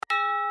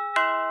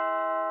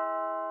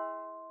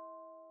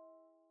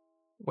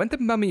When the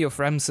mummy of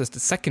Ramses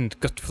II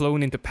got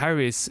flown into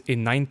Paris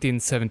in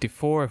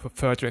 1974 for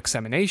further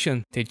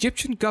examination, the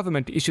Egyptian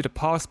government issued a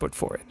passport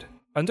for it.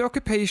 Under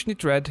occupation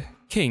it read,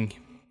 King,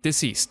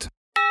 deceased.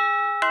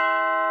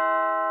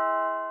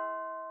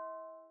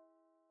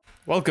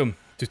 Welcome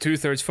to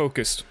Two-Thirds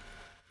Focused.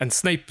 And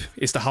Snape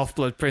is the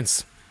half-blood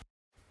prince.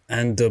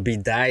 And Dobby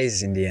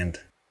dies in the end.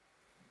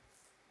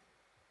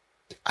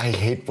 I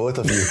hate both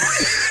of you.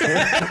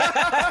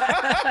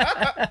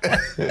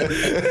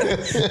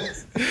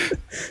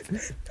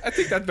 I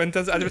think that went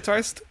as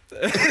advertised.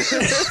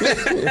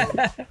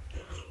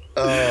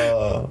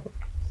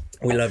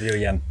 We love you,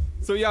 Jan.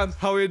 So Jan,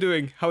 how are you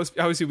doing?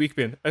 How's your week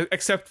been?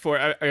 Except for,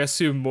 I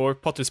assume, more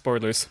Potter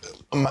spoilers.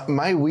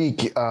 My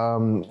week,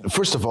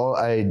 first of all,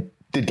 I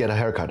did get a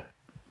haircut.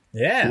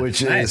 Yeah,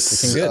 which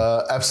nice. is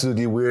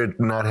absolutely weird,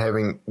 not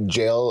having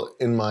gel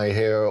in my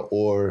hair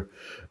or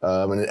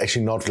and it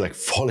actually not like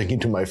falling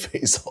into my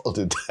face all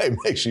the time.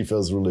 Actually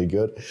feels really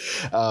good.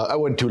 I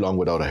went too long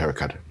without a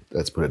haircut.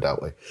 Let's put it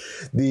that way.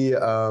 The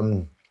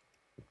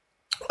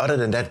other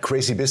than that,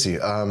 crazy busy.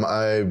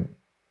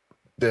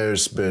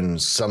 There's been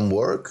some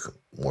work,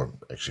 or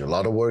actually a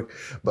lot of work,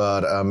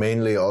 but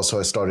mainly also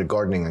I started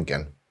gardening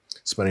again.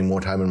 Spending more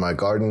time in my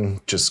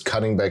garden, just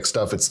cutting back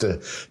stuff. It's the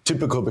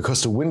typical,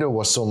 because the winter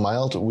was so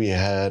mild, we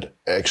had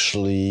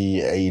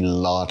actually a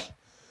lot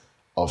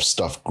of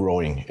stuff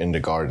growing in the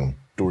garden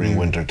during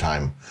winter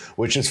time,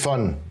 which is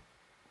fun.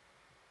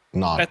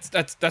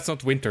 That's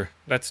not winter.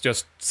 That's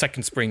just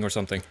second spring or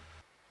something.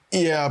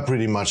 Yeah,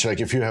 pretty much.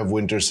 Like if you have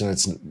winters and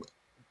it's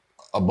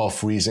above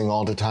freezing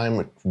all the time,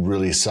 it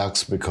really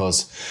sucks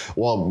because,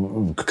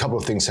 well, a couple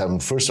of things happen.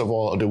 First of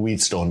all, the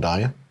weeds don't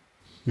die.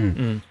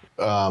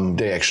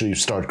 They actually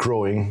start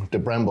growing. The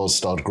brambles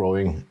start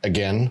growing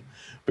again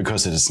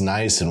because it is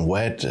nice and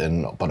wet,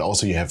 but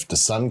also you have the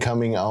sun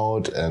coming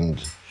out,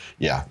 and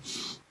yeah.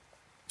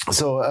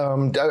 So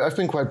I've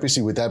been quite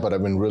busy with that, but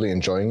I've been really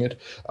enjoying it.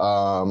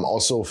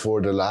 Also,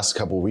 for the last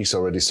couple of weeks, I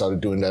already started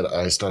doing that.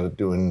 I started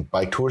doing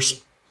bike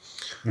tours,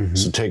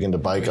 so taking the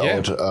bike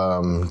out,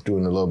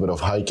 doing a little bit of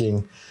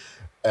hiking.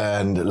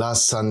 And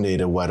last Sunday,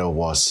 the weather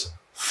was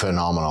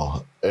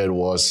phenomenal. It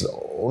was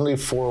only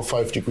 4 or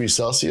 5 degrees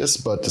Celsius,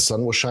 but the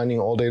sun was shining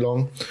all day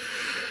long.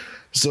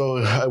 So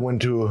I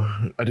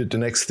did the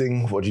next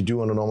thing, what you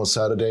do on a normal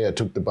Saturday. I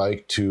took the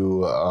bike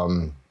to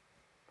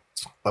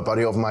a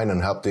buddy of mine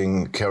and helped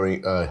him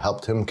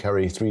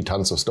carry 3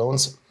 tons of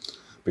stones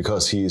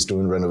because he is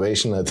doing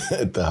renovation at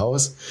the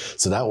house.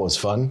 So that was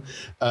fun.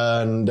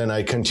 And then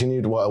I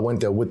continued, I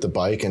went there with the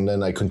bike, and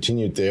then I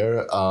continued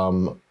there,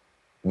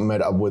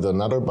 met up with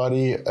another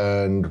buddy,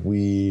 and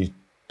we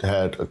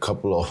had a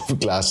couple of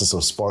glasses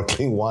of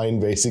sparkling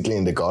wine basically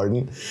in the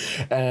garden.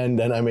 And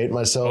then I made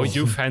myself... Oh,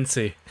 you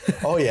fancy.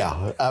 Oh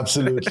yeah,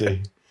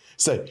 absolutely.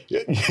 So,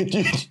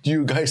 do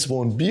you guys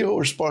want beer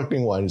or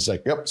sparkling wine? It's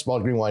like, yep,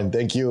 sparkling wine,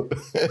 thank you.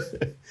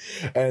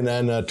 And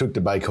then I took the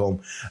bike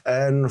home.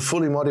 And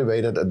fully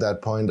motivated at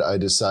that point, I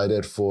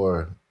decided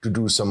to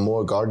do some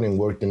more gardening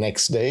work the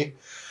next day.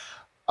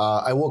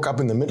 I woke up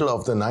in the middle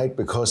of the night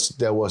because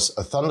there was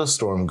a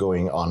thunderstorm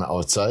going on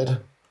outside.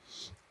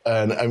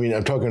 And I mean,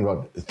 I'm talking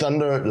about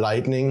thunder,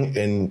 lightning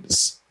in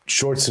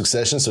short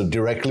succession, so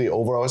directly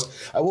over us.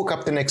 I woke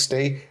up the next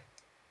day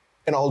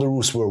and all the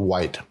roofs were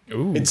white.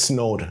 Ooh. It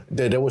snowed.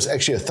 There was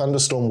actually a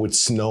thunderstorm with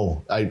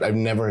snow. I've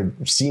never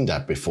seen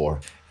that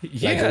before.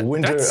 Yeah,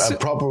 like a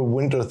proper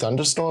winter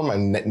thunderstorm.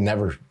 I've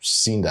never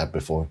seen that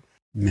before.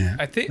 Yeah,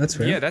 I think that's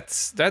weird. Yeah,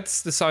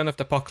 that's the sign of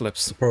the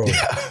apocalypse.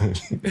 Yeah.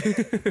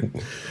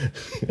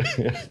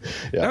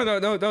 Yeah.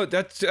 No.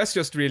 That's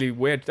just really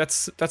weird.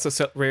 That's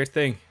a rare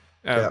thing.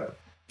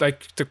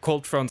 Like the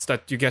cold fronts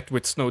that you get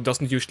with snow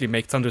doesn't usually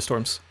make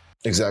thunderstorms.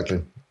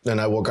 Exactly. Then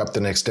I woke up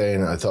the next day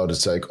and I thought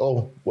it's like,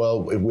 oh,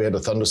 well, if we had a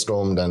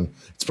thunderstorm, then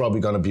it's probably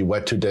going to be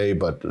wet today,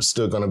 but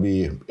still going to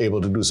be able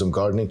to do some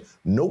gardening.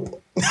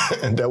 Nope.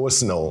 And there was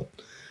snow.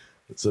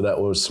 So that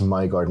was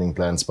my gardening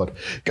plans, but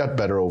got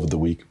better over the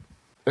week.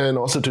 And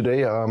also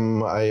today,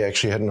 I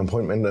actually had an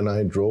appointment and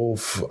I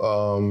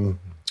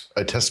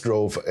test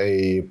drove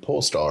a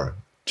Polestar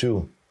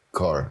 2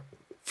 car,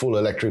 full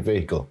electric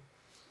vehicle.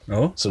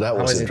 Oh, so that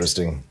was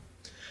interesting.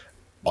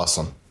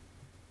 Awesome.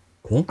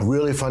 Cool.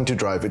 Really fun to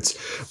drive. It's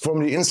from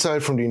the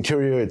inside, from the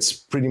interior, it's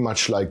pretty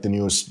much like the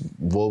newest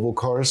Volvo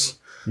cars.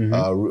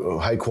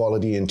 High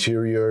quality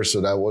interior. So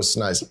that was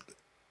nice.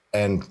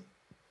 And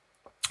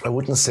I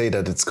wouldn't say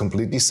that it's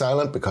completely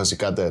silent because you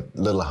got that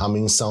little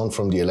humming sound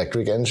from the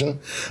electric engine,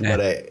 but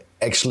I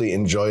actually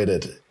enjoyed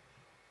it.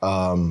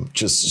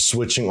 Just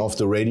switching off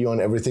the radio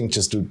and everything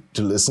just to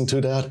listen to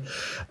that.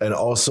 And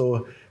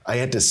also I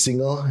had the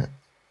single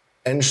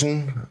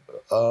engine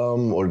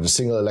or the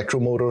single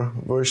electromotor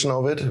version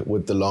of it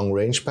with the long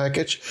range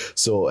package.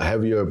 So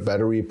heavier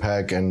battery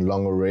pack and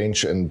longer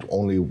range and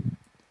only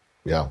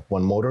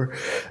one motor.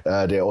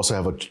 They also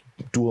have a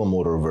dual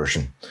motor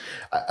version.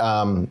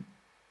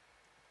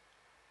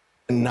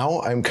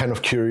 Now I'm kind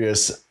of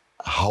curious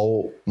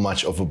how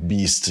much of a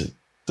beast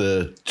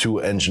the 2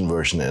 engine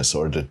version is,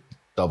 or the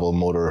double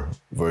motor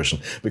version,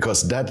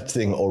 because that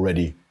thing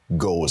already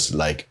goes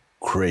like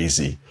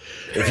crazy.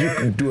 If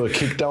you do a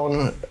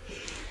kickdown,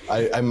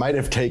 I might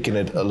have taken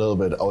it a little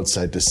bit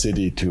outside the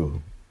city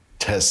to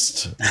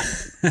test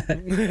a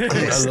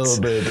little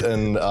bit,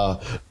 and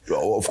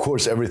of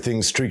course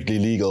everything's strictly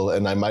legal,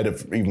 and I might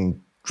have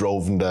even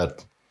driven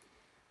that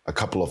a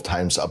couple of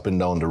times up and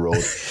down the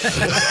road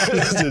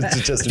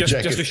just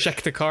to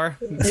check the car.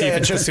 See if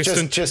it's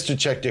consistent. just to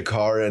check the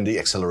car, and the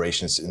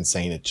acceleration is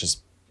insane.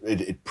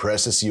 It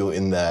presses you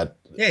in that.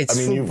 Yeah,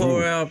 it's full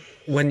power up.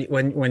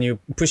 When you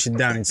push it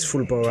down, it's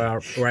full power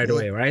up right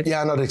away, right?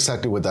 Yeah, not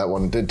exactly with that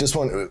one. This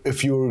one,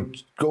 if you're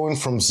going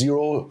from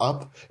 0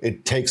 up,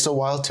 it takes a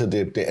while till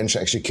the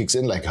engine actually kicks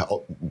in, like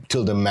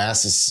till the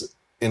mass is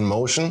in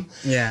motion.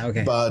 Yeah,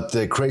 okay. But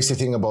the crazy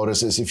thing about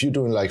this is if you're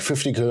doing like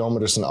 50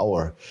 kilometers an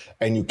hour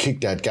and you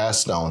kick that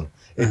gas down,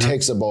 it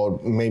takes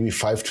about maybe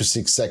 5 to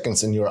 6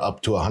 seconds and you're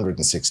up to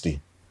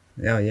 160.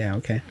 Oh, yeah,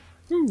 okay.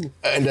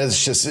 And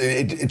that's just,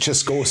 it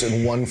just goes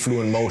in one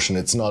fluent motion.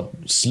 It's not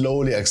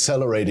slowly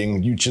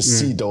accelerating. You just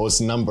see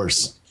those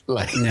numbers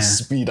like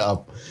speed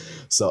up.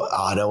 So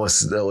that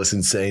was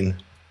insane.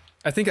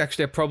 I think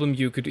actually a problem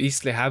you could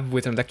easily have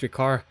with an electric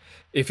car,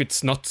 if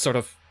it's not sort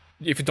of,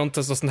 if it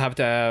doesn't have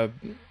a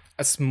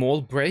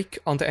small brake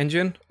on the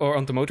engine or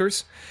on the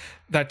motors,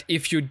 that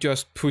if you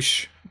just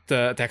push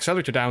the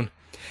accelerator down,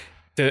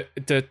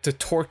 the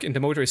torque in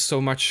the motor is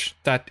so much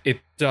that it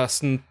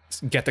doesn't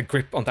get a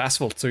grip on the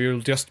asphalt, so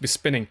you'll just be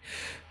spinning.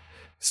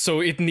 So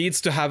it needs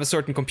to have a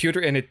certain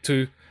computer in it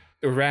to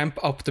ramp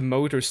up the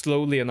motor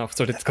slowly enough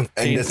so that it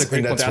contains the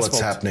grip on the asphalt. And that's what's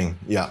happening.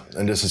 Yeah,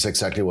 and this is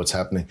exactly what's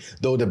happening.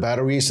 Though the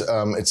batteries,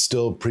 it's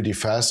still pretty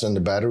fast, and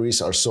the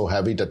batteries are so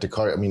heavy that the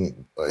car, I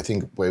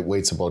think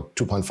weighs about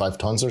 2.5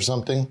 tons or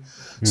something.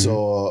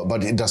 So,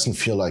 but it doesn't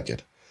feel like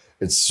it.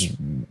 It's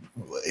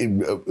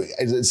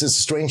a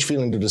strange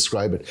feeling to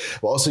describe it.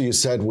 But also, you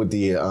said with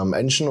the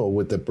engine or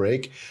with the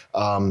brake,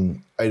 I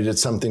did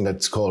something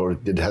that's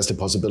called, it has the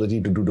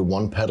possibility to do the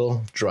one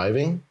pedal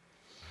driving.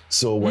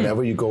 So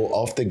whenever you go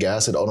off the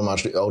gas, it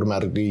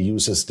automatically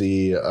uses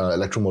the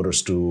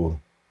electromotors to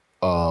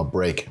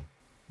brake.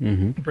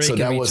 Brake so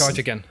and recharge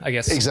again, I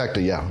guess.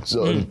 Exactly, yeah.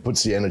 So it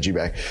puts the energy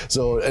back.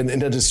 So and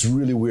that is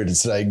really weird.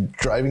 It's like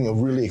driving a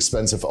really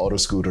expensive auto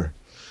scooter.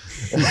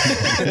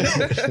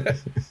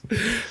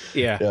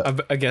 Yeah.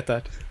 I get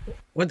that.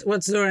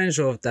 What's the range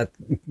of that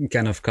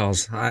kind of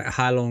cars?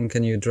 How long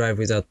can you drive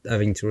without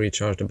having to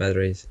recharge the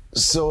batteries?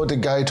 So the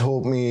guy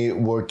told me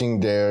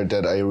working there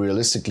that I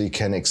realistically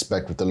can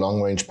expect with the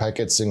long range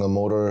package single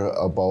motor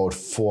about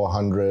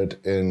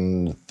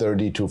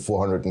 430 to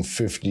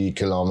 450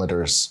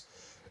 kilometers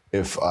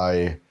if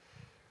I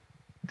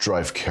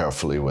drive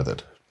carefully with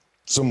it.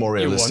 So more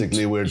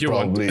realistically, we're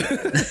probably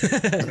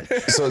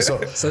so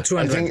 200.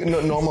 I think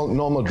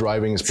normal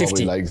driving is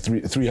probably 50. like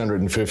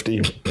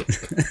 350.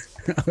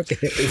 Okay.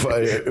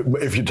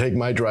 If you take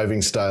my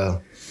driving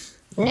style,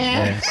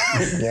 yeah,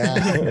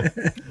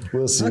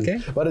 we'll see. Okay.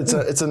 But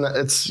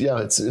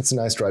it's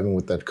nice driving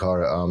with that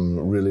car.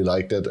 Really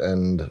liked it,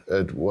 and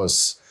it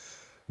was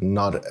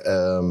not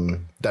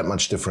that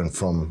much different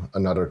from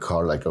another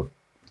car like a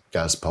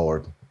gas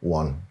powered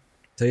one.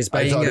 So he's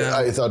buying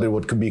I thought it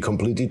would be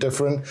completely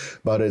different,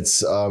 but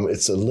it's a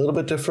little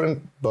bit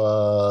different,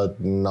 but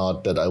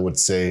not that I would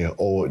say,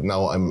 oh,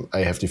 now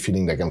I have the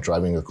feeling like I'm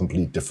driving a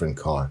complete different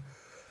car.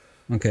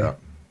 Okay. Yeah.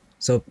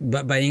 So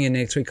buying an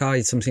electric car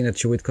is something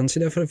that you would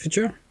consider for the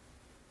future?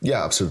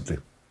 Yeah, absolutely.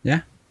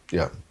 Yeah?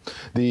 Yeah.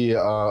 The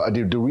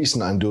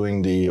reason I'm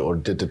doing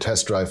did the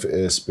test drive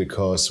is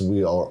because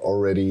we are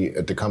already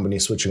at the company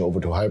switching over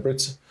to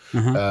hybrids.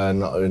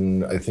 And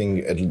I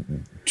think at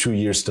 2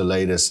 years the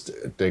latest,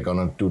 they're going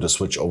to do the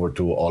switch over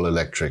to all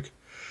electric.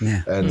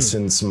 Yeah. And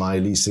since my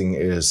leasing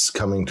is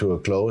coming to a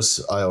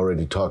close, I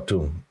already talked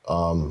to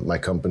my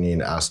company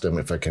and asked them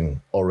if I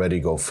can already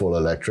go full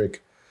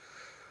electric.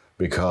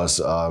 Because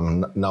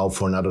now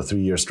for another 3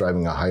 years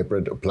driving a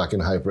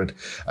plug-in hybrid,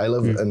 I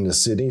live in the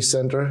city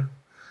center.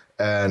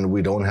 And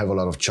we don't have a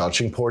lot of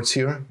charging ports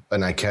here.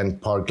 And I can't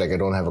park, I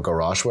don't have a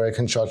garage where I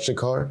can charge the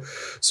car.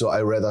 So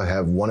I rather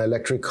have one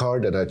electric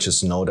car that I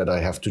just know that I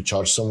have to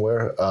charge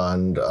somewhere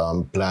and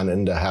plan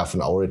in the half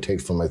an hour it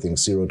takes from, I think,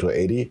 0 to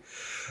 80.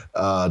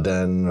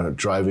 Than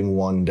driving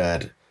one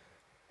that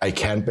I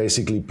can't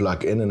basically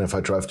plug in. And if I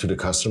drive to the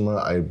customer,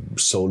 I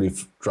solely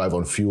drive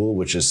on fuel,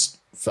 which is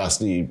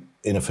vastly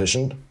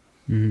inefficient.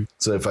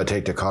 So if I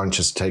take the car and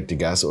just take the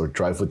gas or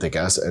drive with the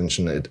gas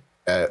engine, it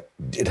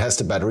has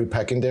the battery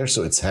pack in there,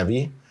 so it's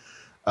heavy.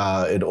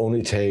 It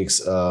only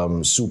takes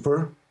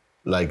super,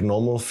 like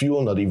normal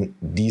fuel, not even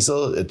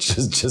diesel. It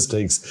just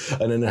takes,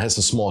 and then it has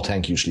a small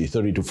tank, usually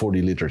 30 to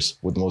 40 liters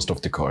with most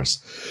of the cars.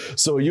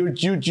 So you're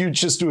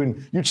just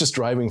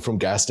driving from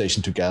gas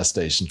station to gas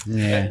station.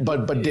 Yeah.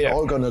 But they're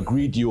all gonna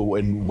greet you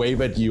and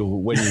wave at you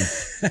when you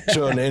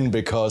turn in,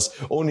 because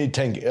only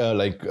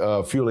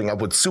fueling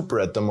up with super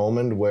at the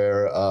moment,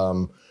 where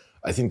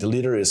I think the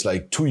liter is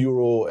like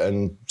 €2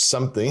 and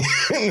something.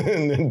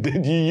 And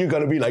you're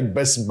going to be like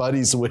best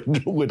buddies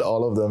with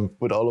all of them,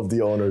 with all of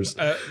the owners.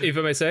 If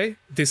I may say,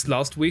 this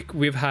last week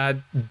we've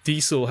had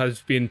diesel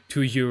has been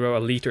 €2 a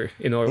liter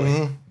in Norway.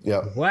 Mm-hmm.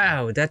 Yeah.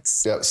 Wow,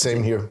 that's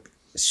Same here.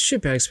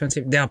 super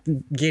expensive. They are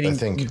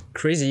getting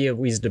crazy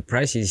with the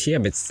prices here,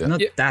 but it's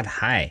not that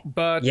high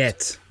but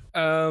yet.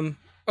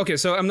 Okay,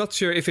 so I'm not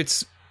sure if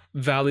it's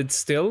valid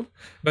still,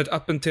 but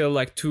up until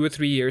like 2 or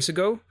 3 years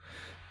ago,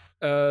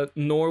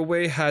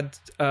 Norway had,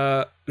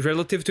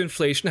 relative to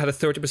inflation, had a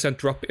 30%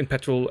 drop in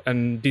petrol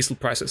and diesel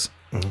prices.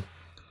 Mm-hmm.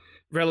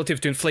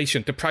 Relative to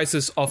inflation, the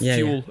prices of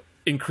fuel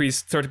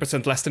increased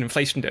 30% less than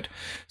inflation did.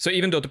 So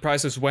even though the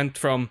prices went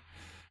from,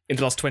 in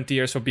the last 20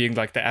 years, from being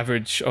like the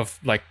average of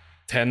like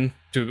 10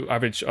 to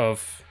average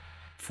of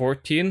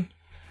 14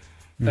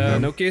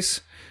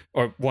 Nokis,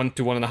 or 1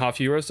 to 1.5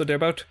 euros or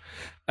thereabout,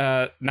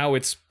 now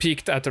it's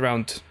peaked at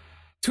around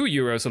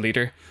 €2 a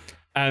liter.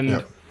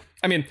 And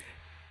I mean,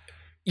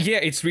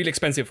 it's really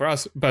expensive for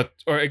us,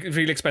 or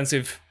really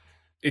expensive.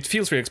 It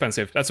feels really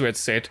expensive. That's the way to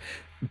say it,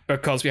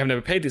 because we have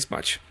never paid this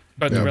much.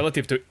 But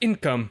relative to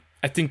income,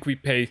 I think we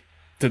pay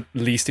the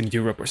least in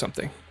Europe or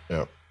something.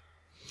 Yeah.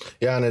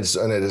 Yeah, and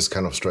it is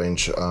kind of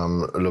strange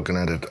looking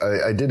at it.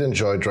 I did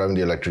enjoy driving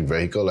the electric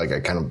vehicle. Like, I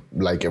kind of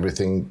like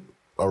everything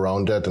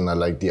around that, and I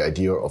like the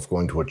idea of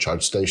going to a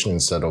charge station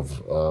instead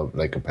of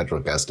like a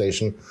petrol gas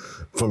station.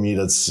 For me,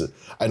 that's,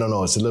 I don't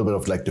know, it's a little bit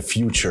of like the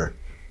future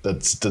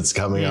that's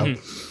coming up.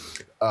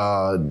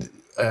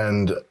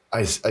 And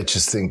I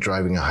just think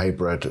driving a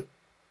hybrid,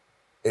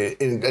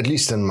 at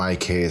least in my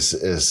case,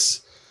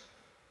 is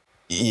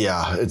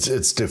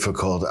it's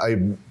difficult.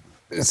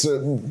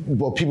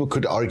 Well, people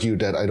could argue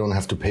that I don't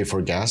have to pay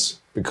for gas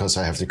because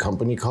I have the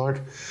company card,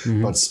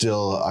 but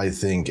still, I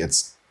think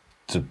it's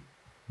the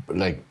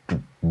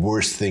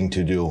worst thing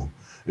to do.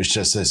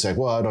 It's like,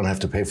 well, I don't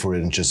have to pay for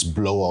it and just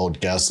blow out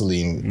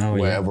gasoline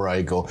wherever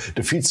I go.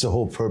 Defeats the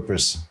whole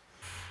purpose.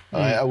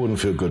 I wouldn't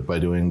feel good by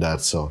doing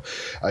that. So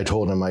I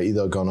told him I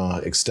either gonna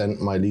extend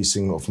my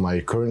leasing of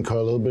my current car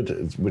a little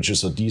bit, which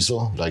is a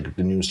diesel, like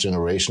the newest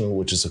generation,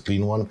 which is a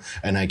clean one,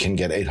 and I can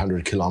get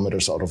 800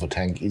 kilometers out of a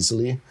tank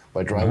easily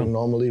by driving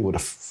normally with a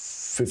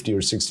 50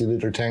 or 60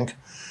 liter tank.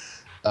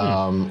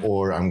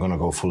 Or I'm gonna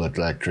go full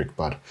electric.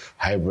 But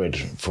hybrid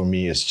for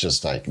me is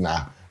just like,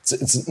 nah,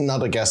 it's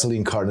not a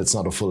gasoline car and it's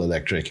not a full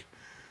electric.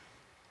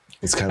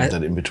 It's kind of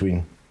that in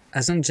between.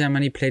 Hasn't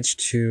Germany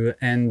pledged to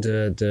end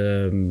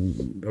the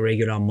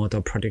regular motor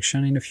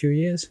production in a few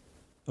years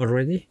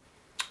already?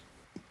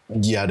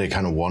 Yeah, they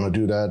kind of want to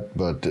do that,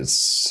 but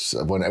it's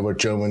whenever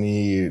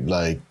Germany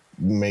like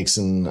makes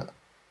an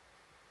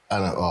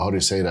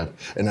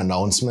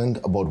announcement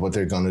about what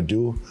they're gonna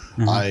do,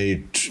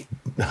 I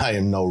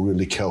am now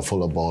really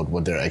careful about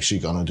what they're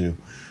actually gonna do.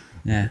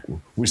 Yeah,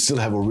 we still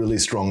have a really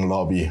strong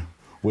lobby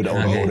with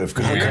automotive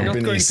companies. We're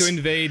not going to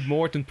invade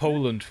more than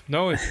Poland.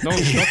 No,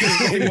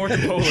 nothing more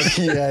than Poland.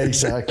 Yeah,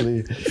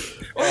 exactly.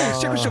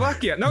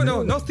 Czechoslovakia.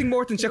 No, nothing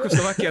more than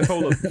Czechoslovakia and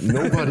Poland.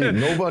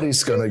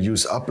 Nobody's going to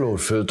use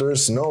upload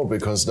filters. No,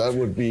 because that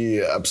would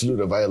be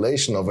absolute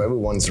violation of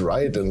everyone's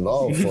right and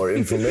law for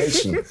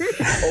information.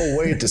 Oh,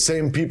 wait, the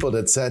same people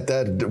that said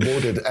that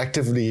voted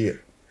actively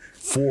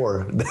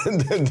for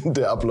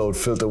the upload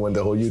filter when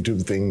the whole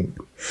YouTube thing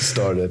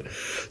started.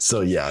 So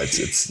yeah,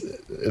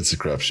 it's a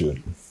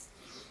crapshoot.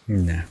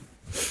 No.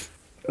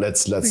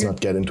 Let's not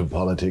get into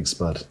politics,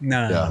 but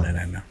no,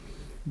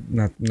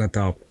 not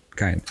our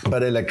kind.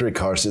 But electric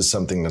cars is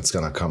something that's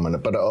gonna come,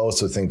 but I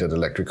also think that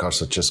electric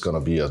cars are just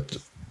gonna be a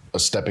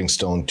stepping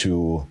stone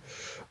to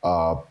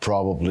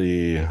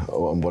probably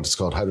what's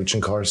called hydrogen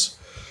cars.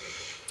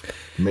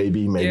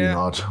 Maybe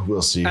not.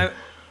 We'll see.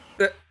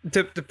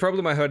 The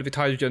problem I heard with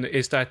hydrogen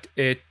is that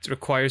it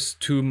requires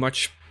too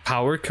much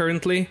power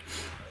currently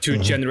to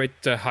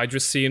generate the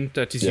hydrazine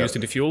that is used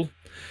in the fuel.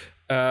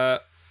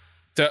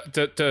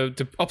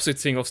 The opposite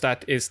thing of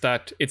that is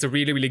that it's a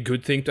really, really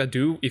good thing to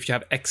do if you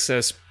have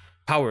excess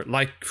power,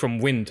 like from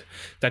wind,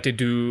 that they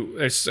do.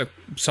 There's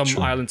some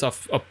islands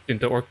up in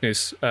the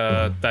Orkneys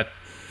that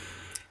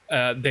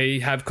they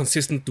have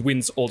consistent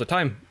winds all the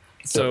time.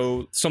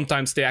 So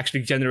sometimes they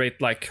actually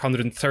generate like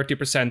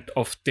 130%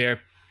 of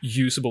their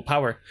usable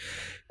power,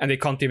 and they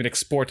can't even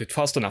export it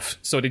fast enough.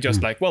 So they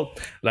just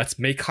let's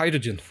make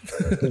hydrogen.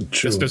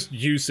 just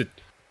use it.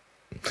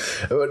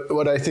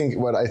 What I think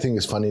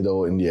is funny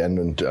though in the end,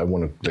 and I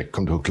want to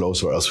come to a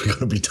close, or else we're going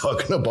to be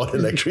talking about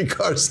electric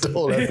cars the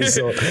whole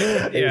episode.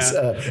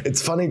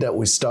 It's funny that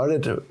we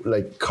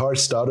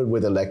cars started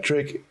with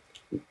electric,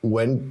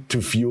 went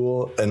to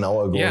fuel, and now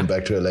are going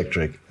back to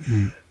electric.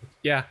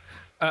 Yeah.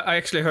 I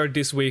actually heard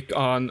this week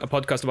on a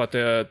podcast about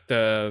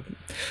the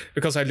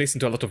because I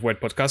listen to a lot of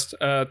weird podcasts,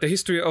 the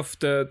history of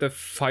the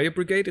fire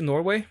brigade in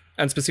Norway,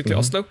 and specifically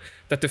Oslo,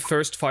 that the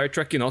first fire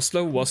truck in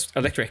Oslo was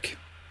electric.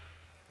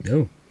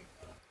 Oh.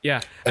 Yeah,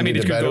 I And mean,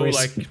 did it the could go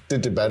batteries like...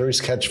 did the batteries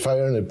catch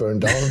fire and it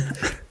burned down?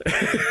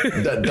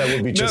 that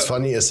would be just No.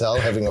 funny as hell,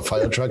 having a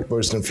fire truck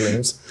burst in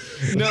flames.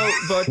 No,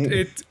 but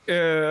it...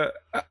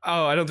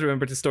 I don't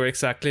remember the story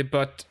exactly,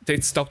 but they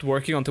stopped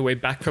working on the way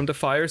back from the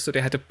fire, so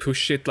they had to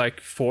push it like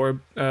 4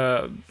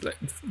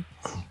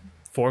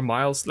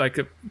 miles, like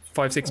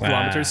 5-6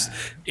 kilometers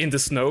in the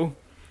snow.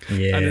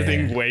 Yeah. And the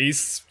thing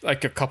weighs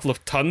like a couple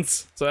of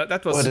tons. So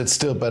that was... But it's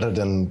still better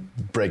than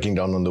breaking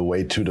down on the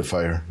way to the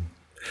fire.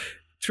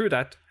 True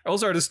that. I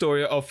also heard the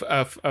story of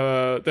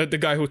the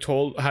guy who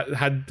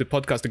had the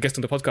podcast, the guest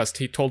on the podcast.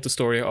 He told the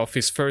story of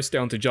his first day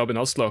on the job in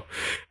Oslo,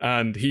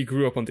 and he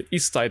grew up on the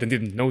east side and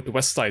didn't know the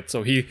west side,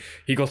 so he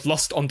got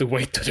lost on the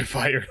way to the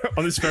fire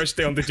on his first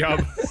day on the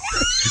job.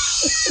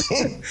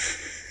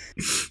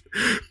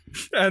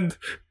 And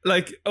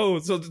like, so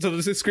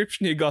the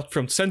description he got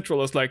from Central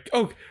was like,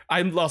 "Oh,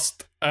 I'm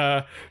lost.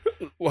 How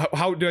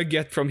do I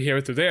get from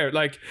here to there?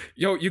 Like,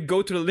 you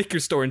go to the liquor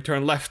store and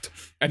turn left."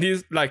 And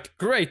he's like,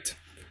 "Great.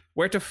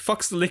 Where the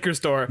fuck's the liquor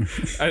store?"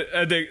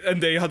 and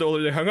they had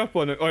already hung up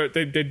on it, or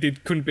they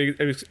couldn't be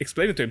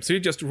explain it to him. So he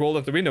just rolled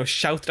out the window,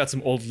 shouted at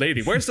some old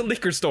lady, "Where's the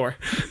liquor store?"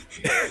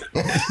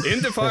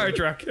 In the fire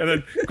truck. And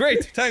then,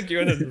 "Great, thank you,"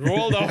 and then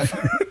rolled off.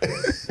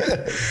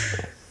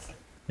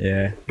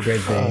 Yeah,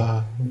 great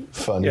day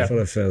Funny. Yeah. for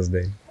the first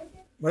day.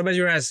 What about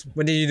your ass?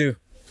 What did you do?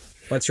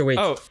 What's your week?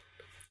 Oh,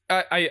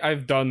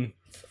 I've done.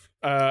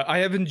 I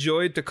have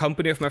enjoyed the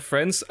company of my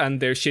friends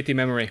and their shitty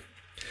memory,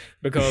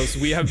 because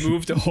we have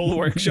moved the whole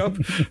workshop,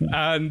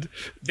 and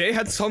they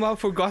had somehow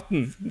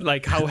forgotten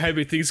like how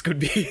heavy things could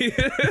be.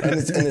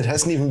 And it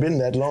hasn't even been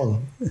that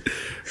long.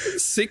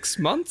 6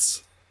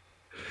 months.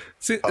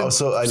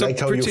 Also, I like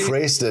how you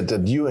phrased it,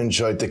 that you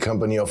enjoyed the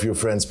company of your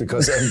friends,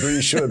 because I'm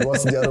pretty sure it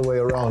wasn't the other way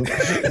around.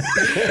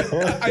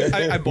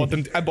 I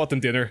bought them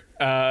dinner.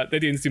 They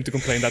didn't seem to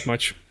complain that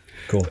much.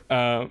 Cool.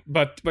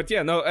 But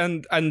yeah, no,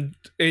 and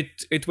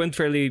it went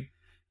fairly,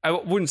 I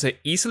wouldn't say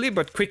easily,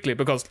 but quickly,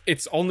 because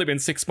it's only been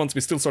 6 months. We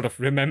still sort of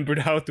remembered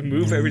how to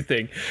move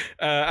everything,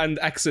 and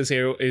access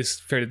here is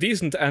fairly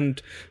decent.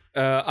 And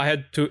I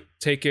had to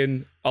take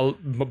in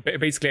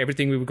basically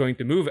everything we were going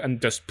to move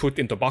and just put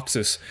into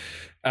boxes.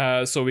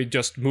 So we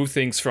just moved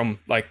things from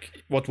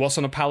like what was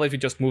on a pallet. We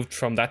just moved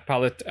from that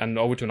pallet and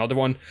over to another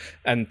one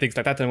and things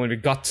like that. And when we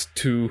got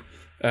to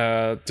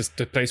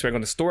the place where I'm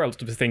going to store a lot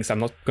of the things I'm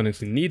not going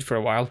to need for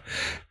a while,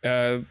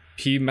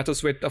 he met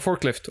us with a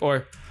forklift,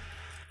 or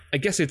I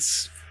guess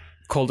it's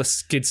called a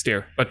skid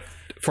steer, but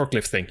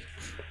forklift thing.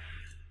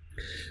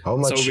 How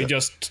much? So we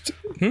just...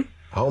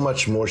 How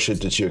much more shit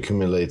did you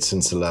accumulate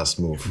since the last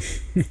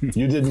move?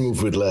 You didn't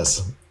move with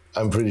less.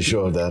 I'm pretty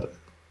sure of that.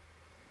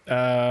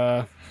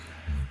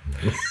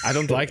 I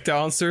don't like the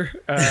answer.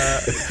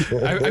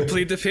 I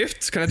plead the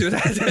fifth. Can I do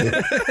that?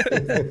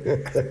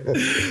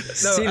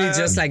 Still, it's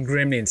just like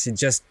Gremlins. It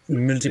just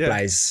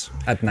multiplies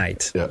at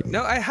night. Yeah.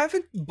 No, I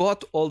haven't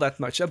bought all that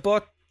much. I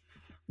bought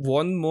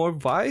one more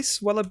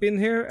Vice while I've been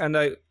here, and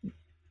I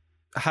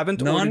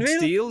haven't No ordered anvil?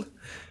 steel.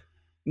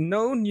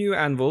 No new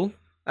anvil,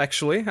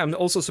 actually. I'm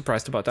also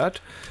surprised about that.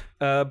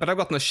 But I've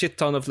gotten a shit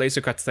ton of laser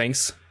cut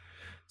things.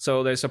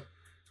 So there's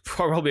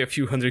probably a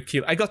few hundred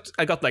kilos. I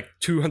got like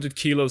 200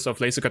 kilos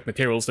of laser cut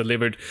materials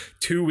delivered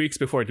 2 weeks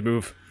before the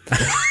move.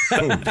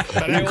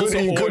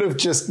 You could have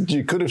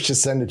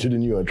just sent it to the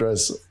new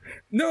address.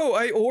 No,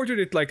 I ordered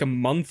it like a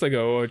month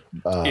ago,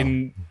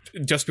 in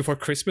just before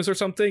Christmas or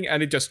something,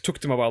 and it just took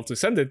them a while to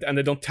send it, and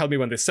they don't tell me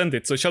when they send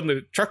it. So suddenly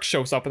the truck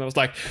shows up, and I was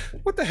like,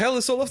 "What the hell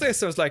is all of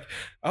this?" I was like,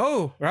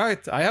 "Oh,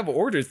 right, I have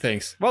ordered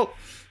things. Well,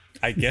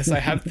 I guess I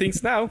have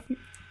things now."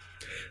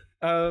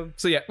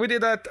 So yeah, we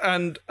did that,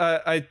 and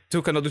I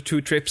took another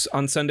 2 trips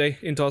on Sunday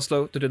into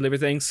Oslo to deliver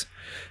things,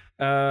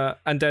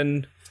 and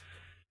then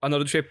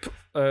another trip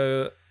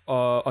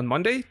on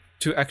Monday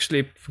to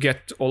actually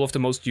get all of the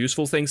most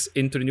useful things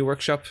into the new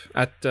workshop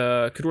at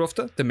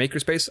Kurolofte, the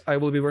makerspace I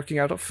will be working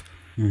out of,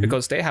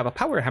 because they have a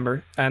power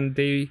hammer and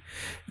they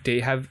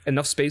have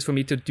enough space for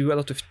me to do a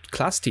lot of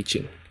class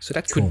teaching. So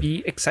that could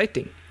be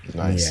exciting.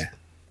 Nice. Yeah,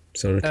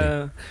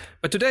 absolutely.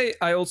 But today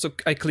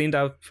I cleaned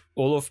out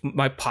all of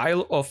my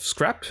pile of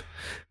scrap,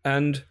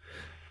 and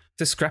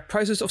the scrap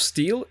prices of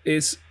steel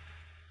is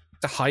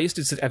the highest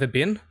it's ever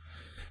been.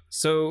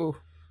 So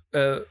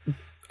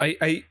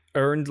I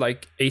earned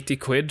like 80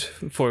 quid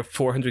for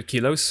 400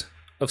 kilos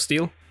of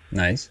steel.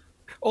 Nice.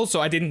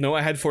 Also, I didn't know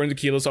I had 400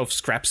 kilos of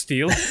scrap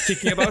steel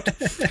kicking about.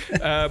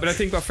 But I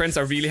think my friends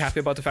are really happy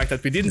about the fact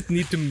that we didn't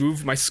need to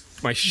move my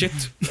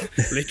shit,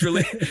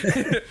 literally.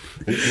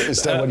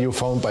 Is that what you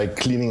found by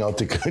cleaning out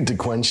the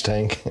quench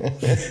tank?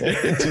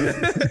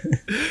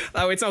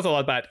 No, it's not all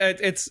that bad.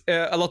 It's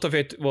a lot of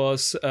it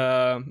was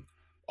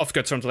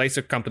offcuts from the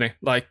laser company.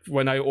 Like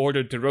when I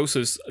ordered the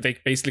roses, they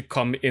basically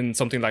come in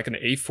something like an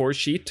A4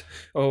 sheet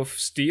of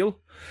steel.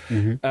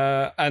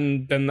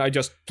 And then I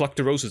just plucked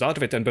the roses out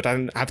of it, but I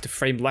didn't have the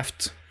frame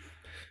left.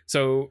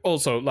 So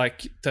also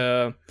like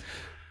the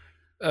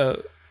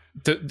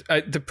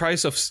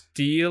price of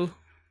steel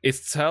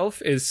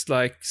itself is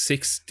like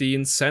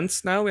 16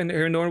 cents now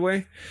here in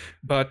Norway,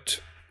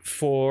 but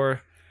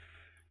for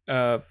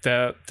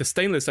The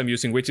stainless I'm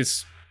using, which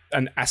is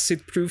an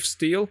acid-proof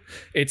steel,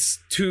 it's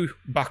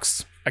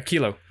 $2 a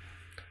kilo.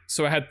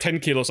 So I had 10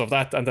 kilos of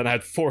that, and then I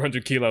had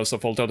 400 kilos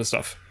of all the other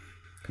stuff.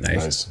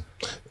 Nice.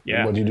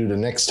 Yeah. What you do the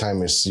next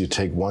time is you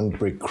take one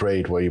brick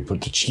crate where you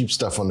put the cheap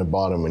stuff on the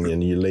bottom and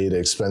then you lay the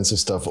expensive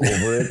stuff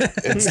over it.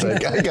 It's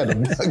like, I got a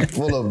bucket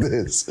full of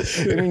this.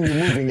 I mean, you're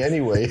moving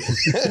anyway.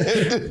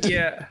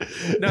 Yeah.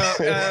 No,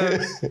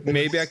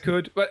 maybe I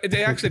could. But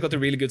they actually got a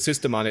really good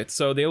system on it.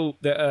 So they'll,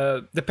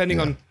 depending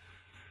on,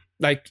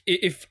 like,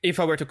 if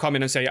I were to come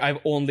in and say, I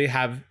only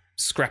have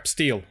scrap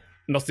steel,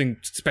 nothing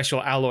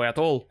special alloy at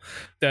all,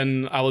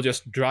 then I will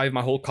just drive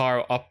my whole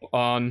car up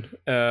on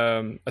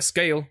a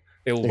scale.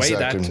 It'll weigh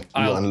that,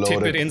 I'll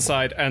tip it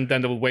inside, and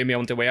then it will weigh me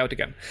on the way out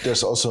again.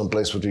 There's also a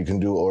place what you can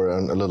do, or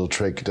a little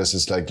trick. This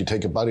is like you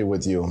take a buddy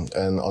with you,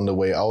 and on the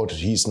way out,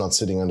 he's not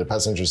sitting on the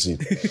passenger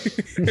seat.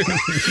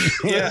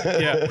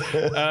 Yeah.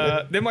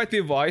 There might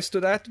be wise to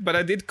that, but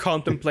I did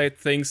contemplate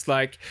things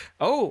like,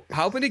 oh,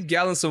 how many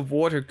gallons of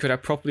water could I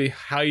probably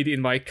hide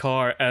in my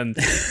car and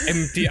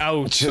empty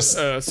out Just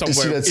somewhere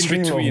see that in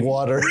stream between? of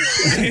water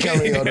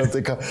coming out of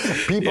the car.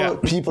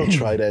 People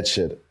try that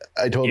shit.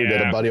 I told you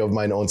that a buddy of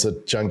mine owns a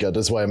junkyard.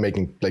 That's why I'm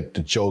making like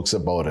the jokes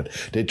about it.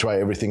 They try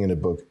everything in the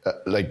book.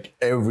 Like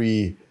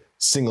every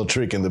single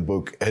trick in the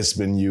book has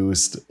been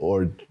used,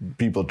 or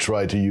people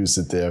try to use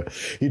it there.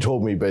 He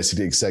told me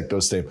basically exact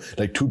those same,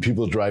 like two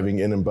people driving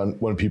in and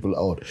one people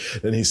out.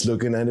 Then he's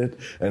looking at it,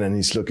 and then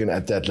he's looking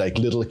at that like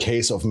little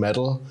case of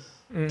metal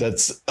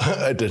that's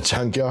at the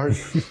junkyard,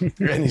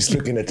 and he's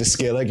looking at the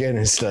scale again. And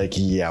it's like,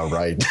 yeah,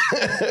 right.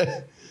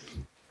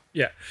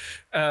 Yeah.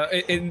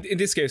 In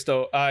this case,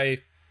 though, I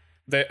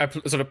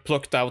sort of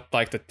plucked out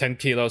like the 10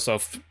 kilos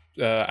of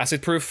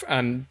acid proof,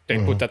 and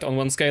they put that on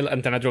one scale,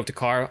 and then I drove the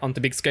car on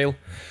the big scale.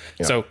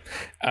 Yeah. So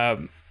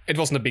it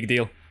wasn't a big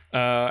deal.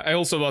 I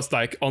also was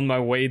like on my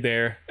way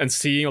there and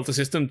seeing all the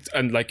systems,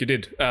 and like you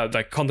did,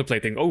 like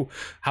contemplating, oh,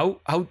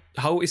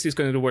 how is this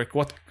going to work?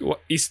 What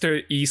is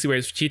there easy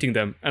ways of cheating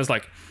them? And it's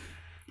like,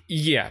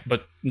 yeah,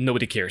 but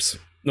nobody cares.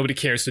 Nobody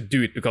cares to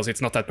do it because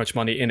it's not that much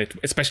money in it,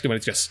 especially when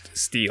it's just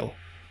steel.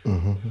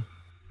 Mm-hmm.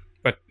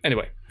 But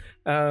anyway.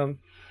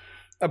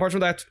 Apart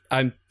from that,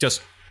 I'm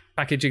just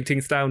packaging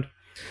things down.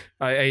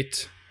 I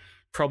ate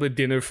probably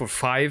dinner for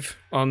 5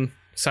 on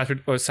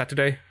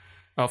Saturday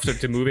after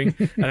the moving,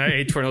 and I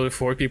ate for another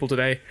 4 people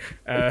today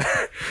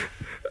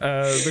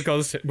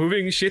because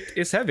moving shit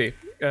is heavy.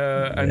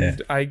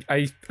 And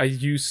I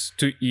used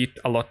to eat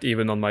a lot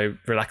even on my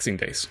relaxing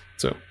days.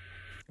 So,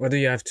 what do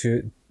you have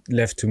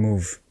left to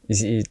move?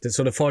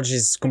 So the forge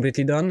is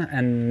completely done,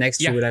 and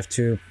next you will have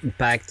to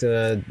pack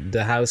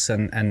the house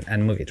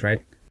and move it,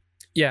 right?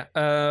 Yeah,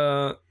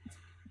 I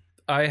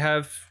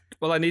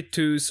need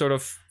to sort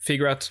of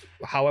figure out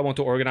how I want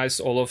to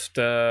organize all of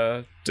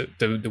the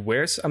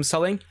wares I'm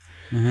selling.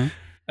 Mm-hmm.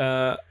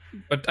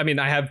 But I mean,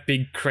 I have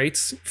big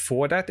crates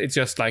for that. It's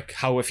just like,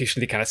 how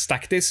efficiently can I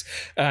stack this?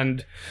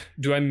 And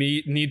do I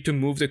need to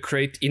move the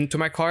crate into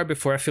my car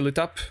before I fill it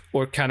up?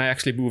 Or can I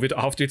actually move it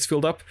after it's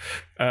filled up?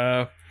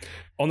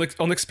 On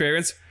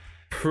experience,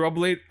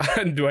 probably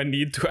do I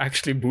need to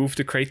actually move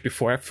the crate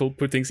before I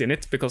put things in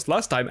it? Because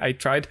last time I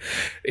tried,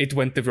 it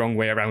went the wrong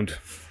way around.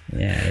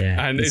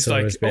 Yeah. And it's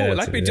like, oh,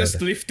 let me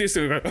just lift this.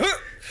 No,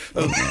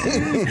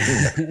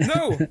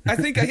 I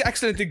think I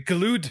accidentally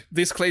glued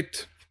this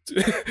crate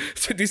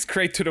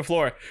to the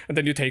floor. And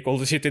then you take all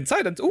the shit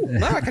inside and,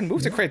 now I can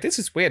move the crate. This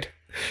is weird.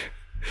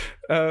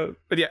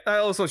 But yeah, I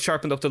also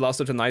sharpened up the last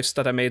of the knives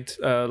that I made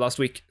last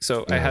week.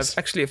 So nice. I have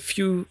actually a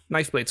few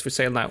knife blades for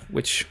sale now,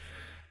 which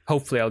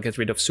hopefully I'll get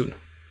rid of soon.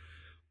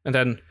 And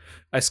then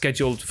I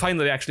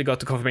finally actually got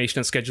the confirmation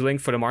and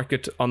scheduling for the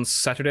market on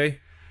Saturday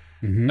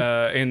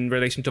in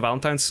relation to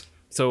Valentine's.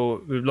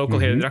 So local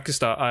here in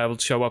Rakkestad, I will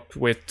show up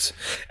with,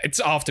 it's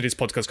after this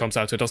podcast comes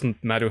out, so it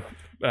doesn't matter.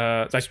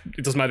 It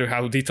doesn't matter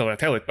how detailed I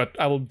tell it, but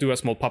I will do a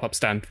small pop-up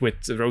stand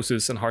with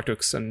roses and heart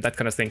hooks and that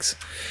kind of things.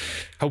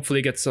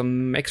 Hopefully get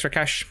some extra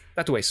cash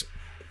that ways.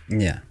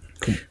 Yeah.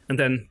 Cool. And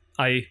then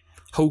I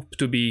hope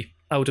to be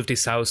out of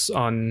this house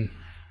on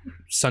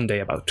Sunday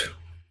about.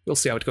 We'll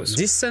see how it goes.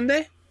 This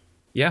Sunday?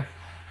 Yeah.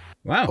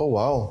 Wow. Oh,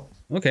 wow.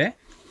 Okay.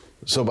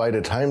 So by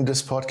the time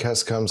this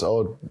podcast comes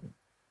out,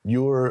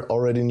 you're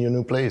already in your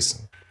new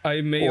place.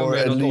 I may or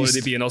may not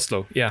already be in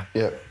Oslo. Yeah.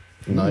 Yeah.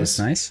 Nice.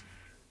 Nice.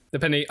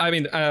 Depending, I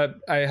mean, I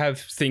have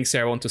things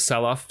here I want to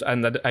sell off,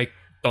 and that I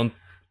don't,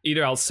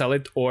 either I'll sell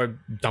it or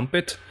dump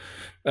it.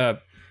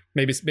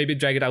 Maybe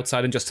drag it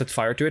outside and just set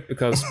fire to it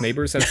because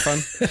neighbors have fun.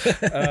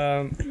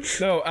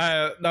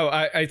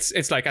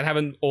 It's like I have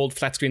an old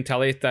flat screen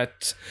telly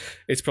that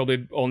it's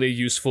probably only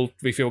useful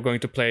if you're going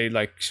to play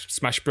like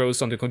Smash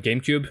Bros on the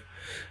GameCube,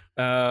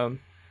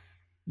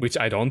 which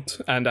I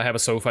don't, and I have a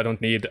sofa I don't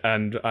need,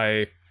 and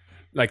I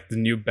like the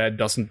new bed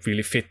doesn't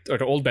really fit, or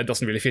the old bed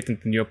doesn't really fit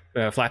into the new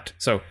flat.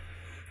 So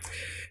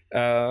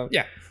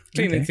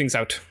cleaning things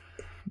out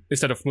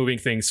instead of moving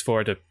things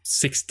for the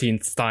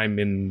 16th time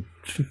in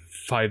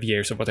 5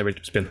 years or whatever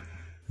it's been.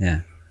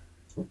 Yeah,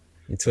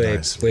 it's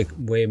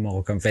way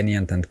more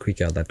convenient and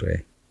quicker that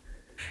way.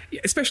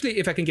 especially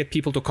if I can get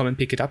people to come and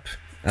pick it up.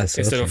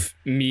 Instead of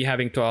me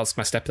having to ask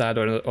my stepdad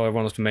or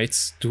one of the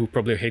mates who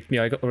probably hate me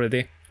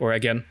already or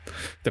again,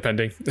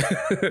 depending,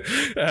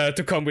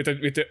 to come with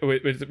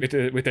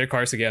their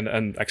cars again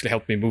and actually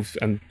help me move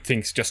and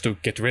things just to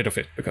get rid of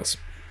it, because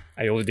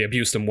I already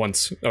abused them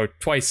once or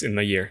twice in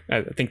a year.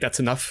 I think that's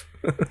enough.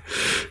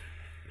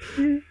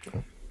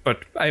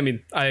 But I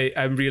mean,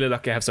 I'm really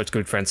lucky I have such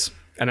good friends,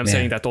 and I'm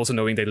saying that also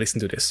knowing they listen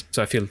to this,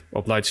 so I feel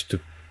obliged to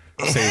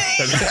say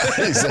that.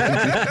 Exactly.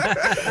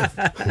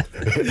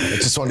 I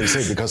just wanted to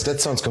say, because that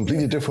sounds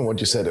completely different what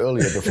you said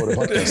earlier before the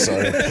podcast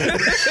started.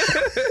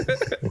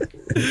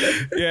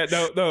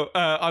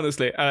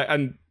 Honestly,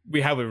 and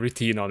we have a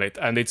routine on it,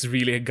 and it's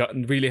really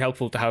gotten really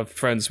helpful to have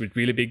friends with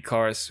really big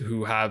cars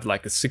who have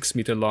like a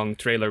 6-meter long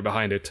trailer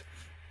behind it.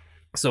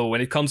 So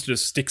when it comes to the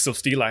sticks of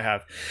steel I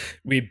have,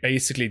 we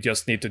basically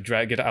just need to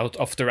drag it out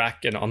off the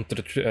rack and onto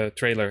the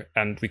trailer,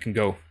 and we can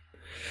go.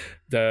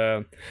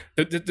 The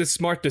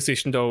smart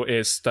decision though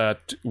is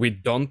that we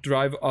don't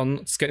drive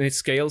on any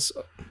scales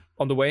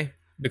on the way,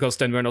 because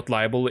then we're not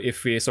liable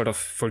if we sort of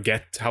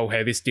forget how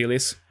heavy steel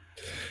is.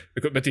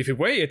 But if we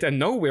weigh it and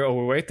know we're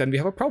overweight, then we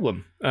have a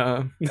problem.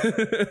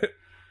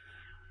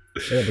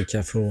 Be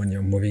careful when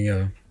you're moving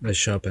a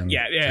shop and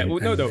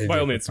by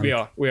all means we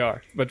are.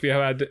 But we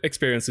have had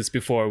experiences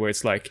before where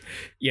it's like,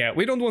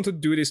 we don't want to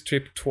do this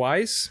trip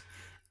twice,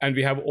 and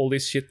we have all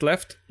this shit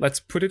left. Let's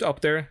put it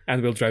up there,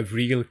 and we'll drive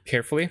real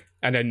carefully.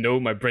 And I know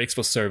my brakes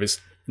was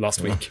serviced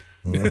last week.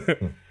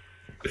 That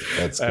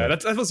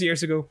was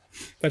years ago.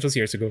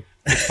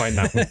 It's fine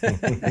now.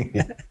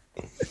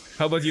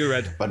 How about you,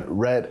 Red? But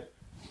Red,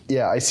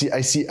 I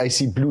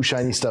see blue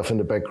shiny stuff in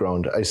the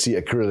background. I see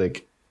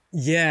acrylic.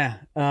 Yeah,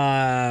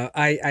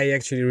 I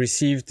actually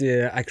received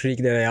the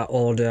acrylic that I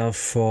ordered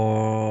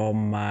for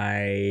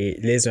my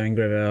laser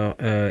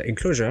engraver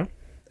enclosure,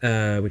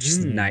 which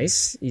is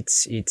nice.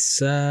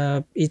 It's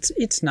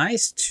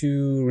nice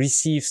to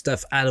receive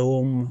stuff at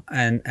home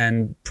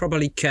and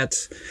properly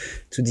cut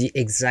to the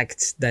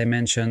exact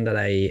dimension that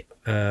I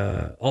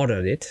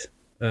ordered it.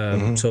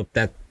 So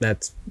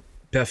that's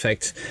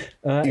perfect.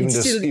 Even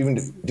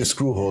the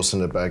screw holes in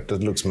the back,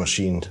 that looks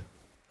machined.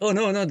 Oh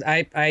no!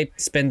 I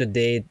spent a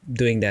day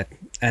doing that,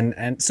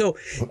 and so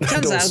it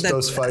turns out that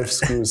those 5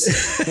 screws.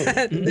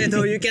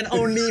 No, you can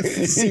only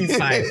see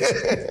 5.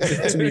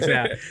 To be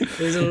fair,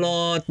 there's a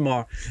lot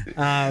more.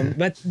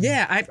 But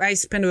I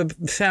spent a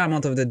fair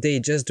amount of the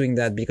day just doing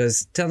that,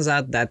 because it turns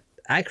out that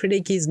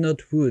acrylic is not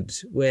wood,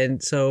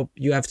 so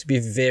you have to be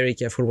very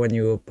careful when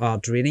you are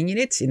drilling in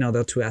it in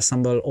order to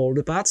assemble all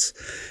the parts.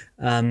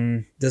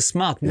 The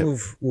smart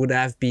move would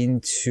have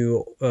been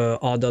to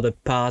order the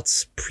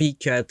parts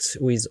pre-cut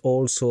with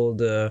also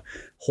the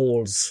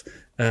holes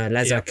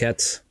laser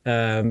cut.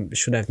 It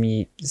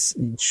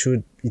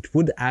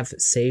would have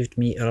saved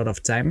me a lot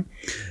of time,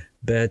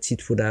 but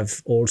it would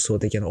have also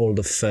taken all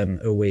the fun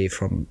away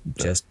from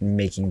just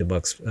making the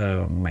box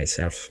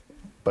myself.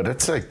 But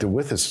that's like, the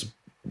width is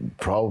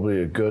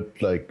probably a good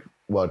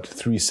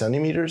 3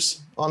 centimeters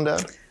on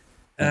that.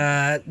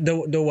 The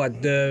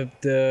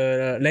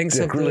length of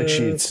the acrylic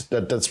sheets.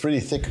 That's pretty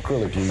thick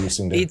acrylic you're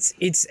using there. It's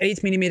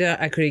 8mm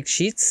acrylic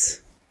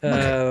sheets.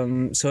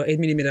 So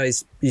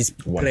 8mm is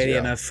plenty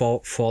enough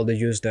for the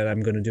use that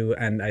I'm gonna do,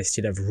 and I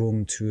still have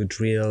room to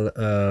drill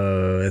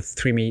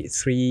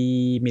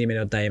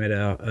 3mm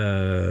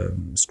diameter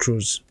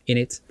screws in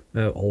it,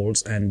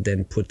 holes, and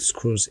then put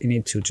screws in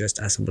it to just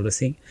assemble the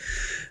thing.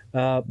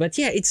 But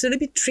it's a little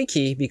bit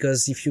tricky,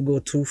 because if you go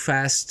too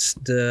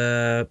fast,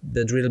 the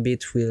drill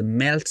bit will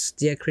melt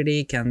the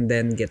acrylic and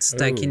then get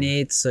stuck in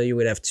it. So you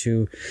will have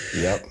to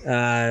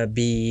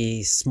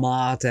be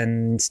smart,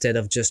 and instead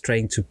of just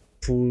trying to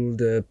pull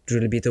the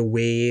drill bit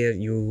away,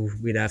 you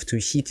will have to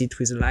heat it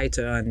with a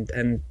lighter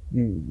and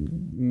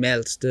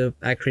melt the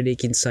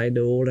acrylic inside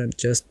the hole and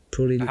just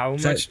pull it. How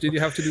much did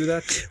you have to do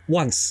that?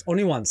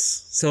 Only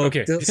once. So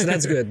so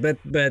that's good. But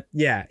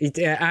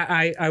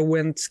I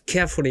went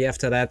carefully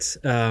after that.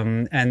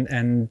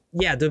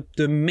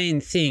 The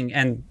main thing,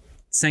 and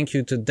thank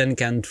you to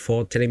Duncan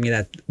for telling me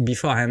that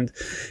beforehand,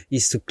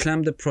 is to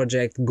clamp the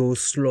project, go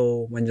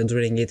slow when you're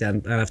drilling it,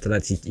 and after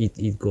that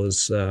it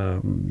goes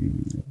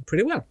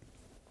pretty well.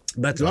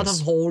 But a lot of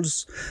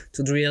holes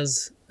to drill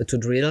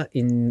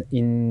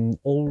in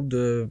all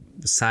the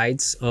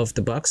sides of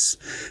the box.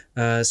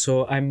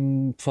 So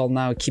I'm for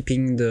now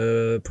keeping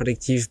the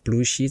protective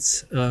blue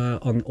sheets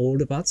on all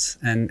the parts,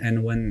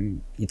 and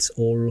when it's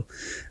all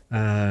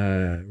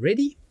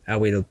ready, I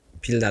will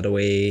peel that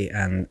away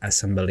and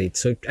assemble it.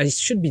 So it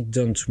should be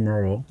done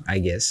tomorrow, I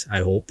guess. I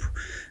hope.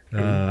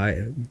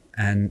 I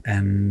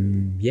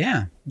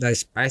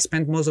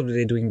spent most of the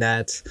day doing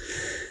that.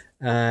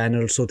 And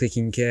also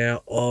taking care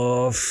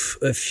of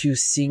a few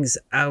things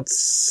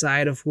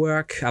outside of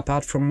work,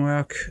 apart from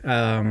work.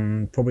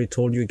 Probably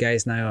told you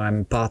guys now,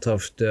 I'm part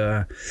of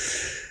the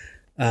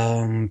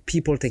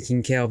people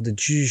taking care of the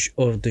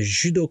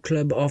judo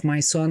club of my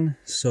son.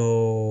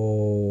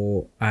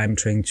 So I'm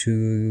trying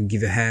to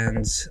give a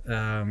hand,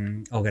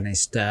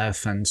 organize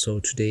stuff. And so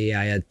today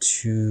I had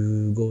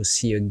to go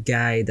see a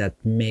guy that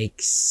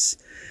makes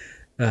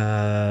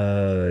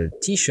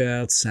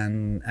t-shirts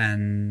and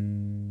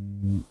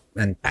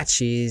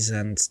patches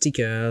and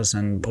stickers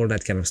and all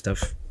that kind of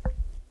stuff,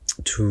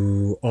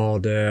 to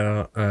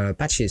order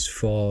patches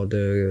for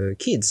the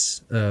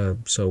kids,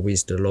 so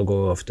with the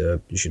logo of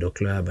the judo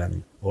club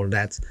and all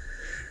that.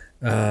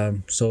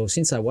 So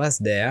since I was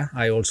there,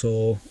 I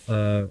also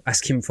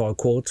asked him for a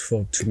quote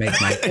to make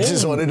my I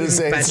just wanted to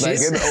say, patches.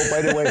 it's like, oh,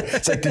 by the way,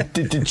 it's like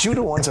the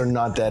judo ones are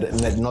not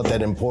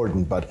that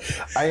important, but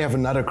I have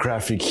another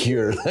graphic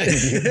here.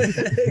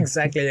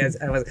 Exactly. Yes,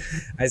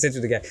 I said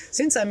to the guy,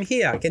 since I'm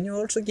here, can you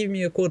also give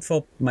me a quote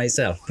for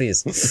myself,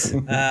 please?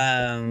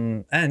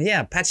 And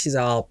yeah, patches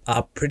are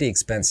pretty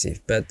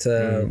expensive, but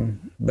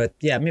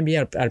yeah, maybe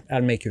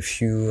I'll make a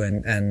few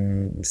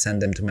and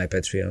send them to my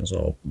Patreons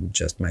or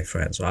just my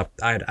friends. Or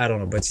I don't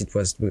know, but it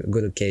was a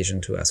good occasion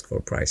to ask for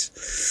a price.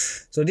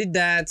 So did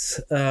that,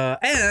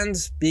 and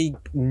big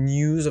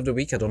news of the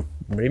week. I don't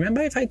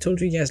remember if I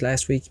told you guys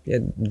last week. I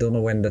don't know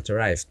when that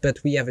arrived,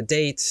 but we have a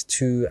date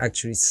to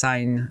actually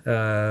sign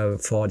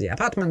for the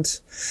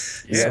apartment.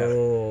 Yeah.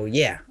 So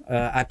yeah,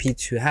 happy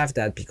to have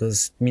that,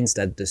 because it means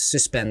that the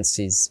suspense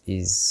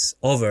is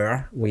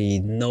over. We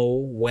know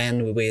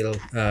when we will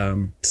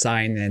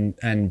sign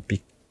and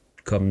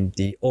become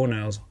the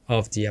owners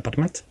of the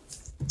apartment.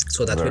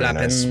 So that will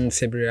happen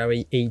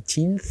February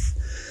 18th.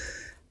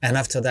 And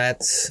after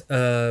that,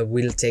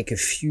 we'll take a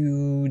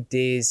few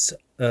days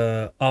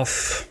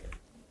off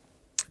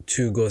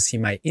to go see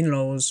my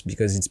in-laws,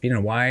 because it's been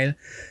a while.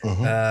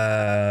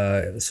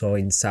 So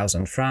in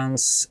southern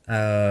France,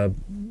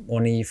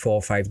 only 4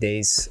 or 5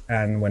 days.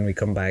 And when we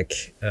come back,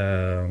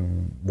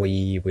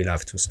 we will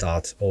have to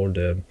start all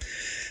the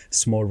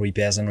small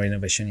repairs and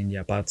renovation in the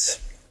apartments.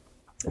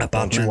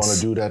 Don't you want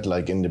to do that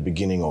like in the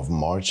beginning of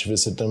March,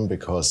 visit them,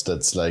 because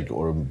that's like,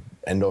 or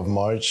end of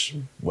March,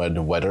 where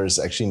the weather is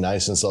actually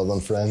nice in southern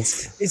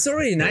France? It's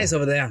already nice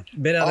over there,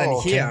 better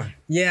than here.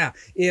 Yeah,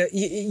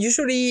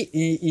 usually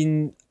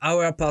in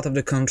our part of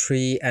the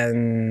country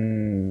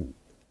and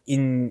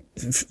in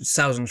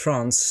southern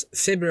France,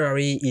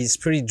 February is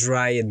pretty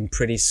dry and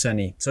pretty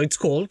sunny. So it's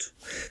cold,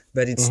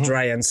 but it's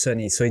dry and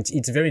sunny. So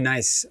it's very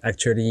nice,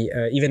 actually.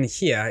 Even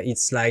here,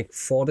 it's like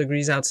 4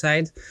 degrees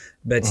outside,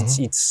 but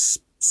it's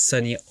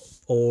sunny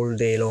all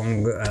day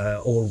long,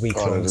 all week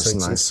long.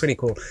 So it's pretty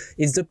cool.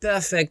 It's the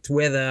perfect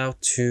weather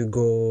to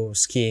go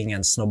skiing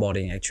and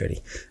snowboarding,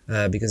 actually,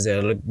 because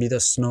there's a bit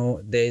of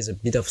snow. There is a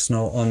bit of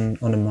snow on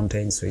the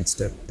mountain, so it's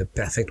the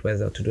perfect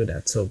weather to do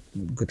that. So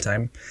good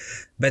time.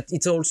 But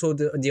it's also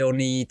the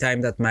only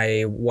time that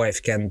my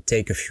wife can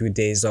take a few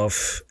days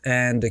off,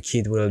 and the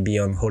kid will be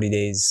on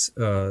holidays.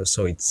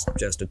 So it's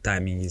just the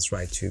timing is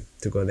right to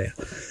go there.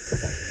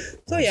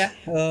 So yeah.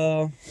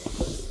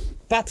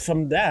 Apart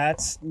from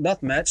that,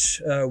 not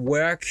much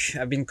work.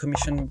 I've been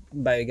commissioned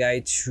by a guy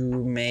to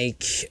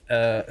make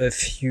a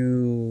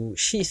few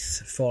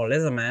sheaths for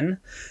Leatherman,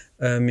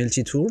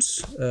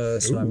 multi-tools.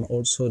 So I'm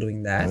also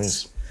doing that.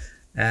 Nice.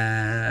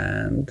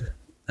 And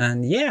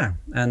yeah,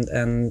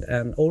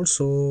 and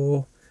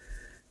also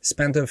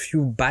spent a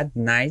few bad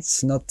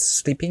nights not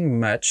sleeping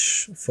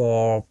much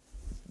for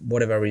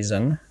whatever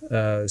reason.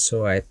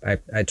 So I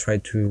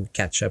tried to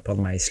catch up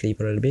on my sleep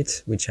a little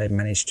bit, which I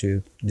managed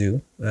to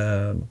do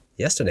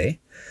yesterday,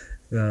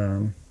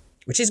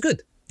 which is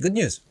good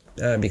news,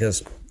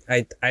 because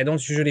I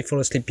don't usually fall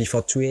asleep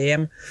before 2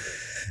 a.m.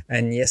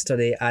 And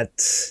yesterday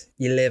at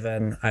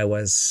 11 I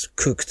was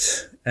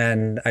cooked,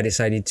 and I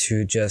decided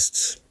to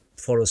just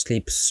fall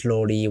asleep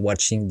slowly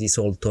watching this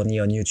old Tony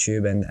on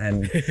YouTube,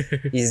 and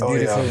his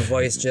beautiful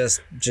voice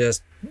just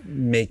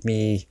make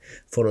me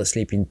fall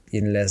asleep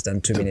in less than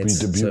 2 minutes.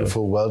 The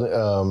beautiful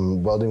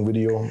welding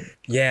video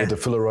with the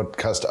filler rod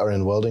cast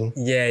iron welding.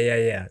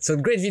 Yeah. So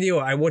great video.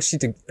 I watched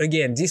it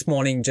again this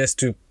morning just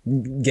to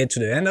get to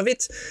the end of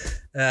it.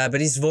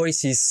 But his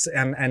voice is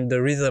and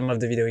the rhythm of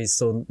the video is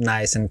so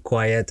nice and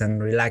quiet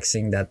and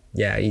relaxing that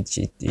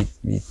it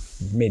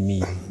made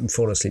me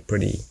fall asleep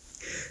pretty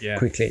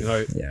quickly.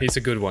 No, it's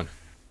a good one.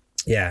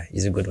 Yeah,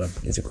 it's a good one.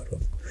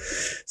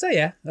 So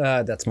yeah,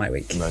 that's my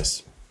week.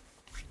 Nice.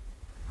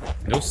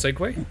 No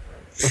segue?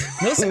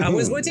 No, I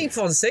was waiting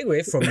for the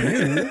segue from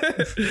you.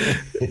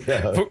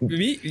 For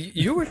me,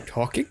 you were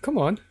talking. Come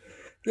on.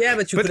 Yeah,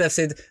 but you could have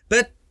said,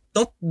 but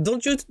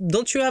don't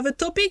you have a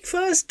topic for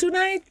us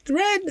tonight,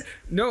 Red?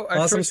 No, I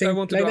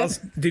wanted to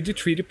ask, did you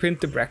 3D print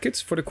the brackets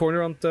for the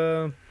corner on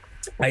the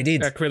I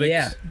did.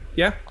 acrylics?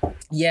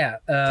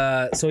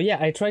 Yeah. So yeah,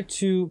 I tried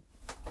to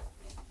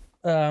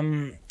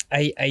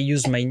I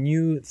used my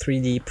new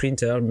 3D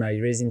printer, my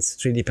resin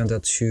 3D printer,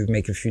 to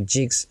make a few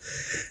jigs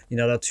in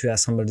order to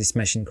assemble this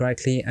machine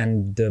correctly.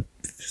 And the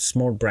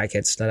small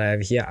brackets that I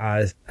have here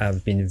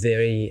have been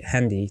very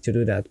handy to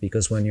do that,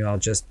 because when you are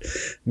just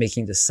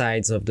making the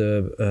sides of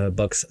the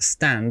box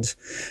stand,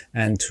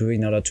 and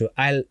in order to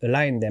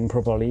align them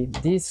properly,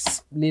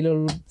 these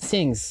little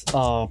things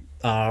are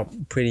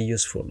pretty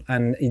useful.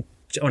 And it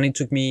only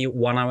took me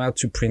 1 hour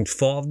to print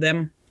 4 of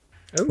them,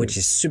 which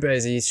is super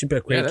easy, super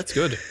quick. Yeah, that's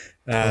good.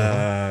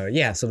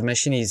 So the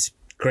machine is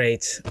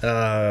great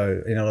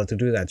in order to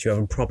do that. You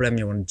have a problem,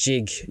 you want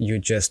jig, you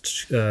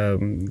just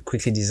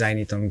quickly design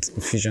it on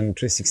Fusion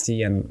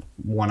 360, and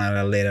 1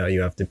 hour later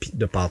you have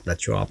the part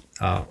that you are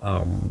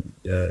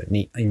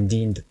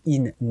indeed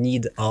in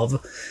need of.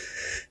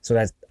 So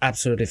that's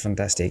absolutely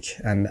fantastic.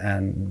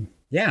 And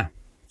yeah,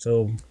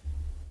 so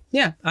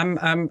yeah,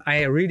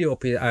 I really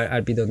hope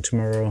I'll be done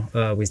tomorrow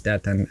with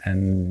that,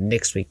 and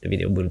next week the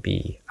video will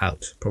be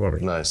out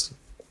probably. Nice.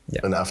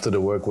 Yeah. And after the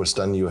work was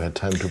done, you had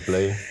time to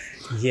play.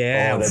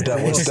 Yeah,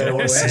 that was that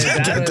was a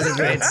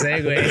great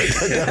segue.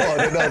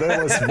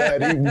 That was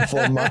bad even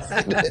for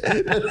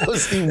that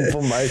was even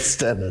for my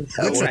standard.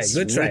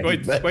 Good try.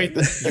 Wait,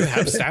 you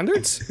have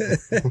standards?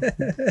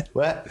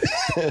 What?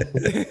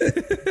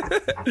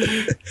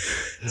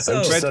 So,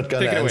 I'm just not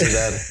gonna answer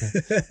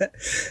that.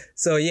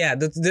 So yeah,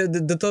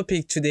 the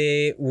topic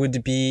today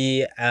would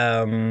be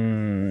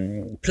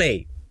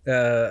play.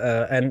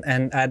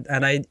 And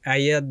I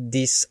had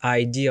this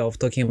idea of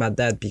talking about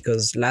that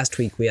because last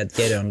week we had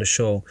Gator on the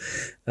show,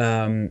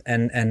 and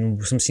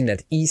something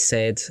that he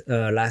said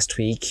last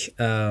week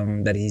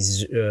that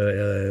is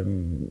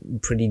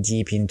pretty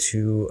deep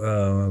into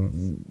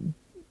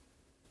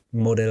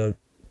model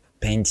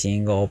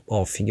painting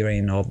or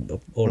figuring or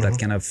all that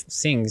kind of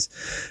things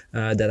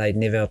that I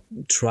never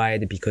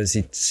tried because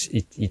it's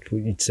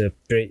a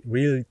very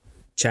real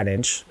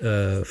challenge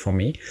for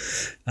me,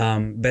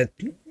 but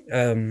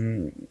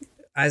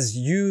as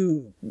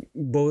you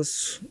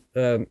both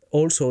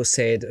also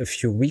said a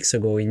few weeks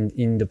ago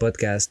in the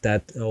podcast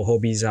that our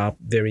hobbies are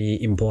very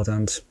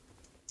important,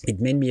 it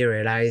made me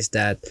realize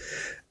that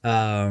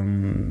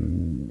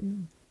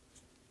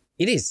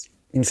it is,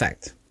 in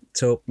fact.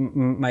 So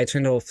my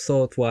train of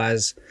thought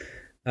was,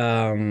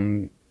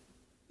 in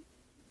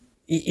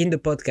the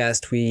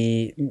podcast,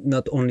 we,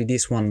 not only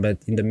this one,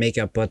 but in the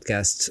Maker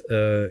podcast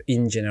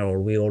in general,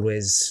 we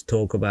always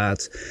talk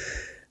about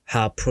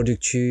how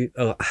productive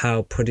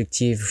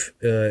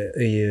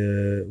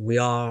we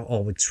are,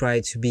 or we try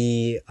to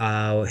be,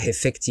 how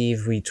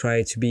effective we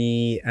try to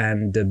be,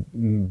 and the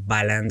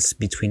balance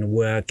between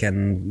work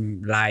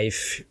and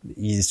life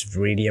is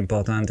really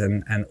important,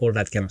 and all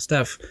that kind of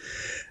stuff.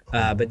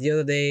 But the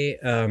other day,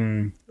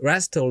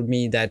 Raz told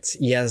me that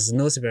he has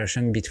no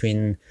separation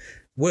between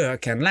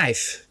work and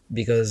life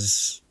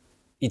because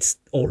it's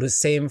all the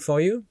same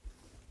for you.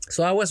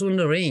 So I was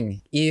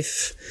wondering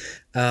if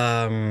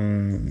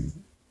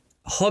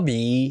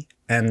hobby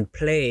and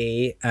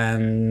play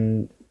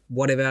and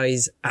whatever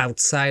is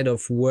outside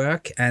of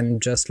work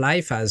and just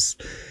life, as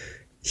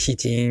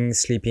eating,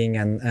 sleeping,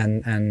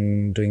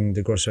 and doing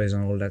the groceries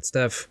and all that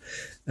stuff,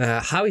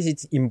 how is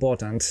it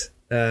important?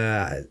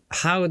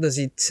 How does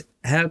it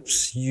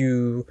helps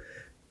you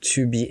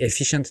to be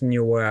efficient in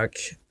your work,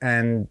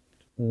 and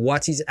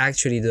what is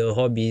actually the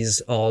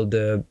hobbies or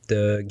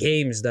the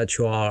games that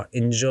you are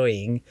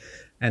enjoying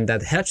and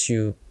that helps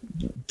you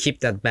keep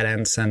that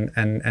balance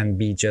and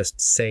be just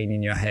sane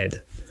in your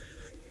head?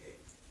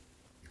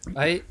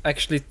 I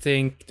actually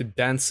think the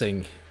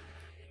dancing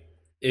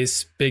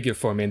is bigger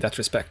for me in that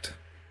respect.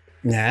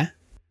 Yeah.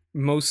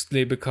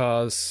 Mostly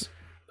because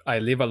I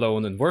live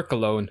alone and work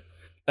alone.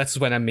 That's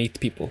when I meet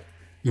people.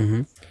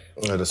 Mm-hmm.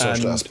 Yeah, the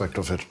social aspect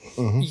of it.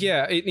 Mm-hmm.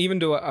 Yeah, even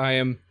though I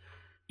am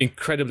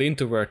incredibly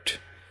introvert,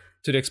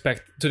 to the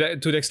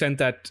extent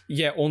that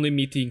only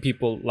meeting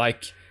people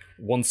like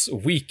once a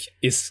week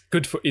is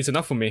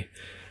enough for me.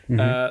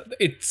 Mm-hmm.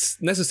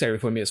 It's necessary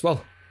for me as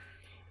well.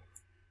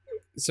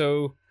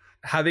 So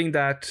having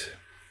that,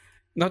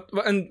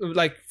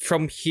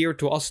 from here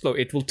to Oslo,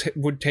 it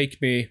would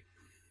take me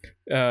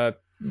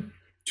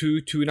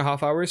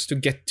 2.5 hours to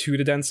get to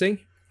the dancing,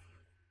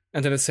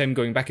 and then the same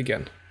going back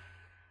again.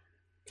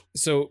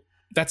 So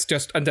that's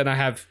just, and then I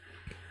have,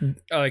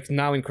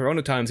 now in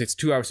Corona times, it's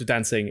 2 hours of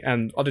dancing,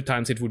 and other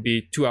times it would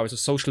be 2 hours of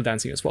social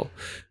dancing as well.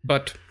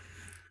 But,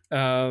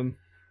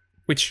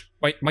 which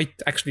might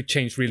actually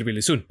change really,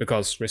 really soon,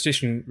 because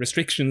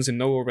restrictions in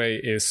Norway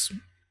is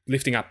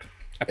lifting up,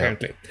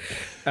 apparently.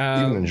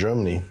 Even in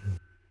Germany.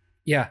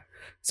 Yeah.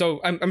 So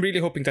I'm really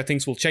hoping that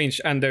things will change,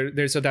 and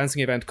there's a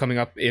dancing event coming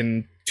up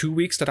in 2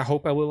 weeks that I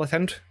hope I will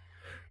attend.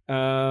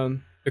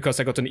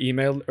 Because I got an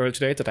email earlier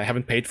today that I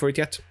haven't paid for it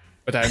yet,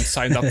 but I'm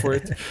signed up for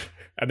it.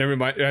 And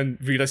then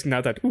realizing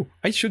now that,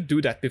 I should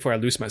do that before I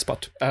lose my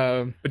spot.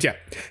 But yeah,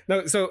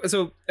 no.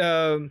 So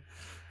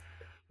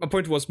my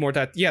point was more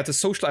that, the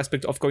social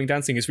aspect of going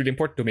dancing is really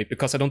important to me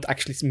because I don't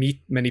actually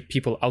meet many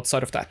people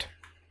outside of that.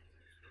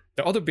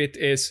 The other bit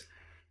is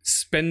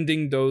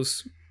spending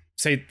those,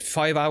 say,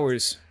 5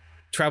 hours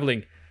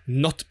traveling,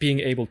 not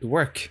being able to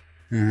work,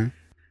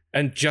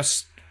 and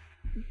just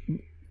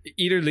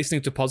either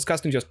listening to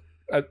podcasts and just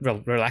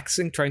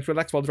relaxing, trying to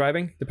relax while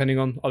driving, depending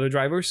on other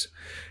drivers.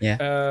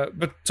 Yeah.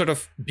 But sort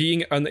of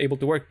being unable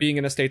to work, being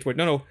in a state where,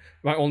 no,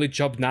 my only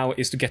job now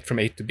is to get from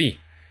A to B.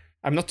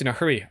 I'm not in a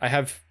hurry. I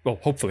have, well,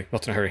 hopefully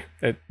not in a hurry.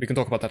 We can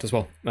talk about that as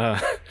well.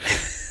 But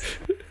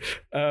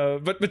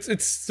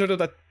it's sort of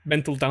that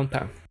mental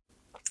downtime.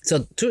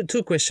 So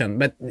two questions,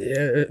 but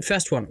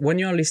first one, when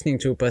you're listening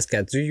to a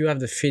podcast, do you have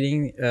the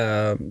feeling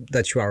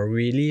that you are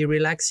really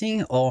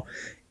relaxing, or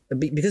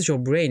because your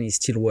brain is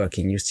still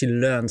working, you still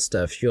learn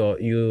stuff,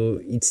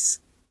 it's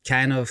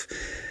kind of,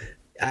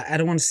 I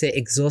don't want to say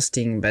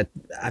exhausting, but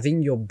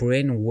having your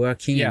brain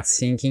working and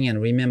thinking and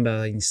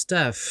remembering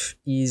stuff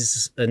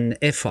is an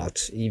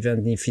effort,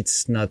 even if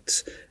it's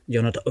not,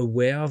 you're not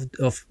aware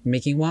of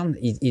making one,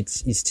 it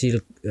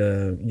still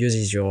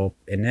uses your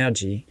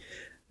energy.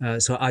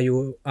 So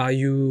are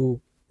you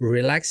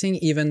relaxing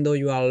even though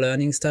you are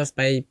learning stuff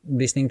by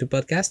listening to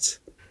podcasts?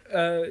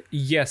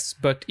 Yes,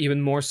 but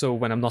even more so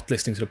when I'm not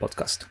listening to the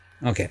podcast.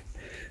 Okay.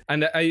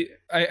 And I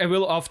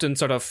will often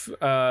sort of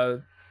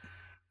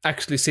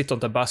actually sit on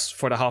the bus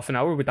for the half an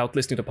hour without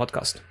listening to the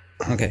podcast.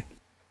 Okay.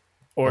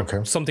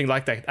 Or something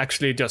like that.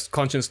 Actually just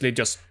consciously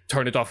just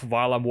turn it off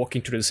while I'm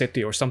walking through the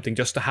city or something,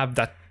 just to have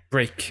that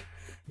break.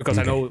 Because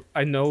I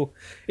know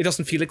it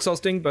doesn't feel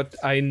exhausting, but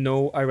I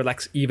know I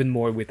relax even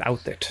more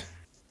without it.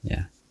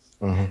 Yeah.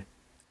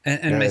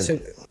 And my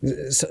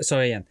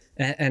sorry, Ian.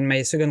 And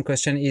my second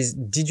question is: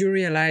 did you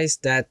realize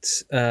that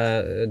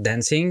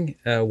dancing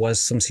was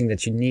something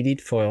that you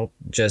needed for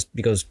just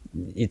because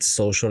it's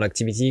social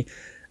activity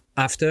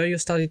after you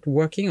started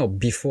working, or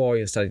before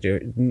you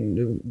started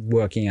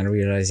working and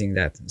realizing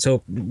that?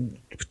 So,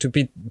 to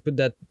put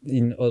that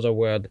in other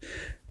words.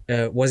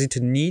 Was it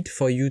a need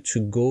for you to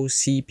go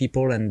see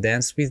people and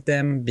dance with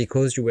them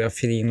because you were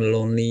feeling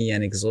lonely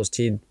and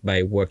exhausted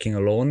by working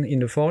alone in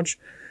the forge?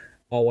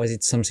 Or was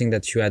it something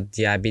that you had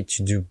the habit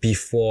to do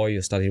before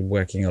you started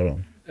working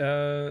alone?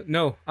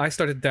 No, I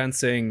started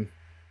dancing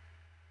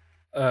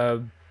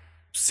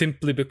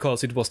simply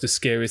because it was the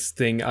scariest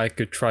thing I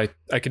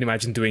could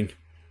imagine doing.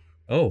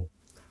 Oh,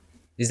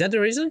 is that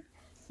the reason?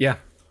 Yeah.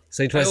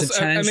 So it was a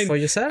challenge for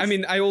yourself? I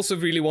mean, I also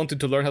really wanted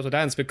to learn how to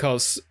dance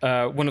because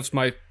one of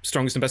my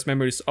strongest and best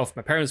memories of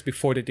my parents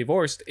before they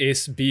divorced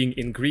is being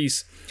in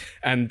Greece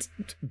and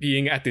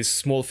being at this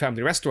small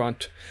family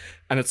restaurant.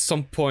 And at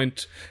some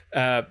point,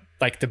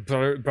 like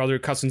the brother,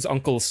 cousins,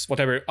 uncles,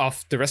 whatever,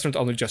 of the restaurant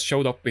owner just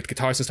showed up with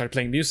guitars and started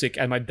playing music.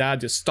 And my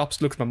dad just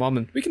stops, looks at my mom,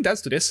 and we can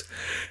dance to this.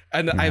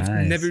 And Nice.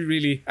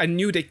 I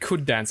knew they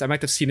could dance. I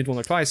might have seen it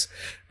once or twice,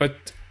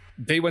 but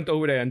they went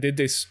over there and did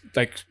this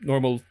like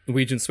normal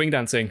Norwegian swing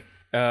dancing,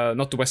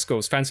 not the West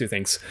Coast fancy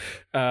things,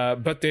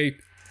 but they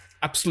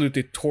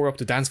absolutely tore up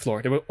the dance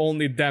floor. There were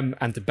only them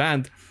and the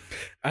band,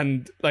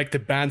 and like the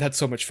band had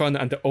so much fun,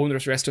 and the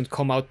owner's restaurant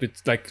come out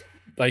with like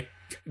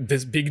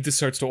this big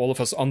desserts to all of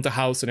us on the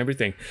house and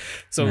everything.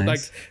 So Nice. like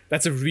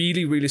that's a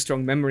really, really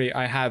strong memory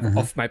I have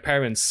of my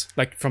parents,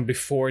 like from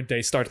before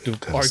they started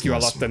to argue a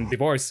lot and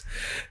divorce.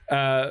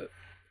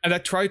 And I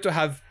tried to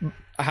have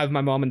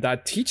my mom and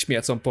dad teach me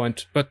at some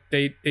point, but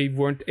they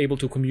weren't able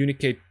to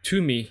communicate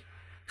to me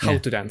how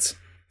to dance.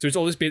 So it's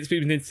always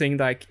been this thing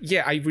like,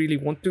 yeah, I really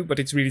want to, but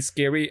it's really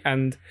scary,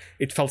 and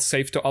it felt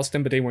safe to ask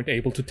them, but they weren't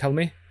able to tell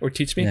me or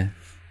teach me. Yeah.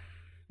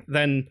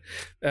 Then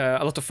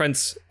a lot of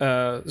friends,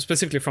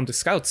 specifically from the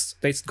Scouts,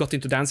 they got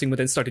into dancing, but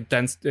then started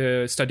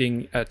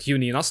studying at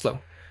uni in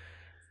Oslo.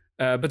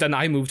 But then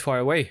I moved far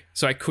away,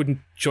 so I couldn't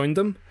join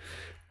them.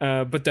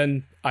 But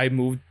then I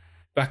moved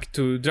back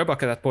to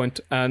Drøbak at that point,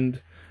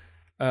 and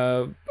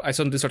I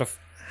suddenly sort of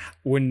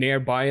were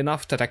nearby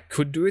enough that I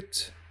could do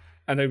it.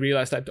 And I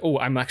realized that,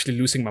 I'm actually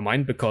losing my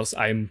mind because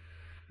I'm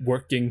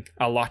working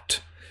a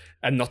lot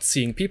and not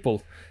seeing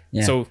people.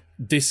 Yeah. So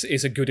this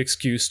is a good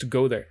excuse to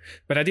go there.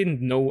 But I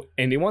didn't know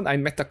anyone. I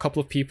met a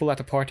couple of people at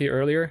a party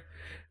earlier.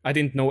 I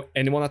didn't know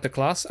anyone at the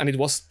class, and it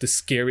was the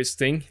scariest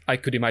thing I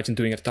could imagine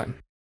doing at the time.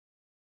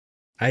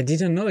 I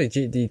didn't know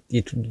you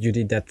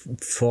did that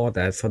for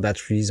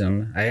that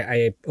reason.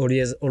 I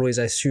always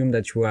assumed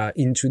that you are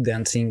into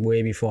dancing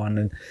way before,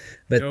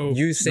 but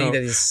you saying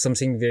that it's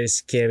something very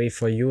scary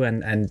for you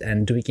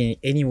and doing it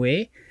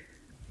anyway.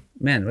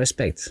 Man,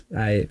 respect.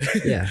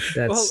 That's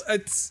well,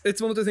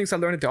 it's one of the things I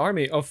learned at the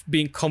army, of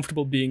being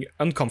comfortable being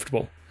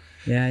uncomfortable.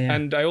 Yeah.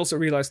 And I also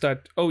realized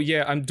that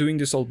I'm doing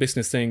this whole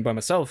business thing by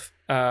myself.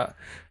 But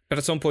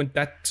at some point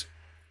that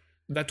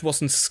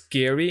wasn't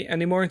scary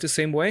anymore in the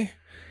same way.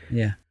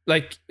 Yeah.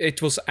 Like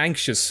it was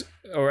anxious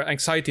or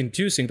anxiety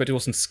inducing, but it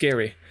wasn't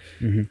scary.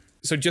 Mm-hmm.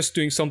 So just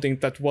doing something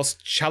that was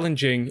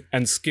challenging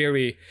and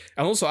scary.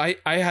 And also I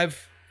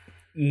have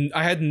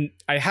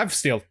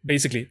still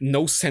basically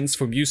no sense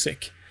for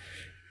music.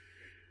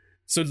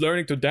 So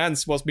learning to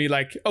dance was me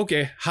like,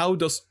 okay, how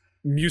does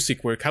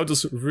music work? How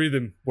does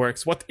rhythm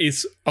works? What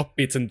is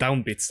upbeats and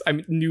downbeats?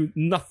 I knew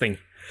nothing.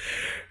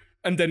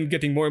 And then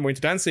getting more and more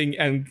into dancing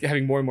and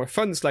having more and more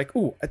fun, it's like,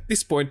 at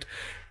this point,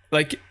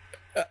 like,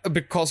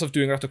 because of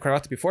doing a lot of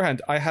karate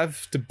beforehand, I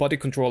have the body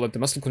control and the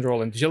muscle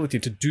control and agility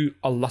to do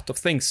a lot of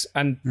things,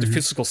 and the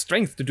physical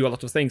strength to do a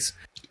lot of things.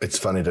 It's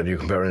funny that you're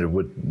comparing it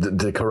with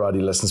the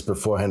karate lessons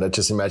beforehand. I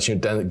just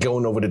imagine you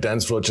going over the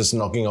dance floor, just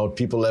knocking out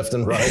people left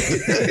and right.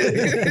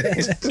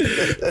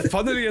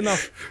 Funnily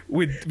enough,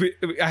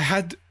 I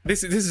had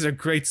this. This is a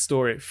great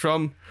story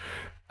from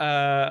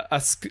a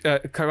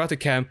karate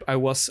camp I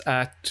was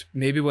at,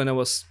 maybe when I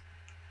was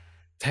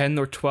 10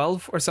 or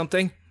 12 or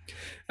something.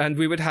 And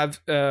we would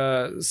have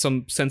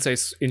some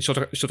senseis in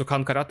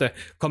Shotokan karate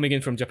coming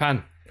in from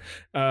Japan.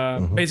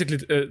 Basically,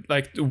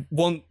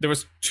 there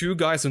was 2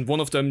 guys, and one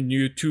of them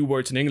knew 2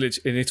 words in English,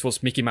 and it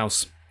was Mickey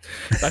Mouse.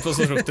 That was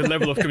sort of the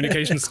level of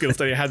communication skills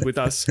that he had with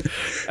us.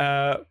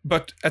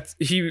 But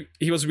he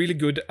was really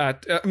good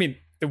at.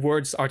 The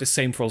words are the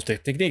same for all the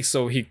techniques,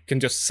 so he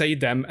can just say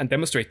them and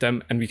demonstrate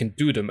them, and we can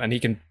do them, and he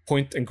can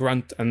point and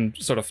grunt and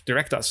sort of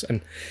direct us, and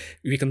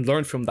we can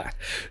learn from that.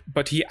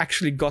 But he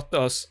actually got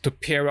us to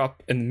pair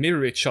up and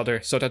mirror each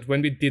other, so that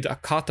when we did a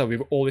kata, we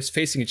were always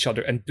facing each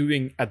other and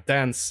doing a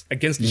dance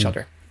against each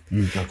other.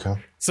 Okay.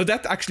 So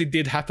that actually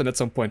did happen at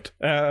some point.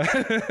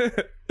 But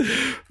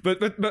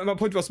my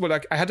point was more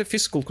like I had a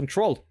physical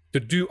control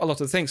to do a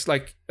lot of things.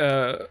 Like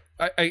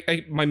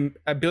my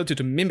ability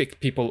to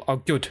mimic people are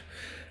good.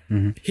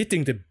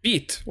 Hitting the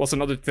beat was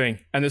another thing,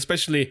 and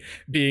especially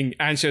being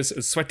anxious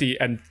and sweaty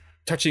and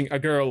touching a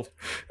girl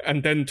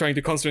and then trying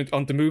to concentrate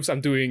on the moves I'm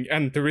doing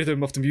and the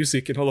rhythm of the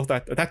music and all of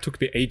that. That took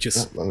me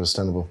ages. Yeah,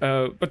 understandable.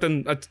 But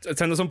then at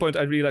some point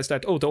I realized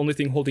that, the only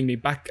thing holding me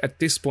back at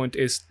this point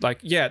is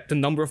the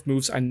number of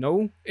moves I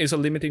know is a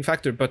limiting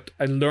factor, but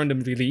I learned them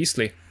really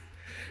easily.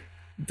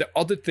 The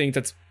other thing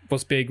that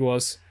was big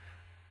was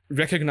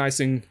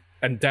recognizing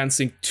and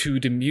dancing to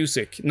the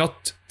music,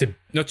 not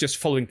just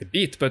following the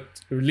beat, but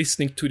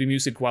listening to the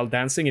music while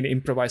dancing and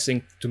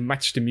improvising to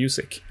match the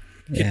music.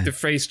 Hit the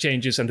phrase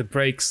changes and the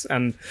breaks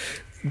and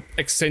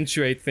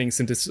accentuate things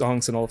in the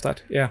songs and all of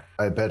that. Yeah.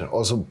 I bet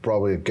also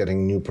probably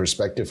getting new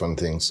perspective on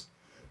things.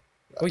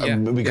 Oh yeah.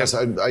 Because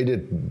I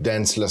did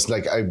dance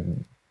lessons.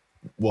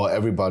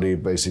 Everybody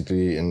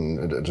basically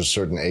at a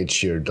certain age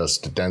here does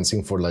the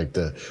dancing for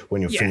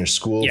when you finish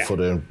school for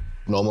the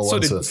normal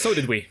ones. So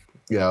did we.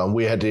 Yeah, and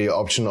we had the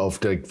option of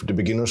the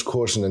beginner's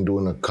course and then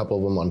doing a couple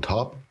of them on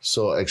top.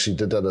 So I actually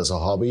did that as a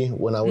hobby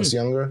when I was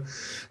younger.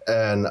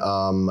 And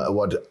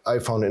what I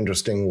found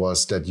interesting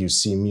was that you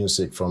see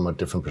music from a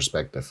different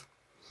perspective.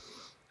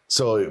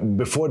 So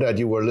before that,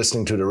 you were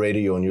listening to the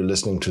radio and you're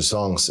listening to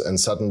songs, and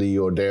suddenly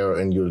you're there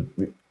and you're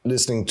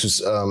listening to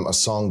a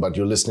song, but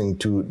you're listening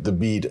to the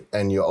beat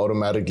and you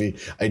automatically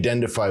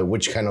identify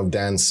which kind of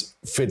dance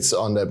fits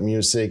on that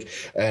music.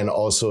 And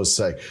also it's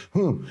like,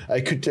 I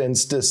could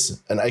dance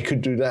this and I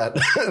could do that.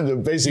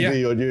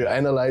 Basically, you're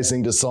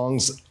analyzing the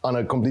songs on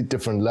a complete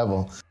different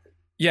level.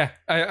 Yeah,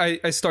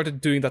 I started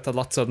doing that a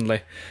lot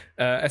suddenly,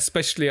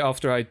 especially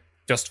after I,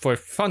 just for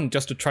fun,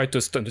 just to try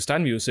to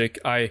understand music,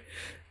 I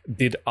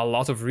did a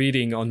lot of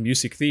reading on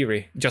music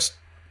theory, just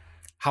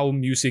how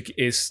music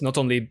is not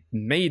only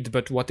made,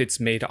 but what it's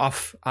made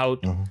of, how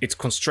it's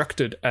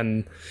constructed,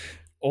 and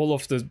all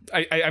of the...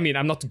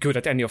 I'm not good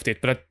at any of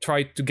it, but I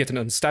tried to get an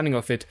understanding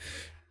of it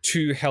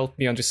to help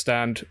me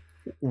understand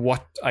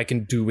what I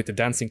can do with the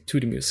dancing to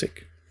the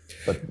music.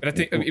 But I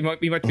think we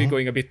might be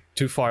going a bit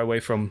too far away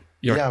from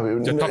your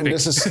topic.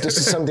 This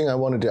is something I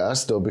wanted to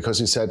ask, though, because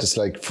you said it's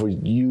like for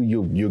you,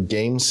 your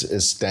games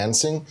is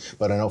dancing,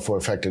 but I know for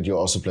a fact that you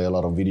also play a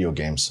lot of video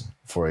games,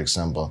 for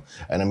example.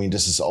 And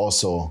this is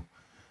also...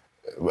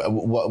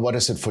 What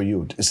is it for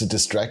you? Is it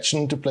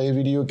distraction to play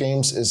video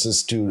games? Is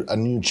this a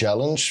new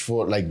challenge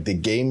for the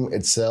game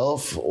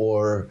itself,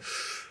 or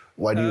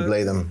why do you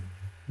play them?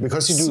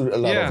 Because you do a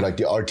lot of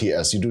the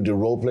RTS, you do the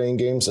role-playing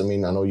games. I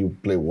know you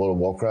play World of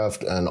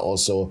Warcraft, and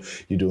also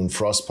you're doing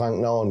Frostpunk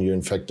now, and you're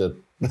infected.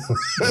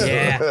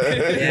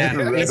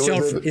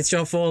 It's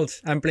your fault.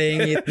 I'm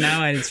playing it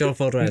now, and it's your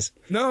fault, Raz.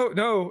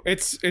 No,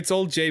 it's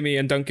all Jamie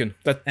and Duncan.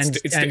 And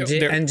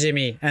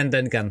Jimmy and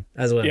Duncan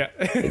as well. Yeah,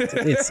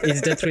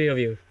 it's the 3 of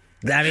you.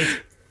 Damn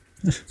it!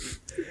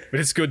 But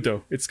it's good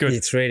though. It's good.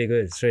 It's really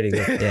good. It's really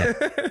good.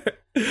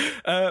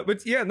 Yeah.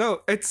 But yeah,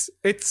 no, it's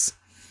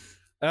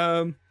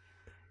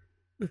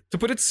to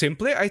put it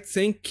simply, I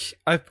think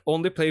I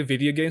only play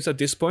video games at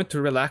this point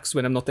to relax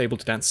when I'm not able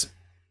to dance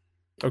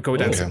or go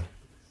dancing.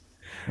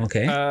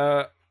 Okay.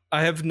 I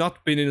have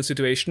not been in a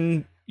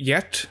situation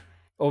yet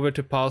over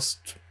the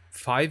past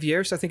 5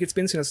 years. I think it's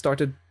been since I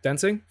started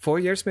dancing. 4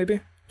 years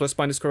maybe, plus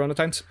minus Corona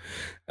times.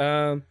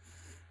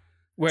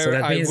 Where so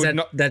that means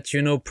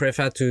that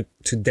prefer to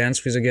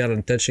dance with a girl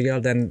and touch a girl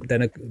than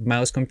a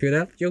mouse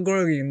computer. You're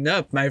growing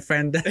up, my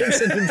friend.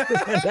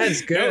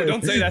 That's good. No,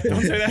 don't say that.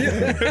 Don't say that.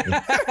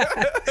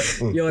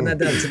 You're an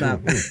adult now.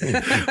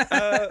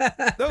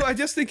 No, I'm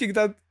just thinking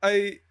that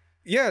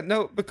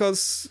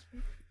because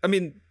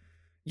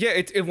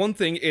one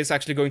thing is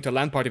actually going to a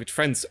LAN party with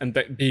friends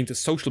and being the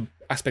social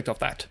aspect of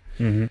that.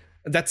 Mm-hmm.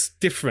 That's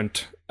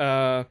different.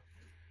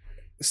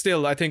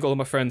 Still, I think all of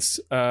my friends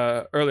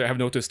earlier have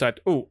noticed that,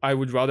 I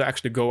would rather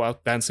actually go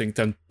out dancing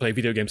than play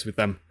video games with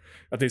them,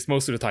 at least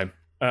most of the time.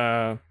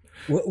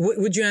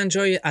 Would you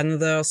enjoy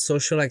another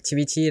social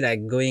activity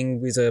like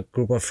going with a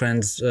group of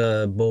friends,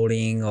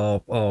 bowling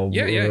or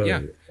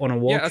Yeah. on a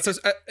walk? As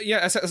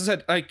I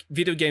said, like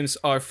video games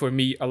are for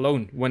me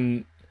alone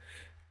when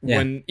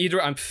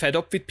either I'm fed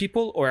up with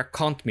people or I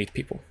can't meet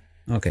people.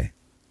 Okay.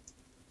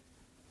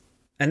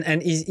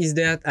 And is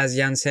there, as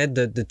Jan said,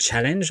 the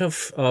challenge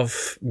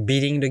of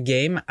beating the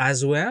game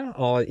as well,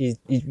 or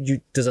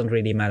it doesn't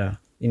really matter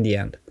in the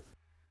end?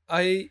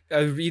 I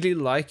really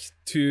like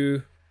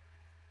to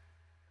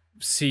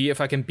see if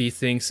I can beat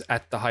things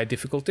at the high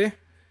difficulty,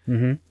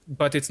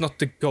 but it's not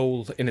the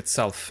goal in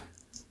itself.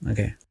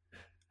 Okay.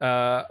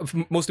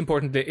 Most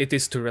importantly, it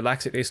is to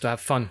relax, it is to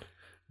have fun.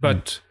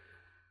 But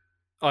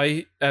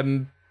I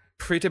am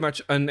pretty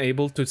much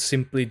unable to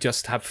simply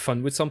just have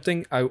fun with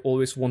something. I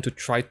always want to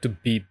try to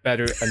be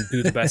better and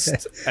do the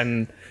best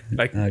and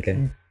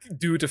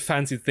do the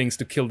fancy things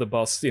to kill the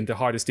boss in the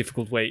hardest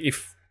difficult way,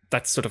 if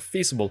that's sort of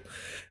feasible.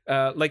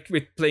 Like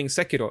with playing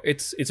Sekiro,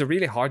 it's a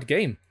really hard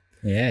game.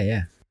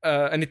 Yeah.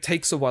 And it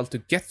takes a while to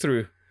get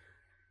through,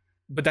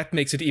 but that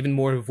makes it even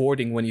more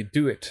rewarding when you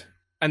do it.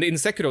 And in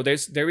Sekiro,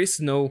 there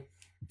is no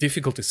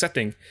difficulty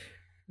setting.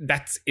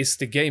 That is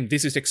the game.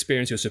 This is the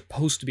experience you're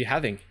supposed to be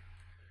having.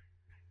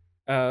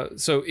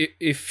 So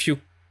if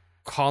you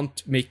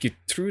can't make it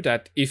through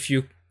that, if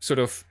you sort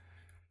of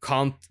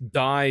can't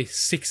die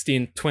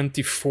 16,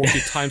 20, 40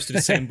 times to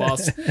the same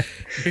boss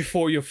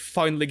before you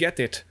finally get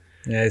it.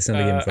 Yeah, it's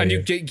not a game for and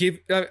you. you give,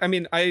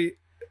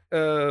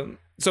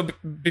 so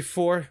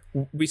before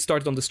we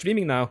started on the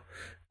streaming now,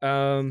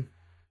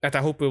 that I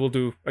hope we will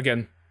do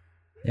again.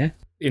 Yeah.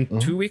 In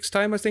 2 weeks'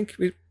 time, I think.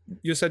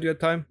 You said you had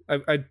time.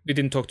 We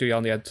didn't talk to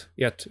Jan yet.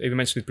 You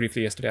mentioned it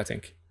briefly yesterday, I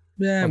think.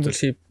 Yeah, we'll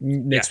see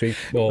next week.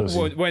 Or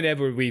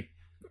whenever we...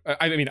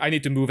 I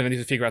need to move and I need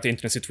to figure out the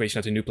internet situation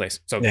at a new place.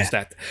 So there's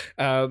that.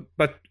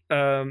 But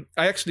I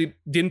actually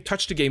didn't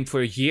touch the game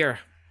for a year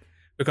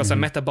because I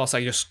met a boss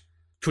I just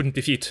couldn't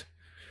defeat.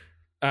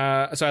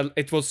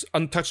 It was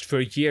untouched for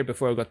a year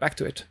before I got back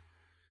to it.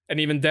 And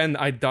even then,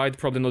 I died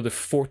probably another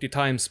 40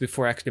 times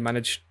before I actually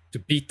managed to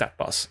beat that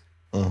boss.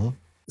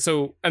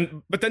 So,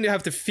 but then you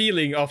have the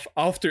feeling of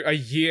after a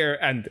year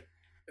and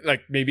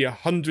like maybe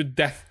 100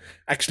 deaths,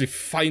 actually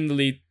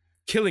finally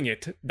killing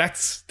it.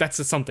 That's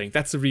something.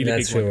 That's a really big one.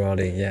 That's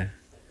rewarding, yeah.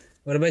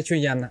 What about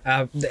you, Jan?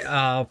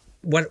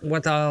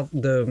 What are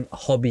the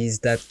hobbies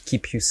that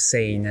keep you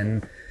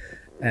sane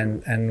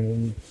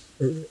and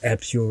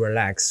help you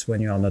relax when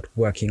you are not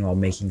working or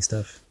making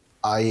stuff?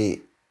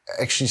 I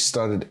actually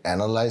started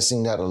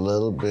analyzing that a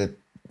little bit,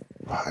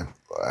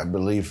 I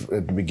believe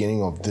at the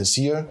beginning of this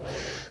year,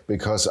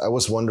 because I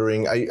was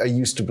wondering, I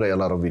used to play a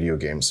lot of video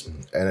games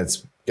and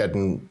it's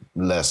getting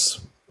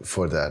less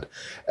for that.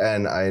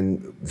 And I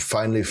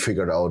finally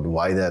figured out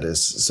why that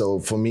is. So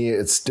for me,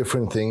 it's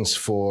different things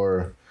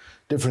for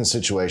different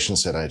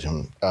situations that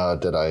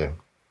I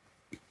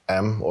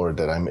am or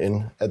that I'm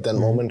in at that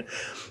moment.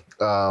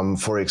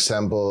 For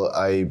example,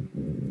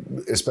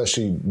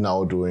 especially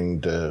now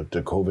during the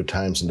COVID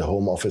times and the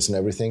home office and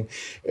everything,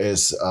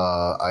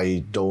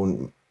 I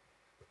don't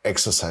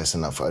exercise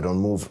enough. I don't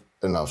move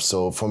enough.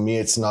 So for me,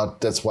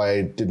 that's why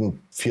I didn't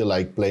feel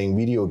like playing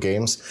video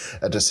games.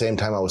 At the same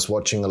time, I was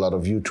watching a lot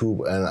of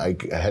YouTube and I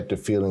had the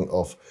feeling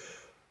of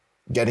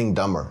getting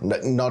dumber,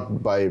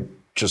 not by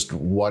just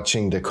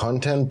watching the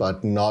content,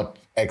 but not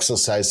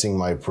exercising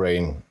my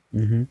brain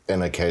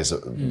in a case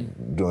of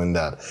doing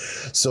that.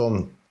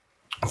 So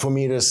for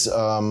me,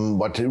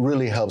 what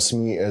really helps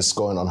me is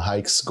going on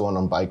hikes, going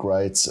on bike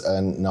rides,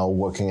 and now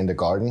working in the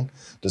garden.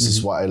 This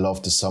is why I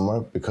love the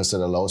summer, because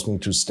it allows me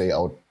to stay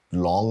out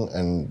long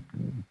and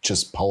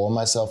just power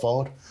myself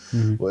out,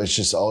 which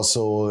just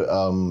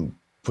also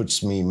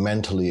puts me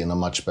mentally in a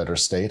much better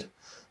state.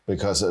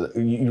 Because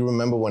you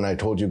remember when I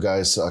told you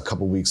guys a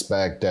couple weeks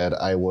back that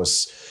I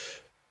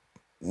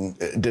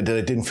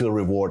didn't feel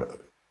rewarded.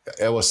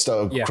 I was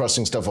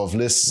crossing stuff off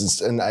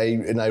lists, and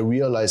I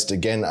realized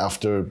again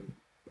after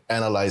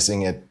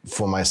analyzing it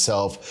for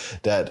myself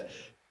that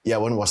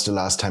when was the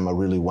last time I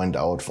really went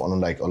out on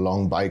like a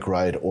long bike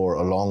ride or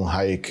a long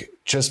hike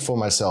just for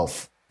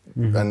myself?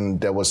 And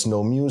there was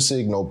no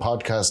music, no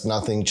podcast,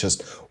 nothing,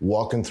 just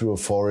walking through a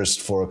forest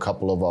for a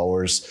couple of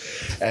hours.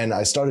 And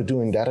I started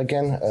doing that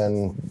again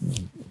and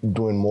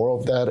doing more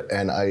of that.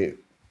 And I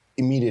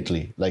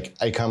immediately,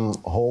 I come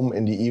home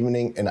in the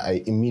evening and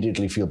I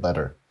immediately feel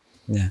better.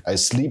 Yeah. I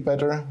sleep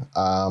better.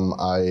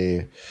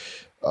 I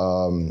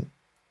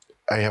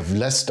have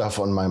less stuff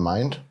on my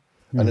mind.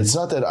 And it's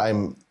not that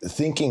I'm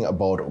thinking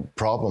about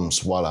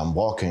problems while I'm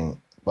walking,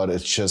 but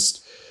it's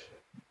just,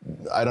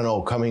 I don't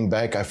know, coming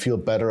back, I feel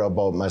better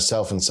about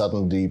myself, and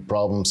suddenly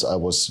problems I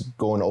was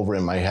going over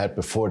in my head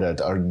before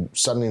that are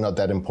suddenly not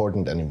that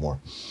important anymore.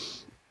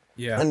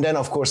 Yeah. And then,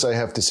 of course, I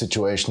have the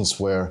situations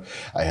where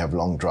I have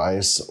long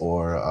drives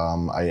or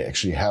I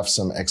actually have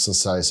some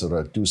exercise or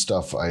I do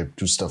stuff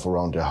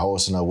around the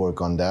house and I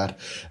work on that.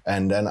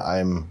 And then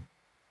I'm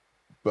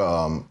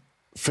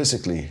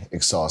physically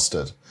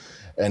exhausted.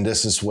 And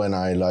this is when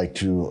I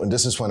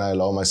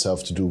allow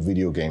myself to do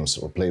video games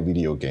or play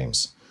video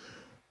games.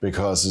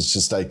 because it's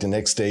just like the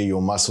next day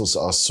your muscles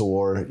are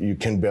sore, you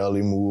can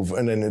barely move,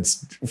 and then it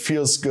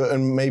feels good,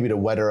 and maybe the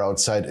weather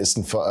outside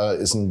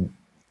isn't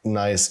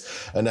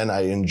nice, and then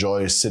I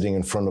enjoy sitting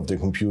in front of the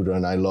computer,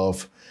 and I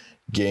love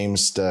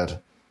games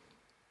that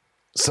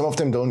some of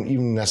them don't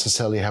even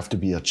necessarily have to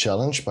be a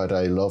challenge, but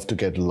I love to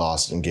get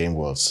lost in game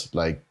worlds,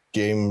 like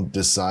game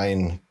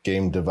design,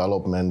 game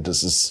development.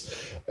 This is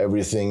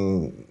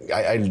everything.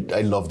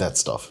 I love that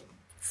stuff.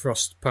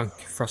 Frostpunk.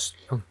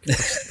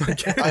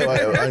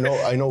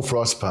 I know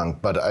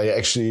Frostpunk, but I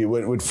actually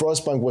with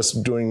Frostpunk was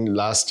during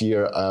last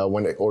year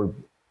or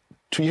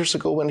 2 years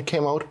ago when it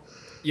came out.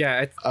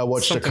 Yeah, I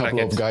watched a couple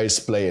of guys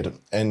play it,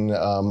 and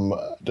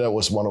that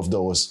was one of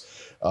those.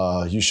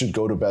 You should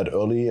go to bed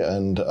early,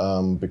 and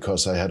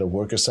because I had a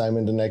work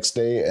assignment the next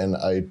day, and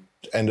I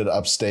ended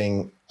up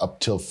staying up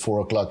till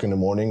 4 o'clock in the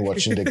morning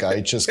watching the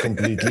guy just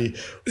completely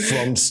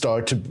from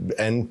start to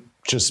end,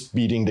 just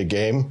beating the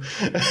game.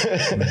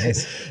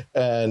 Nice.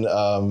 And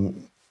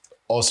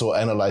also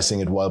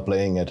analyzing it while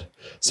playing it.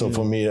 So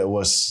for me, it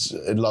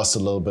lost a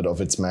little bit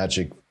of its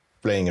magic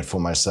playing it for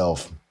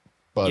myself.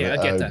 But yeah,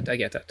 I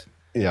get that.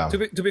 Yeah.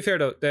 To be fair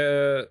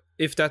though,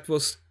 if that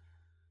was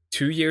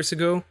 2 years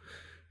ago,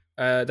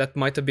 that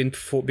might have been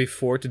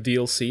before the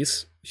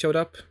DLCs showed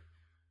up.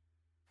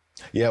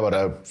 Yeah, but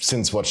I've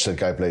since watched that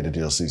guy play the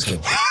DLCs too.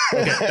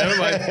 Okay,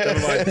 never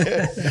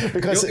mind.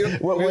 Because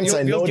once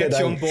I know you'll get that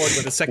you on board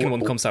when the second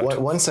one comes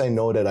out. Once I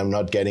know that I'm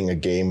not getting a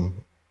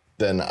game,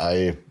 then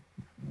I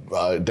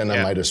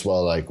might as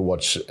well like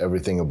watch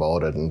everything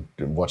about it and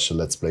watch the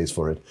Let's Plays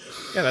for it.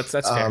 Yeah, that's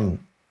fair.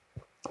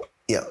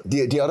 Yeah,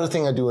 the other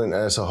thing I do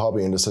as a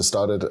hobby, and this has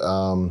started,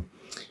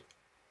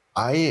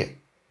 I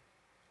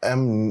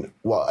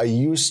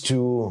used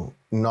to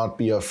not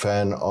be a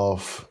fan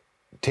of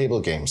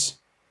table games.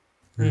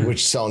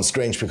 Which sounds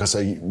strange because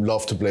I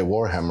love to play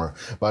Warhammer,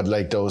 but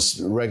like those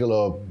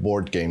regular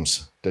board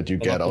games that you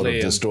get out of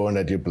the store and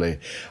that you play,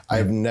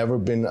 I've never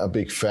been a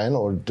big fan,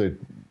 or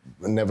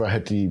never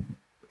had the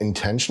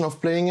intention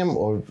of playing them.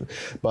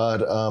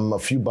 But a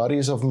few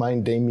buddies of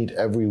mine, they meet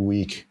every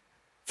week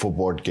for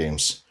board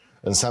games.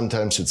 And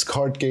sometimes it's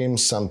card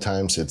games,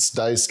 sometimes it's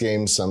dice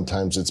games,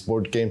 sometimes it's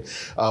board game.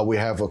 We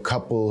have a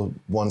couple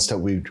ones that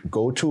we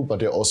go to,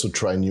 but they also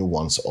try new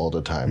ones all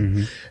the time.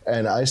 Mm-hmm.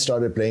 And I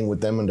started playing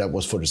with them, and that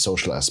was for the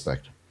social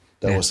aspect.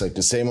 That was like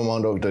the same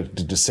amount of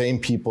the same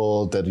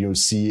people that you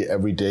see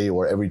every day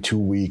or every 2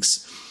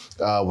 weeks,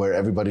 where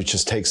everybody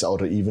just takes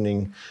out an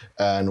evening.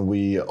 And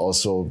we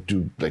also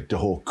do like the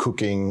whole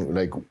cooking,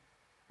 like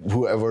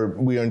whoever,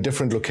 we are in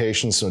different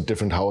locations or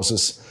different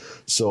houses.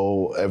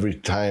 So every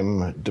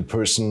time the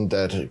person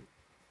that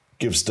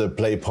gives the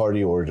play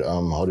party, or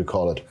how do you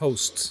call it?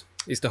 Host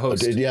is the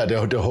host.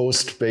 The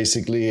host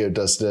basically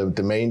does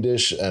the main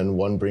dish, and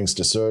one brings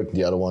dessert,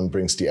 the other one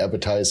brings the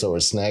appetizer or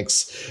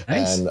snacks.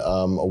 Nice. And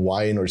a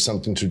wine or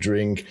something to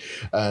drink.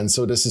 And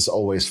so this is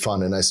always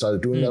fun. And I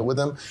started doing that with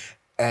them.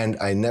 And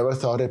I never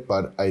thought it,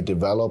 but I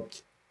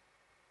developed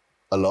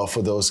a love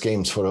for those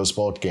games, for those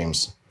board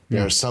games.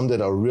 There are some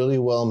that are really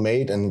well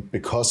made, and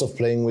because of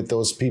playing with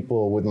those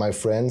people, with my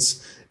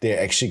friends, they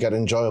actually got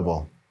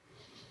enjoyable.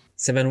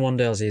 Seven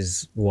Wonders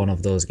is one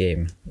of those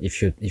games.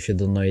 If you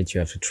don't know it, you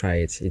have to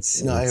try it.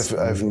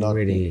 I've not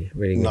really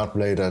not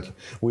played that.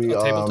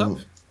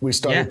 We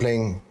started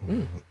playing.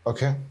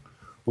 Okay,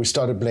 we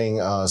started playing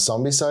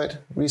Zombicide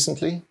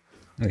recently.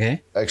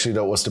 Okay. Actually,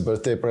 that was the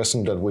birthday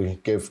present that we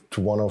gave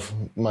to one of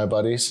my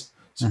buddies.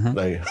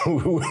 Like,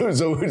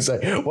 so it's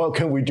like, what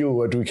can we do?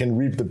 What we can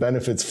reap the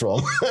benefits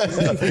from?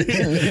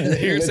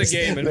 Here's a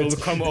game, and we'll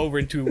come over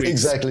in 2 weeks.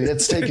 Exactly.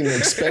 Let's take an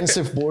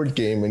expensive board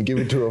game and give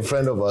it to a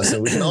friend of us,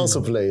 and we can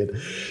also play it.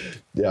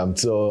 Yeah.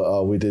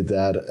 So we did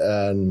that,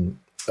 and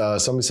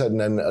Zombicide,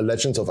 and then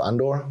Legends of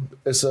Andor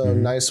is a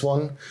nice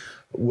one,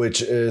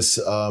 which is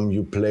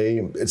you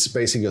play. It's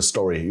basically a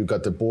story. You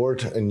got the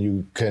board, and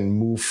you can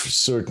move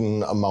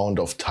certain amount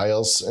of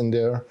tiles in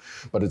there,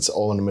 but it's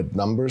all in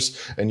numbers,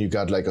 and you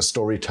got like a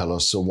storyteller.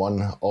 So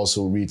one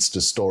also reads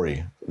the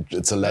story.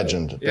 It's a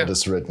legend that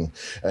is written,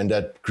 and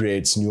that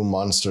creates new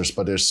monsters.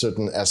 But there's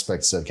certain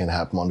aspects that can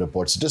happen on the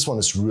board. So this one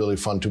is really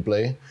fun to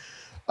play,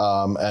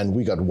 and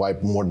we got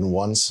wiped more than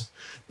once.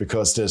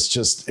 Because there's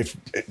just,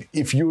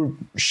 if you're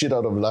shit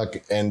out of luck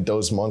and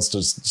those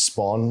monsters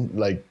spawn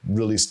like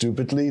really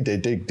stupidly, they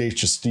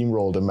just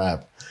steamroll the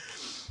map.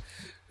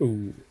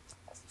 Ooh.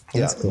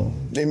 That's cool.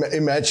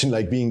 Imagine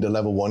like being the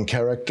level 1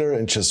 character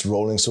and just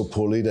rolling so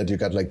poorly that you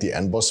got like the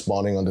end boss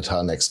spawning on the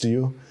tile next to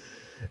you.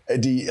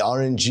 The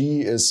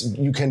RNG is,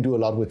 you can do a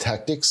lot with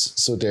tactics.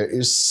 So there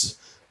is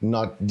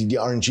not, the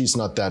RNG is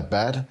not that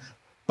bad.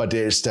 But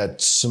there's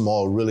that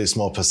really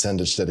small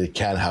percentage that it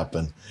can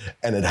happen.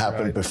 And it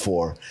happened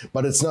before.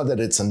 But it's not that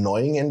it's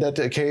annoying in that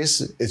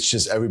case. It's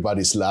just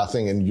everybody's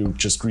laughing and you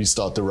just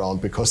restart the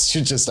round because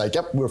you're just like,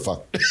 yep, we're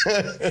fucked.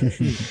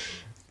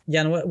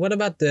 Yeah, and what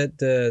about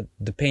the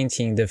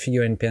painting, the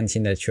figurine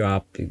painting that you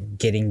are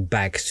getting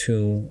back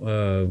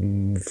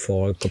to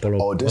for a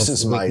couple of this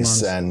is my months?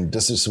 zen.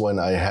 This is when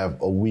I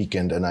have a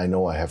weekend and I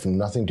know I have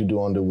nothing to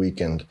do on the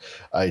weekend.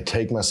 I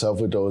take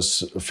myself with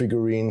those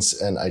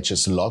figurines and I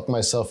just lock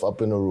myself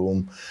up in a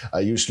room. I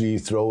usually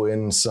throw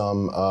in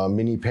some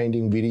mini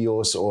painting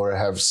videos or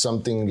have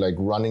something like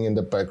running in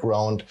the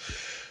background.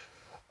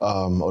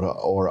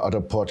 Or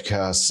other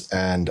podcasts,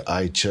 and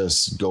I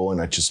just go and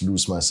I just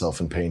lose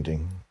myself in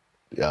painting.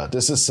 Yeah,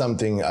 this is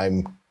something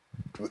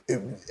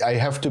I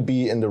have to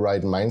be in the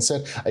right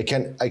mindset.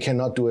 I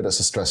cannot do it as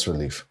a stress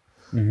relief.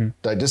 Mm-hmm.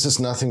 Like, this is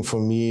nothing for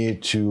me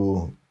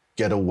to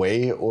get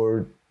away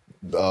or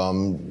how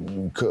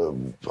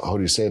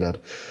do you say that?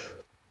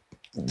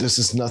 This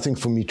is nothing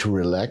for me to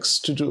relax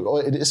to do. Oh,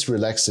 it is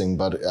relaxing,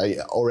 but I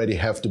already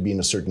have to be in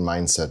a certain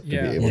mindset to be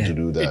able to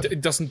do that. It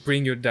doesn't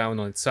bring you down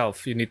on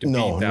itself. You need to be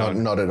down. No,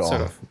 not at all.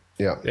 Sort of.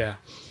 Yeah.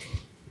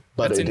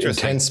 But it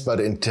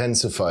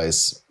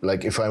intensifies.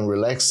 Like, if I'm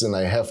relaxed and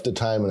I have the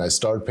time and I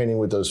start painting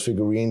with those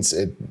figurines,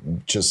 it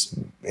just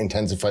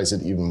intensifies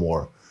it even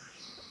more.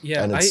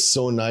 Yeah, and it's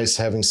so nice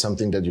having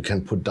something that you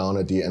can put down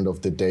at the end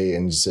of the day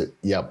and you say,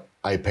 "Yep,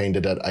 I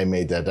painted that. I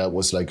made that. That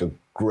was like a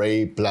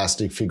gray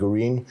plastic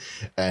figurine,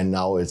 and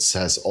now it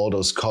has all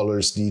those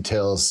colors,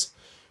 details."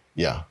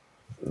 Yeah,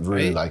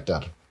 really like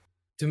that.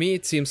 To me,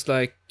 it seems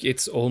like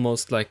it's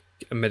almost like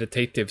a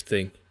meditative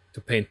thing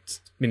to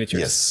paint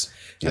miniatures. Yes.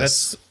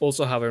 That's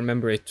also how I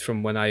remember it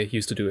from when I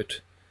used to do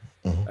it.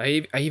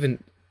 Mm-hmm.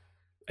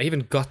 I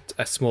even got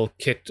a small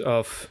kit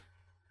of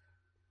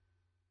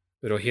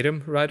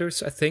Rohirrim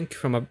riders, I think,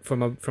 from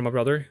a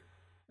brother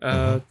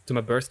to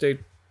my birthday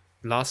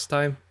last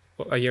time,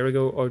 a year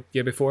ago or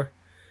year before,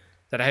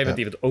 that I haven't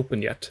even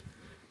opened yet.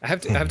 I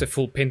have the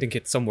full painting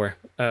kit somewhere,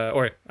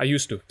 or I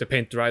used to. The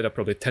paint dried up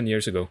probably 10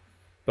 years ago,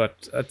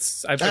 but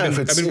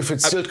if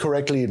it's still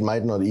correctly, it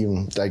might not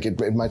even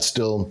it might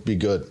still be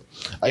good.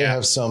 I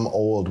have some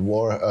old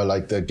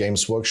like the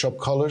Games Workshop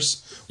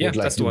colors with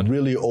like the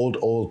really old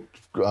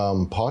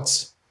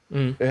pots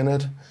in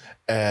it,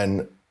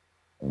 and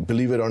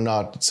believe it or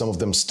not, some of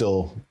them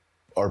still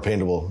are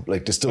paintable.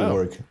 Like, they still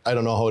work. I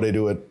don't know how they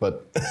do it,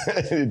 but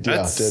they're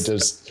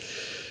just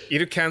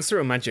either cancer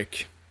or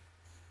magic.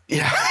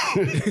 Yeah,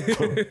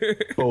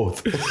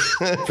 both.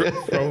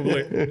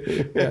 Probably.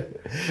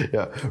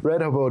 Yeah.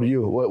 Red, how about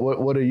you?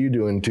 What are you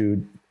doing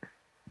to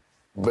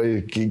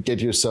get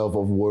yourself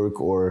off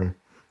work or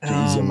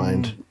to ease your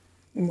mind?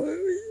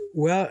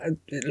 Well,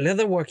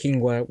 leatherworking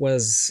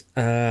was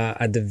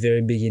at the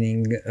very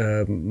beginning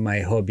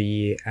my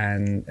hobby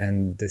and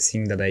the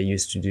thing that I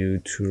used to do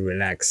to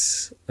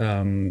relax.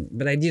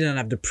 But I didn't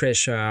have the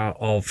pressure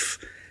of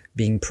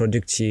being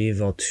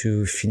productive or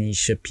to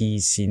finish a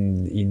piece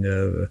in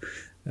a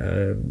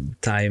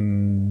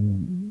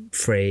time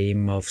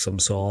frame of some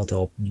sort,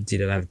 or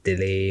didn't have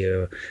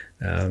delay.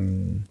 I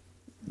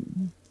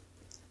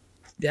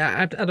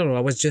don't know. I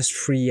was just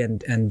free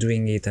and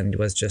doing it, and it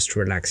was just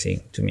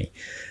relaxing to me.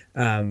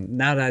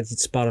 Now that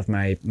it's part of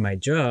my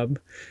job,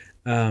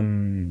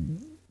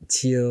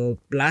 till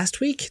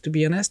last week, to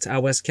be honest, I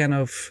was kind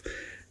of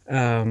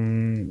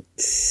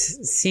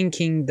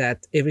thinking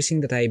that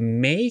everything that I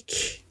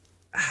make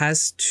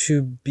has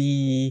to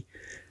be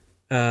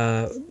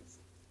an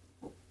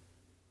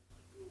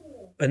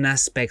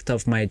aspect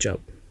of my job,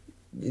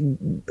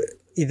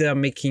 either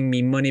making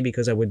me money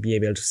because I would be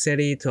able to sell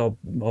it, or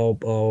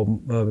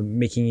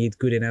making it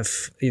good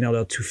enough in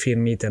order to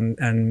film it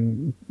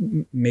and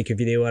make a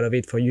video out of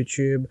it for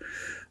YouTube,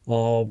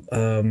 or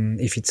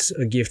if it's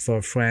a gift for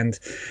a friend,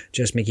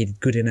 just make it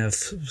good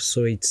enough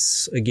so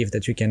it's a gift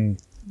that you can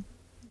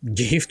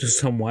give to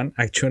someone,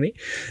 actually.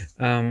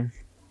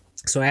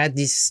 So I had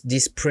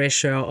this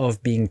pressure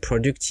of being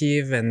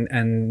productive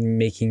and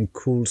making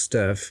cool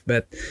stuff.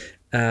 But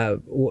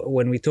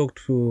when we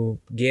talked to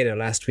Gator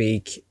last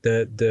week,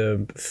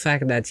 the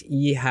fact that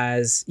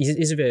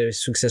he's a very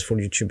successful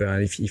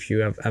YouTuber. If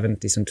you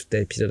haven't listened to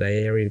the episode,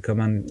 I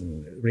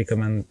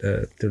recommend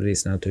to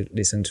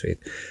listen to it.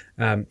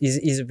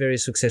 He's a very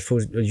successful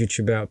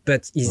YouTuber,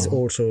 but he's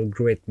also a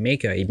great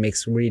maker. He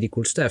makes really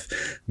cool stuff,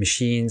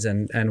 machines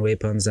and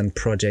weapons and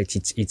projects.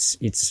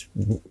 It's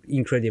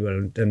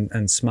incredible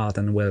and smart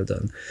and well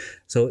done.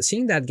 So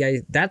seeing that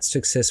guy that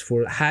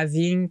successful,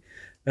 having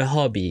a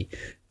hobby,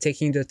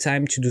 taking the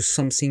time to do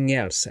something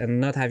else and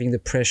not having the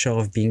pressure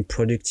of being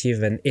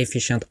productive and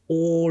efficient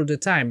all the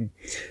time,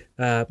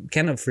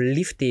 kind of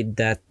lifted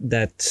that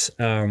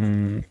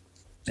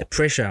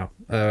pressure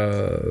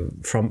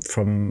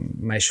from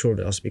my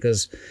shoulders,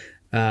 because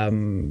I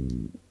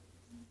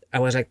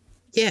was like,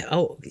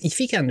 if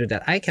he can do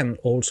that, I can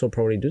also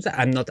probably do that.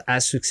 I'm not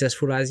as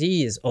successful as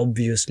he is,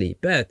 obviously,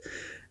 but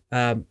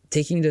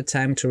taking the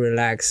time to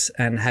relax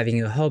and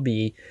having a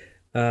hobby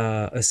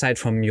aside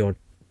from your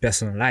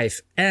personal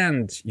life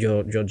and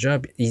your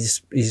job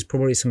is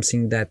probably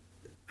something that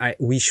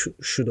we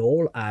should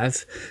all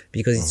have,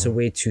 because it's a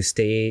way to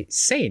stay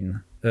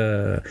sane.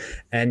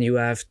 And you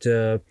have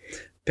the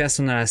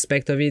personal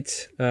aspect of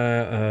it,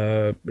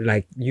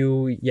 like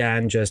you,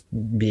 Jan, just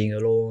being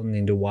alone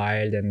in the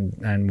wild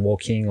and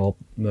walking or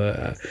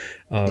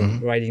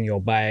riding your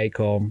bike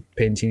or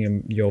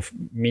painting your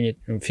mini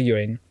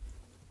figurine,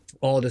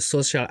 or the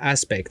social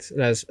aspect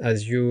as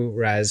you,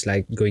 Raz,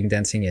 like going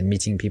dancing and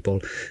meeting people,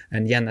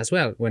 and Jan as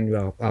well when you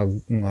are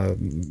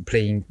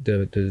playing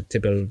the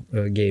table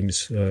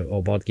games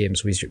or board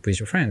games with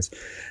your friends.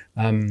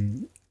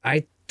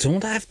 I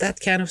don't have that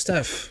kind of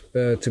stuff,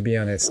 to be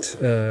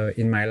honest,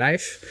 in my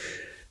life.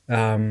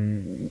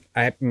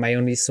 My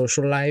only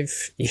social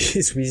life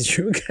is with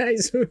you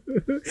guys.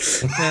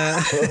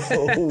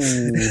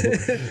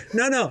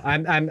 No,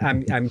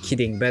 I'm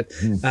kidding. But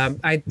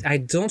I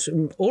don't.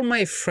 All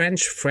my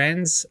French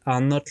friends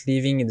are not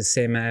living in the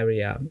same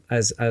area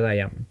as I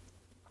am.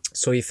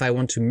 So if I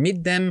want to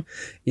meet them,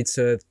 it's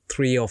a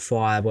 3 or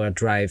 4 hour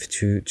drive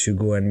to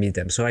go and meet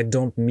them. So I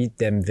don't meet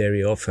them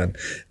very often.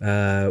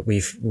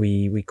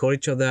 We call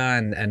each other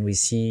and we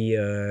see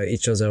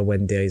each other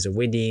when there is a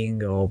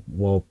wedding or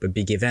a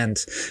big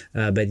event.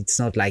 But it's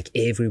not like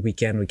every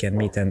weekend we can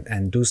meet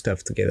and do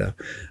stuff together.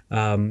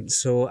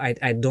 So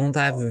I don't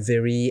have a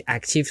very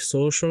active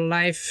social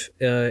life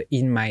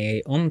in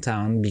my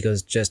hometown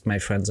because just my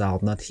friends are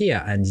not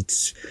here, and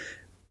it's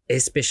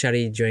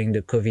especially during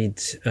the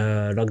COVID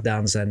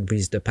lockdowns and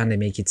with the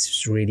pandemic,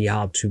 it's really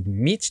hard to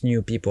meet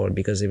new people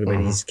because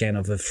everybody is kind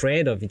of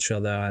afraid of each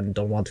other and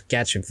don't want to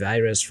catch a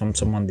virus from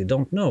someone they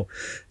don't know.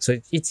 So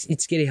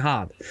it's getting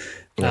hard.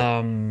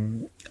 Yeah.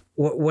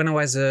 When I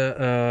was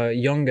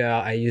younger,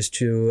 I used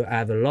to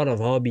have a lot of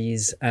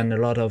hobbies and a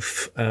lot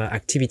of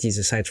activities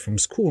aside from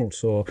school.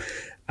 So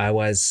I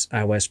was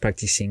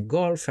practicing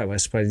golf. I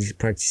was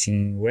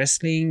practicing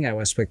wrestling. I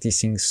was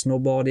practicing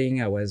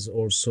snowboarding. I was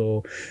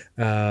also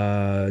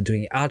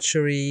doing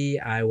archery.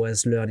 I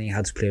was learning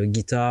how to play a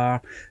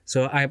guitar.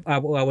 So I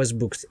was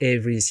booked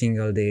every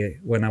single day.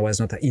 When I was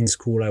not in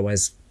school, I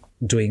was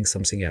doing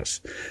something else.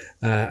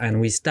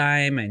 And with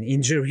time and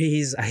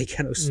injuries, I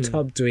kind of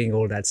stopped doing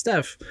all that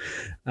stuff.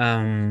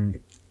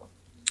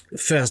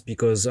 First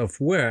because of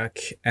work,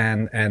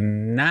 and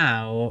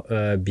now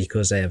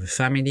because I have a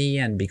family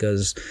and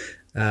because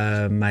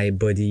my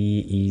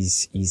body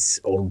is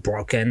all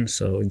broken.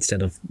 So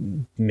instead of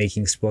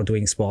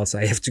doing sports,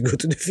 I have to go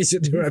to the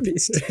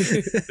physiotherapist.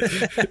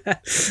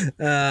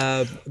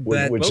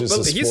 Which is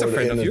a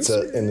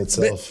sport in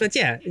itself. But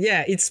yeah,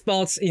 it's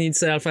sports in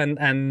itself,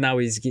 and now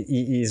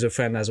he's a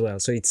friend as well.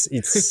 So it's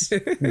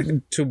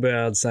 2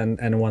 birds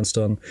and 1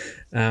 stone.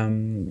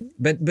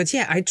 But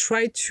yeah, I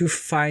try to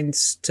find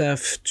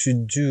stuff to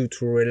do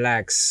to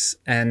relax,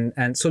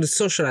 and so the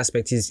social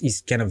aspect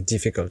is kind of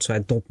difficult. So I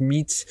don't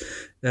meet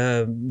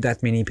that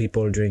many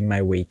people during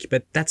my week,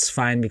 but that's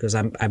fine because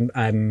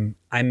I'm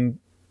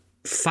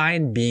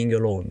fine being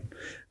alone.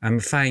 I'm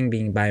fine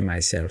being by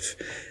myself.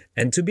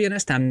 And to be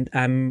honest,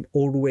 I'm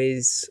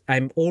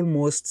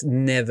almost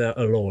never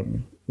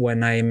alone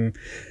when I'm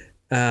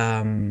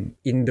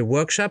in the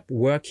workshop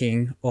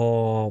working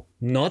or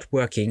not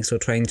working, so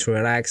trying to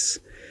relax.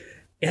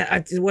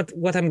 Yeah,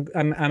 what I'm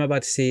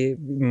about to say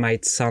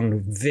might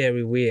sound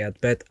very weird,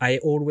 but I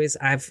always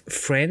have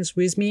friends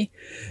with me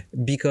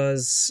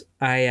because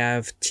I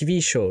have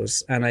TV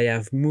shows and I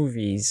have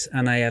movies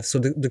and I have, so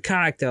the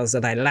characters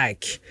that I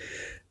like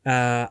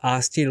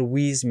are still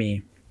with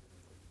me.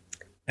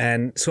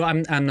 And so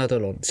I'm not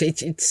alone. So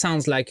it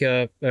sounds like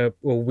a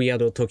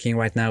weirdo talking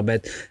right now,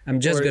 but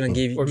I'm just going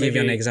to give you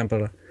an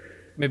example.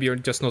 Maybe you're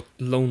just not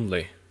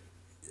lonely.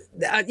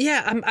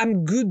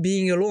 I'm good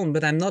being alone,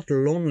 but I'm not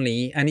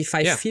lonely. And if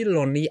I feel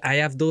lonely, I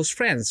have those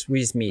friends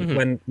with me.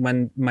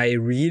 When my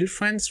real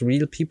friends,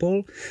 real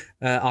people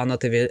are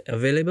not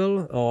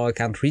available or I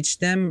can't reach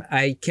them,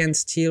 I can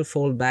still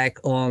fall back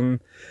on,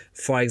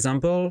 for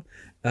example,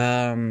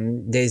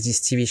 there's this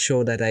TV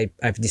show that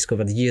I've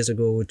discovered years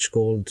ago, which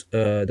called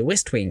The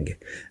West Wing,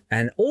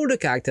 and all the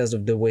characters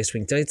of The West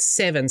Wing. So it's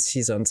 7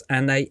 seasons,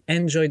 and I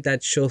enjoyed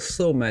that show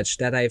so much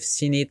that I've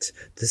seen it,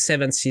 the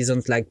 7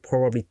 seasons, like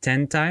probably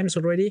 10 times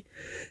already,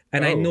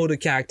 and I know the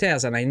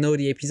characters and I know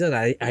the episode.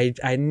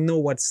 I know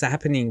what's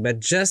happening, but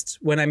just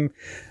when I'm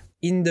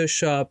in the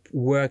shop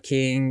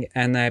working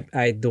and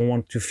I don't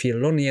want to feel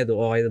lonely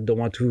or I don't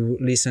want to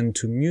listen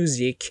to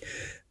music,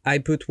 I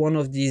put one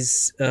of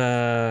these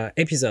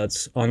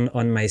episodes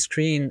on my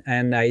screen,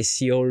 and I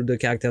see all the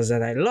characters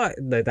that I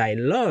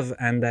love,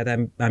 and that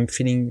I'm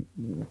feeling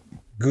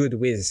good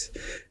with.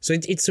 So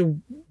it's a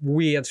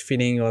weird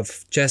feeling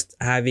of just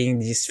having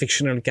this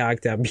fictional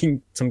character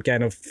being some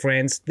kind of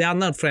friends. They are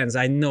not friends.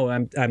 I know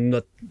I'm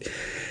not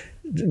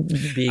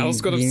being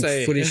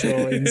foolish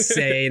or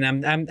insane.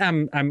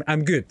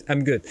 I'm good.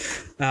 I'm good.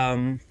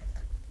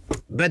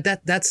 But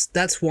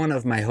that's one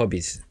of my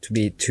hobbies, to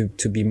be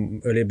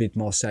a little bit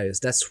more serious.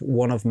 That's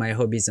one of my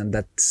hobbies, and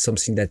that's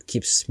something that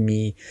keeps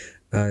me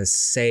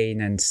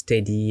sane and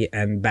steady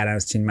and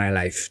balanced in my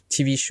life.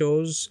 TV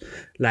shows,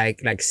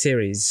 like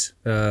series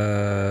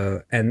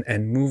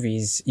and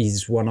movies,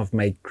 is one of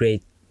my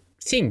great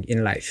thing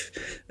in life,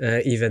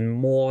 even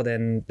more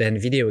than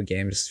video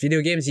games. Video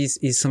games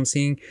is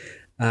something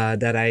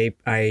that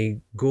I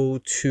go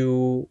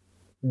to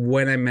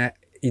when I'm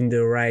in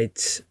the right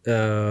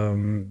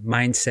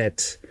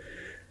mindset.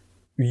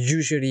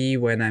 Usually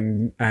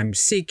when I'm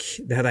sick,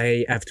 that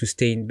I have to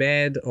stay in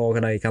bed, or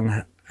that I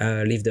can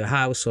leave the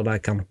house, or that I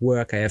can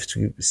work, I have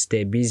to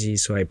stay busy,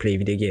 so I play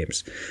video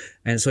games.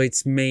 And so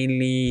it's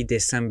mainly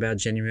December,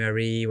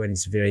 January, when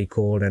it's very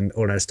cold and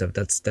all that stuff.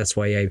 That's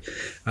why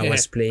I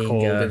was playing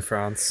cold in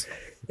France.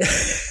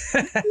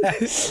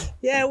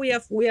 Yeah, we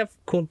have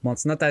cold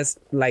months, not as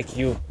like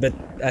you, but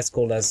as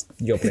cold as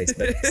your place,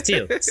 but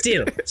still. It's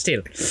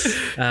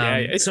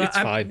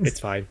fine. It's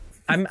fine.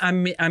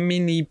 I'm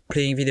mainly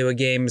playing video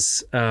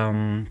games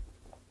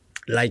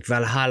like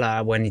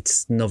Valhalla when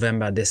it's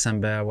November,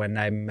 December, when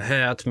I'm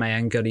hurt, my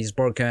ankle is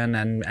broken,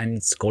 and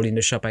it's cold in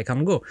the shop, I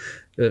can't go.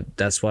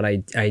 That's what I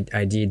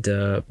did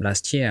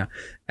last year.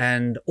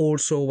 And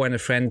also when a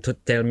friend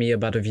tell me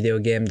about a video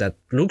game that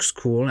looks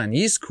cool and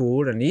is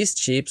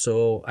cheap,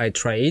 so I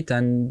try it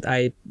and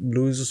I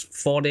lose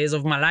 4 days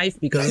of my life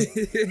because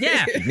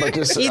but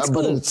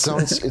cool. It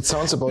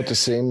sounds about the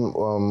same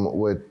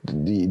with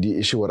the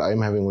issue what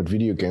I'm having with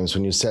video games.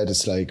 When you said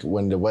it's like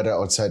when the weather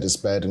outside is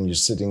bad and you're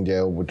sitting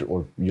there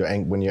when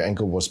your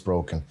ankle was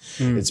broken,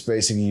 it's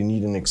basically you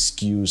need an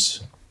excuse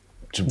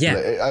to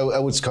play. I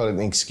would call it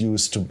an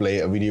excuse to play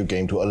a video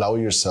game, to allow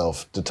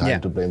yourself the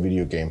time to play a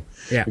video game.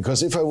 Yeah.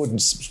 Because if I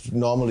would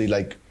normally,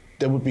 like,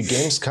 there would be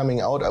games coming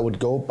out, I would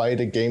go buy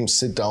the game,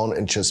 sit down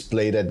and just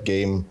play that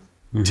game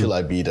till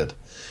I beat it.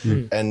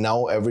 And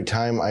now every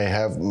time I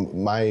have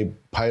my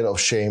pile of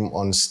shame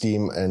on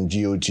Steam and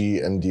GOG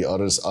and the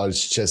others are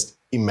just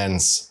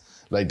immense.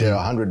 Like there are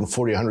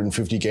 140,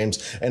 150 games,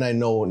 and I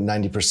know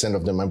 90%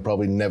 of them I'm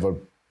probably never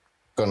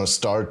gonna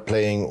start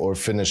playing or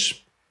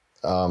finish.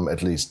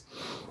 At least.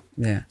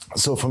 Yeah.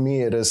 So for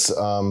me, it is,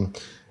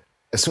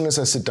 as soon as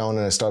I sit down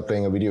and I start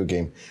playing a video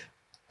game,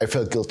 I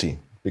felt guilty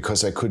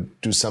because I could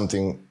do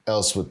something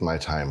else with my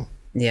time.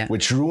 Yeah.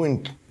 Which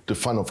ruined the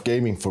fun of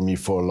gaming for me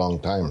for a long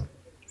time.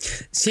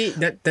 See,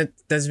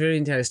 that's very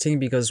interesting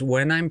because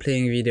when I'm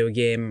playing a video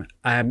game,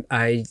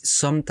 I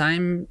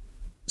sometimes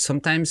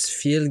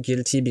feel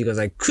guilty because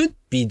I could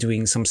be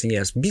doing something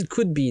else.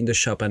 Could be in the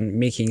shop and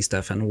making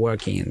stuff and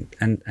working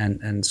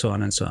and so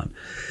on and so on.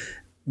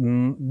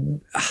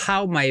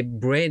 How my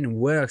brain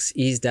works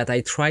is that I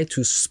try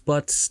to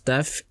spot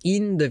stuff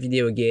in the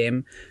video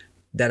game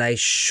that I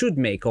should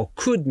make or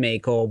could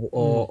make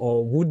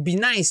or would be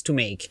nice to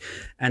make.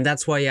 And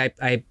that's why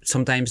I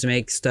sometimes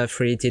make stuff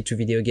related to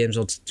video games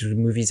or to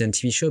movies and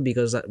TV show,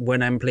 because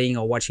when I'm playing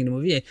or watching the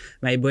movie,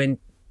 my brain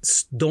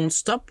don't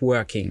stop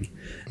working.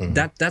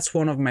 That's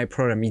one of my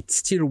problems. It's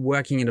still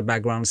working in the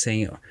background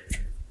saying,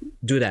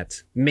 do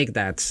that, make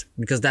that,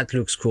 because that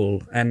looks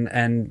cool,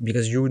 and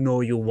because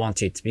you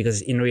want it, because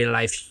in real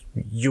life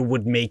you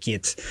would make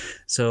it.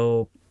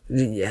 So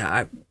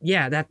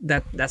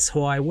that's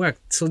how I work.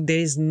 So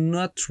there's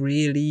not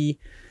really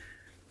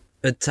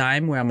a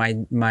time where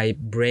my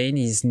brain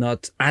is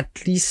not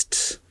at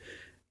least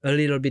a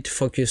little bit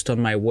focused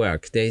on my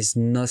work. There is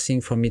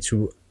nothing for me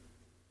to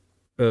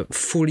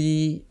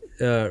fully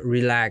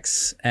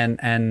relax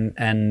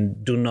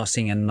and do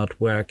nothing and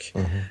not work,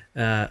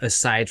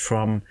 aside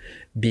from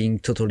being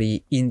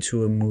totally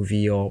into a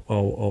movie or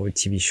a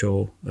TV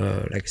show,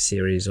 like a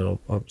series or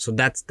so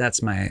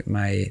that's my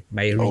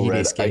real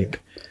escape.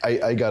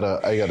 I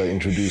gotta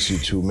introduce you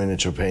to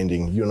miniature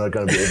painting. You're not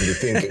gonna be able to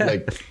think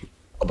like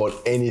about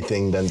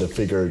anything than the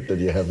figure that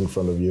you have in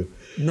front of you.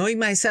 Knowing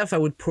myself, I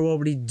would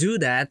probably do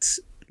that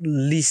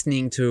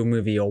listening to a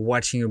movie or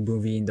watching a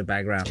movie in the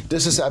background.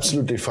 This is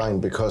absolutely fine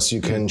because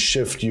you can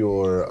shift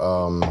your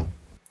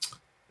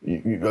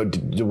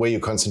the way you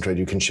concentrate.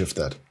 You can shift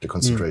the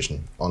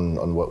concentration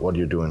on what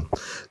you're doing.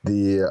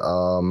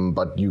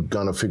 But you're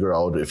gonna figure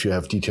out if you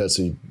have details.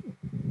 So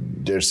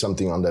there's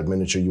something on that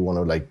miniature you want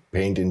to like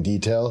paint in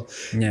detail.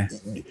 Yeah,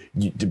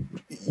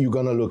 you're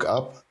gonna look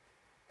up,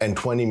 and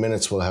 20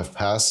 minutes will have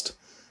passed.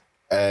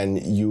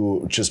 And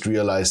you just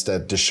realize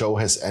that the show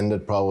has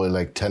ended probably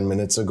like 10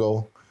 minutes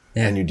ago.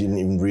 Yeah. And you didn't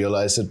even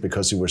realize it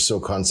because you were so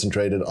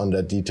concentrated on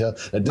that detail.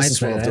 And this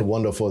is one of the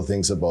wonderful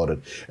things about it.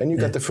 And you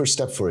got the first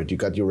step for it. You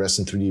got your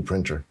Resin 3D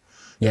printer.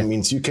 That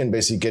means you can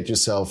basically get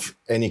yourself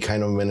any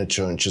kind of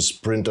miniature and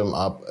just print them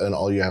up. And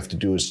all you have to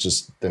do is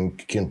just then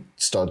can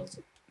start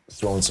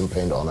throwing some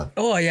paint on it.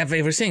 Oh, I have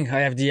everything. I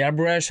have the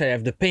airbrush, I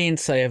have the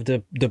paints, I have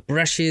the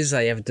brushes,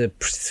 I have the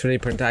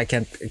 3D printer. I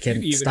can you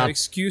even have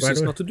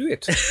excuses not to do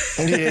it.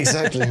 Yeah,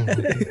 exactly.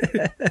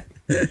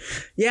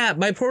 Yeah,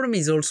 my problem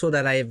is also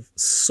that I have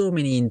so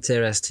many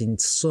interests in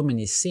so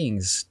many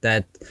things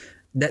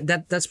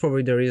that's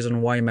probably the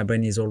reason why my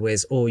brain is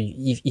always,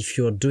 if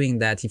you're doing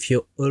that, if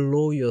you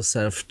allow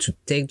yourself to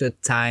take the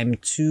time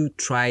to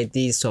try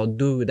this or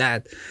do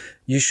that,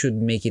 you should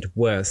make it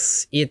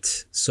worth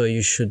it. So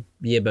you should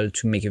be able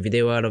to make a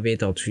video out of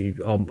it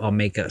or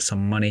make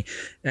some money.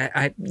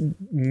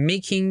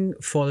 Making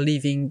for a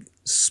living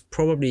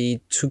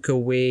probably took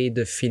away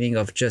the feeling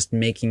of just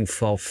making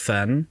for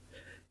fun.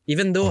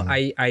 Even though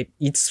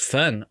it's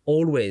fun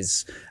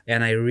always,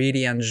 and I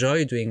really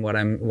enjoy doing what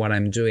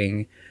I'm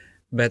doing.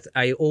 but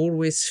I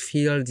always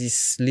feel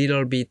this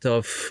little bit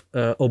of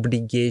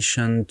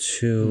obligation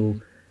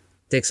to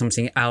take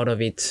something out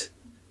of it,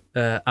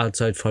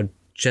 outside for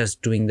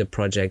just doing the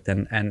project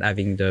and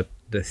having the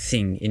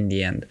thing in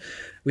the end,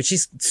 which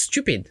is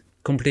stupid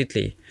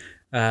completely.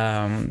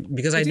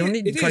 Because I don't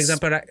need, for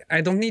example,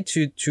 I don't need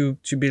to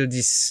build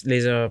this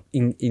laser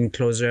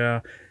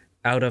enclosure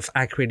out of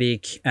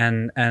acrylic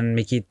and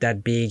make it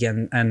that big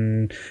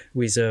and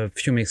with a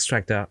fume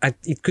extractor.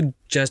 It could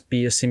just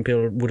be a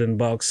simple wooden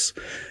box,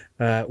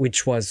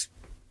 which was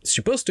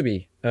supposed to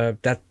be.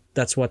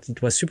 That's what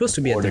it was supposed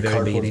to be at the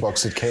very beginning. Or the cardboard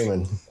box it came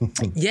in.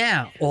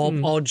 Yeah,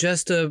 or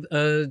just a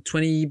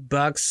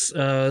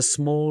 $20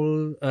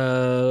 small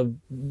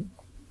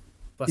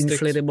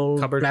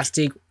inflatable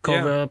plastic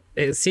cover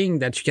thing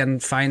that you can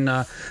find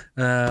on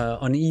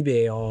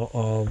eBay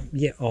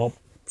or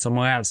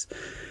somewhere else.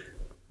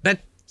 But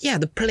yeah,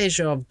 the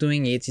pleasure of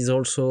doing it is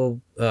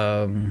also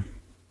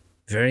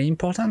very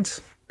important.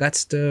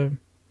 That's the,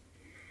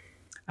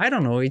 I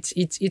don't know.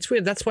 It's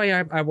weird. That's why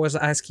I was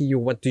asking you,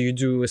 what do you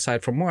do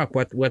aside from work?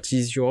 What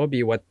is your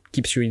hobby? What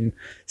keeps you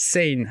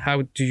sane?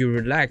 How do you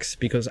relax?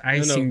 Because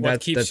I think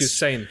what keeps you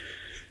sane.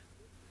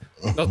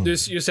 Not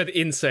this. You said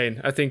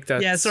insane. I think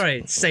that. Yeah,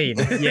 sorry, sane.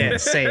 Yeah,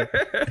 sane.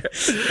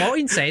 Or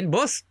insane.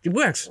 Both. It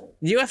works.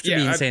 You have to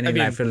be insane in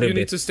life a little bit. You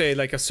need to stay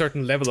like a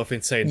certain level of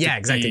insane. Yeah,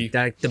 exactly.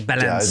 Like the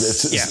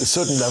balance. A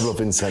certain level of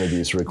insanity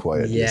is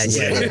required. Yeah.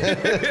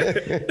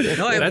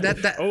 No,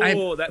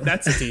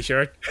 that's a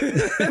T-shirt.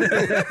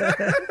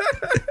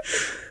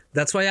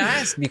 That's why I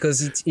asked,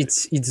 because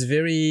it's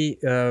very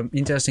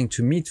interesting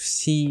to me to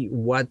see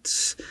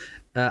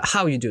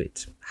how you do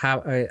it,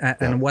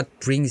 and what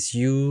brings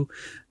you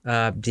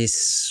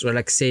this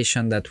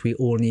relaxation that we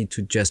all need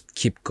to just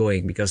keep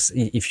going. Because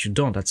if you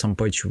don't, at some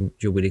point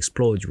you will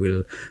explode, you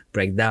will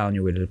break down,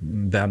 you will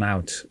burn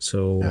out.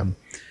 So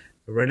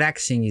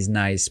relaxing is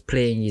nice,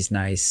 playing is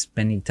nice,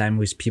 spending time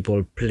with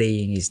people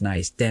playing is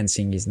nice,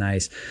 dancing is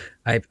nice.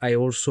 I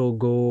also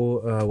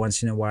go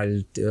once in a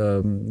while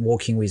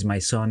walking with my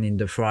son in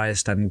the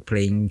forest and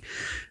playing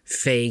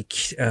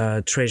fake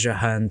treasure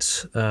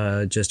hunt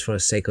just for the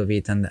sake of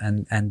it,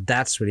 and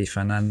that's really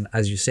fun. And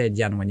as you said,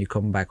 Jan, when you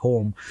come back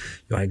home,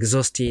 you're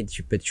exhausted,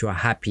 but you are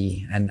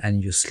happy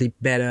and you sleep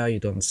better. You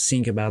don't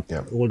think about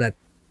all that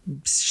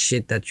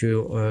shit that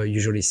you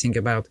usually think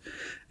about.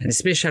 And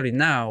especially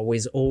now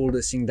with all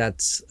the things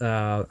that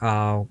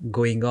are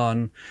going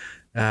on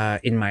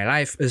in my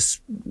life,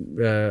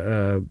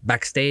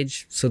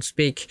 backstage, so to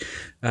speak,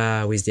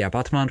 with the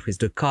apartment, with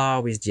the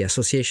car, with the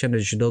association, the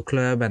judo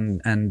club,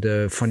 and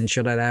the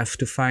furniture that I have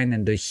to find,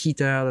 and the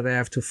heater that I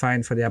have to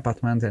find for the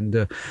apartment, and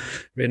the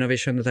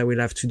renovation that I will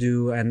have to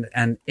do,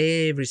 and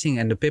everything,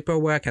 and the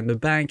paperwork, and the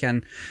bank,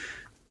 and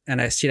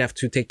I still have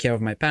to take care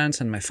of my parents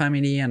and my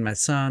family and my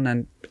son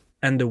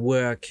and the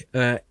work,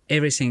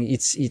 everything.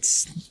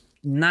 It's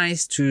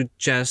nice to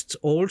just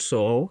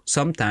also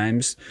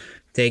sometimes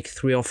take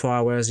 3 or 4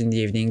 hours in the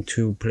evening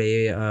to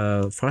play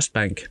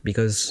Frostbank,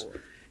 because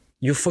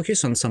you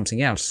focus on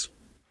something else.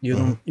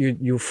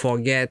 You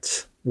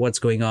forget what's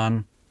going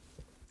on,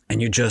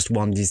 and you just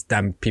want these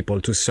damn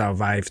people to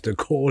survive the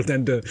cold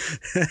and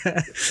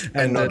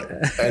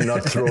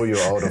not throw you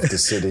out of the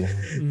city.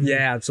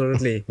 Yeah,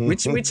 absolutely.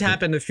 Which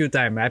happened a few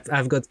times.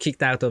 I've got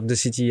kicked out of the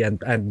city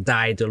and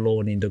died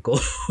alone in the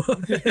cold.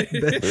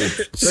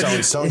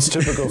 Sounds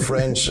typical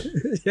French.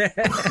 Yeah.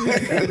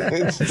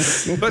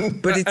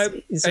 but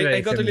I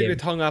got a little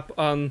bit hung up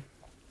on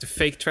the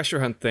fake treasure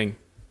hunt thing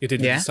you did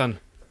with your son.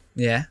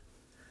 Yeah.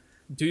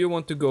 Do you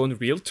want to go on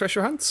real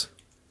treasure hunts?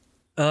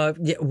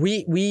 Yeah,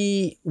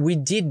 we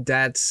did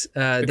that.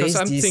 Because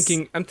I'm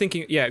thinking,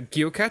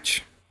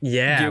 geocache.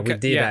 Yeah, we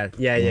did that.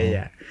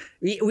 Yeah.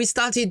 We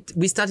started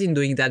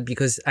doing that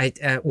because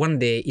one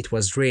day it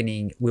was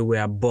raining. We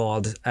were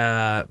bored.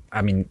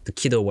 The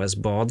kiddo was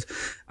bored.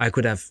 I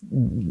could have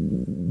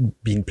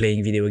been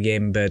playing video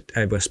game, but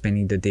I was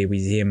spending the day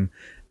with him,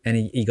 and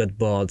he got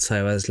bored. So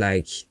I was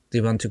like, "Do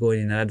you want to go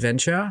in an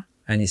adventure?"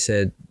 And he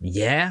said,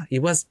 "Yeah." He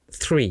was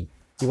 3.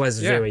 He was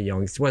very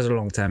young. It was a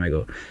long time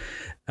ago.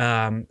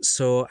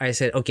 So I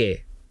said,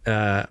 okay,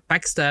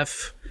 pack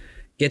stuff,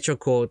 get your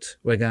coat,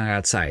 we're going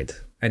outside.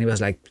 And he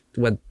was like,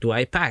 what do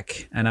I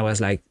pack? And I was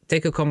like,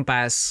 take a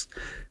compass,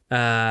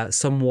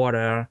 some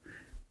water,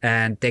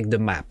 and take the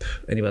map.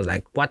 And he was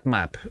like, what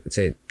map? I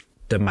said,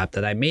 the map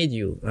that I made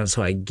you. And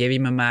so I gave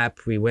him a map.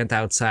 We went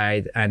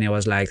outside, and he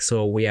was like,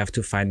 so we have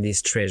to find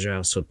this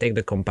treasure. So take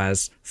the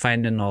compass,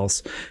 find the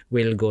north,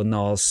 we'll go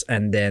north.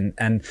 And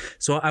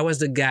so I was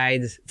the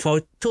guide for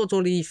a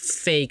totally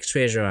fake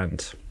treasure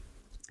hunt.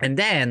 And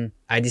then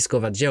I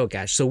discovered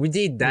geocache. So we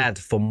did that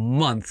for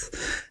months,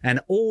 and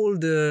all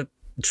the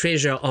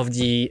treasure of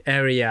the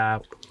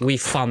area, we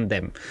found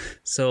them.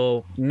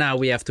 So now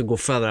we have to go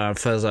further and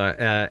further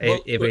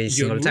every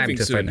single time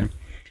to find them.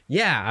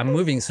 Yeah, I'm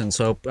moving soon,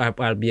 so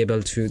I'll be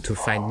able to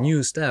find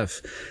new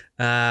stuff.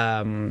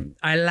 I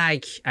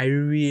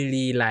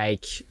really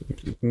like,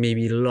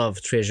 maybe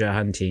love treasure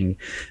hunting.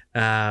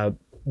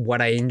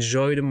 What I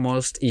enjoy the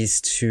most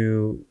is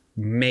to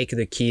make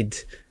the kid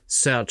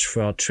search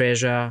for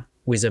treasure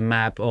with a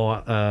map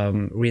or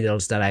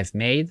riddles that I've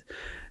made.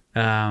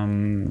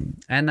 And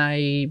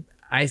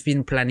I've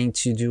been planning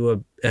to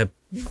do a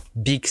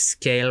big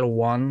scale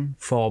one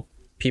for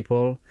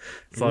people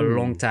for a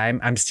long time.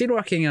 I'm still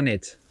working on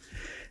it.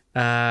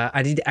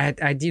 I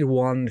did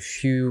one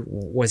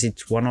was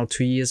it 1 or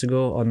 2 years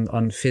ago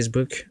on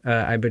Facebook,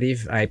 I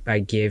believe. I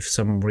gave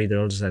some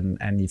riddles,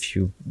 and if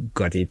you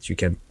got it, you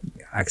can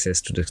access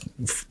to the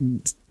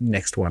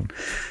next one.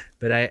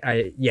 But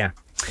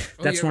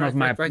that's one of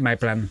my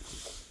plan.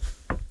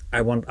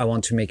 I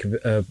want to make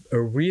a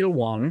real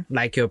one,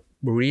 like a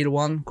real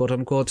one, quote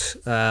unquote.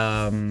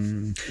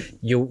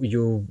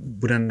 You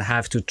wouldn't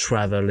have to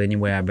travel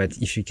anywhere, but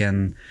if you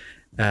can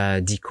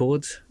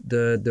decode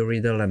the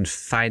riddle and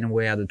find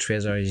where the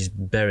treasure is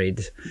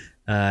buried,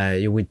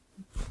 you would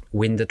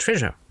win the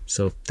treasure.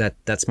 So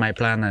that's my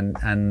plan,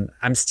 and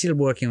I'm still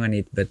working on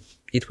it, but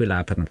it will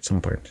happen at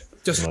some point.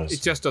 It's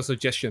just a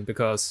suggestion,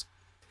 because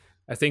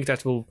I think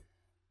that will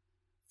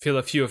fill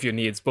a few of your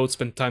needs. Both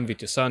spend time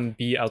with your son,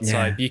 be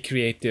outside, be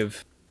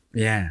creative.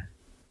 Yeah,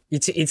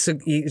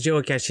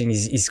 geocaching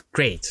is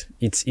great.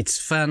 It's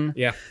fun.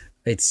 Yeah.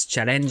 It's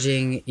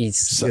challenging.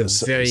 It's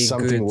very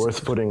something good.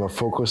 worth putting a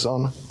focus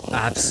on.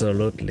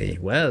 Absolutely.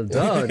 Well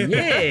done.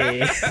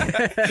 Yay.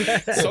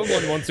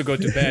 Someone wants to go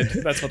to bed.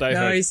 That's what I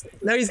heard.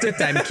 Now he's the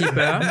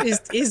timekeeper.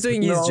 He's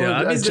doing his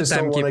job. He's the timekeeper. I just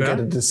don't want to get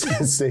at the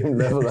same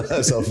level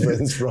as our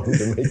friends from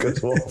the Maker's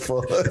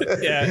Waffle.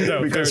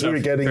 Because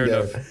we're getting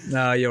there.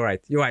 No, you're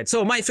right.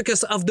 So my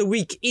focus of the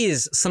week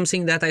is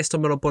something that I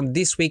stumbled upon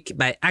this week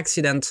by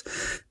accident.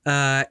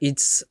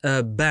 It's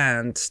a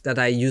band that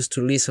I used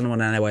to listen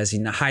when I was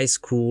in high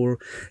school.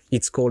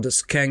 It's called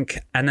Skunk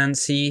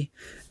Anansi.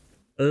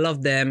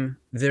 Love them.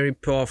 Very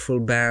powerful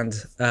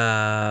band.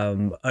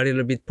 A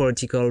little bit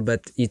political,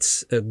 but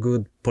it's a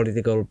good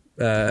political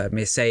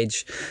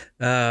message.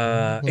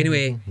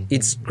 Anyway,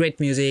 it's great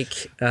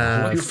music.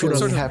 You feel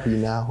so happy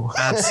now.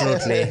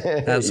 Absolutely.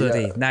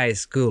 Yeah.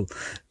 Nice, cool.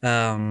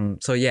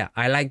 So yeah,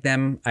 I like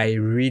them. I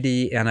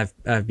really, and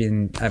I've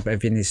been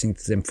listening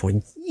to them for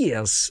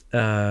years.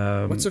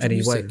 What sort of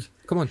music?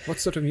 Come on, what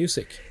sort of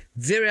music?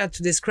 Very hard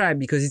to describe,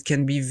 because it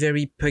can be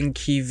very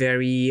punky,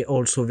 very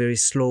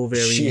slow,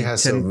 very. She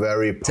has a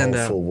very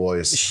powerful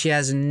voice. She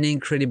has an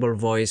incredible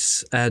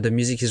voice. The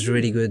music is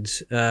really good.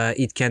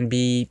 It can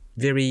be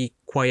very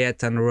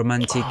quiet and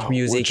romantic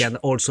music, and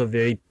also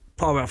very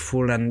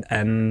powerful,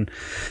 and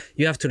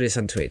you have to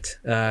listen to it.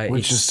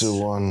 Which is the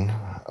one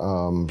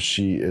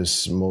she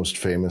is most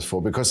famous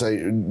for? Because I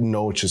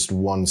know just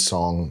one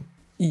song.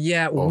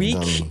 Yeah,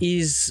 Weak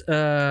is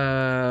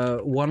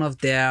one of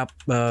their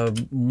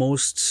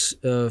most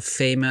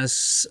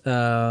famous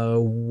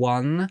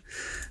one.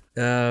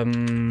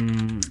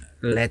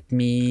 Let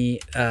me.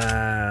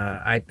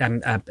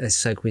 I'm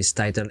stuck with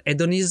title.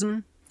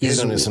 Hedonism.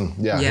 Hedonism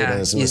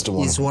is the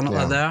one. Is one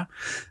other.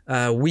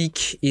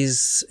 Weak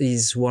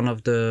is one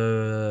of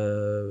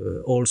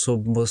the also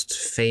most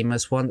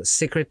famous one.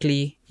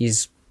 Secretly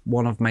is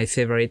one of my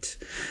favorite.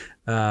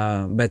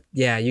 But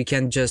yeah, you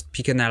can just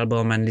pick an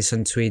album and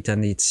listen to it,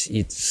 and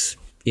it's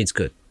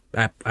good.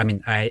 I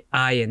mean,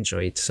 I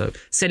enjoy it. So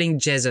Selling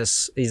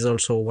Jesus is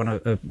also one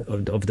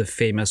of the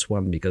famous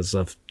one because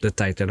of the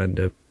title and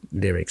the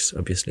lyrics,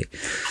 obviously.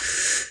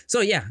 So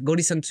yeah, go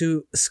listen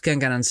to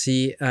Skunk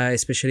Anansi,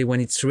 especially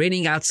when it's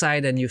raining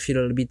outside and you feel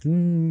a little bit,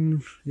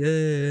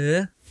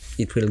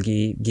 it will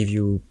give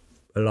you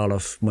a lot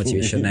of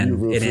motivation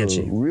and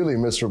energy. Really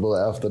miserable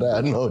after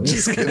that. No,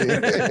 just kidding.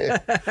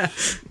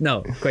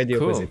 No, quite the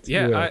opposite.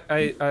 Yeah,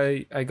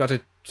 I got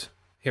it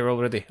here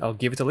already. I'll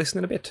give it a listen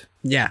in a bit.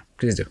 Yeah,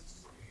 please do.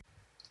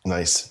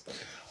 Nice.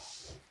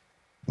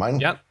 Mine?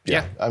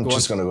 Yeah. I'm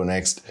just going to go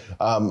next.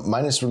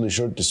 Mine is really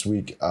short this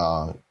week.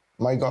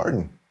 My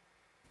garden.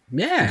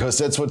 Yeah. Because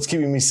that's what's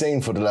keeping me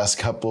sane for the last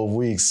couple of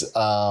weeks.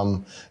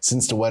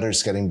 Since the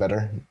weather's getting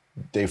better,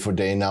 day for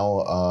day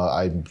now,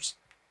 I'm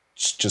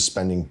just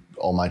spending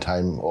all my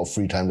time or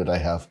free time that I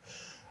have.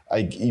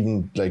 I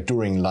even like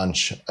during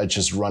lunch, I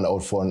just run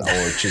out for an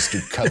hour just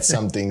to cut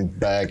something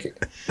back.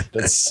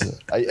 That's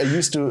I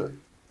used to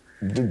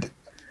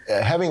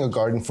having a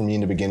garden for me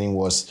in the beginning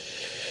was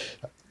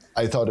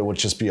I thought it would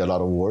just be a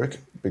lot of work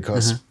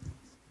because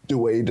the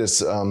way this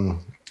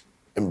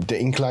the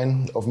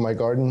incline of my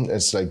garden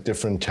is like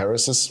different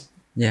terraces.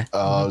 Yeah.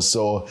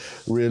 So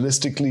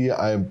realistically,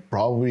 I'm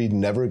probably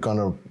never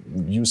gonna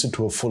use it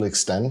to a full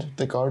extent,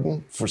 the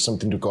garden, for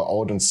something to go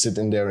out and sit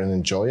in there and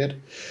enjoy it.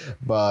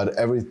 But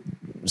every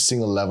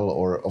single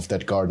level of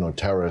that garden or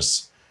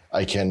terrace,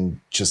 I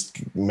can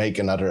just make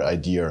another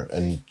idea.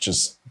 And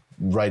just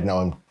right now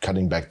I'm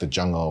cutting back the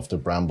jungle of the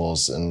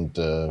brambles and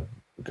the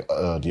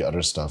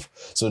other stuff.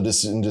 So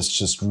this is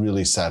just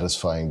really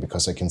satisfying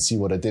because I can see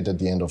what I did at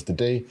the end of the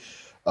day.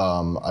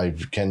 I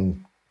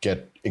can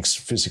get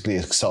physically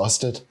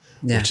exhausted,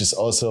 which is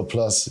also a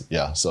plus.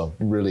 Yeah, so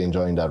really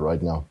enjoying that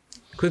right now.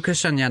 Quick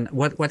question, Jan.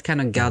 What kind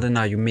of garden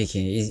are you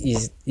making?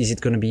 Is it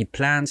going to be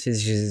plants?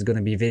 Is it going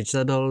to be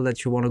vegetable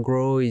that you want to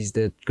grow? Is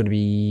that going to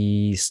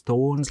be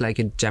stones like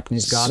a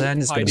Japanese garden?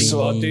 Is it going to be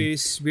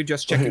bodies. We're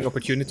just checking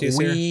opportunities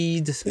here.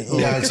 weed?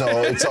 Yeah,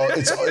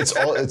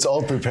 it's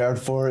all prepared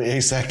for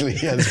exactly.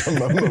 Yes,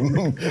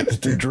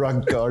 the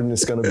drug garden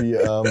is going to be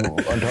on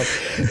top.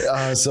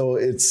 So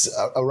it's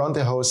around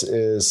the house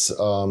is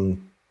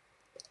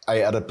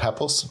I added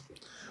pebbles,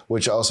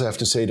 which I also have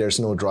to say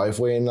there's no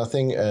driveway and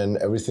nothing, and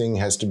everything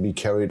has to be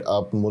carried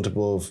up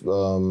multiple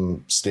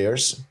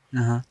stairs.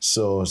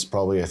 So it's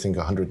probably, I think,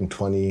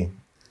 120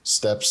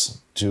 steps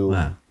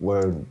to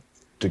where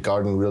the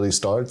garden really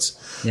starts.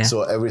 Yeah.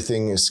 So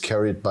everything is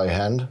carried by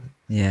hand.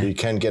 Yeah. You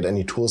can't get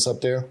any tools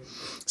up there.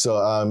 So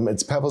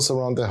it's pebbles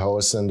around the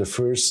house. And the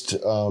first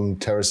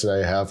terrace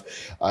that I have,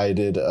 I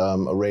did a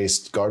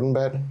raised garden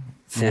bed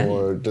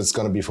that's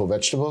going to be for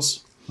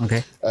vegetables.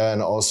 Okay.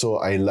 And also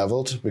I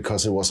leveled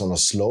because it was on a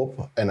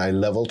slope, and I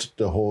leveled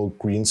the whole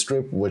green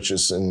strip, which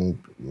is in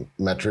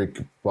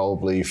metric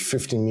probably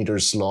 15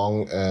 meters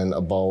long and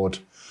about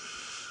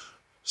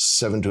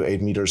 7 to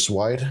 8 meters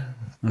wide.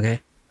 Okay.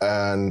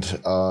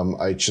 And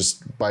I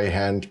just by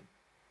hand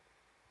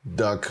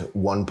dug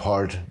one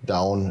part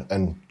down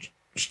and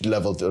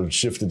leveled or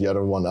shifted the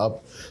other one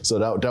up. So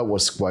that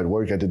was quite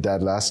work. I did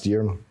that last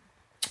year.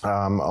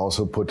 I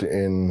also put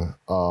in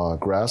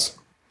grass,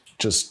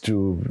 just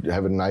to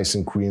have it nice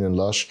and green and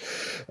lush.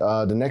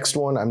 The next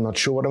one, I'm not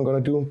sure what I'm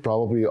going to do.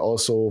 Probably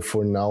also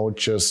for now,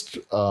 just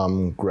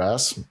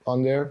grass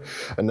on there.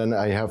 And then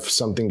I have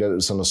something that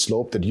is on a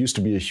slope that used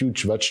to be a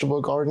huge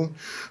vegetable garden,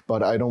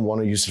 but I don't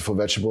want to use it for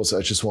vegetables.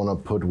 I just want to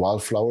put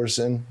wildflowers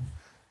in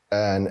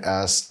and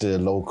ask the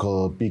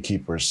local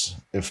beekeepers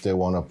if they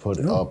want to put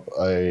up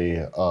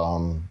a,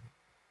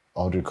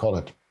 how do you call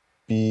it?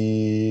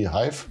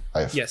 Beehive?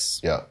 Yes.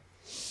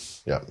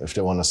 Yeah, if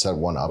they want to set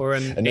one up. Or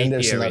an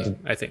apiary,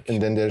 I think. And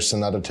then there's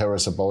another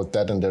terrace about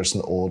that, and there's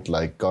an old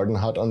like garden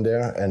hut on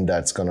there, and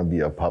that's going to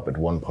be a pub at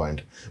one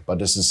point. But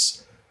this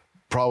is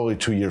probably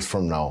 2 years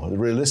from now.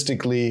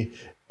 Realistically,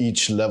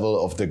 each level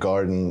of the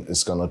garden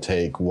is going to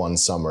take one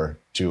summer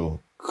to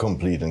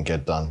complete and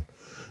get done.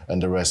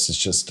 And the rest is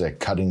just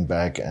cutting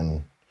back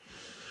and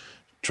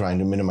trying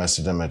to minimize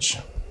the damage.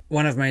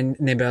 One of my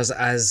neighbors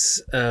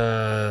has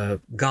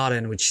a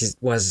garden, which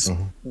was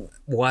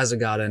a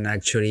garden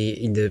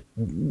actually in the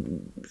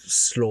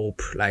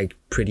slope, like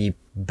pretty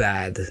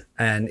bad.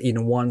 And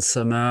in one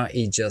summer,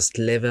 he just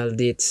leveled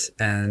it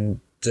and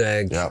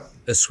dug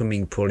a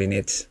swimming pool in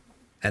it.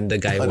 And the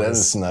guy that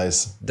is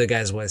nice. The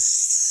guy was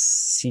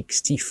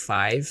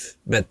 65,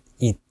 but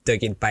he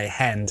dug it by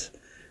hand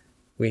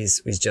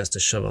with just a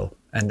shovel.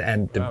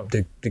 And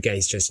the guy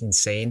is just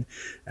insane.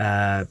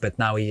 But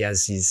now he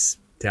has his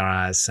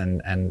terrace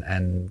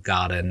and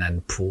garden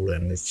and pool,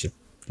 and it just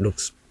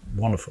looks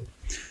wonderful.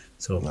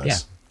 So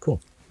nice.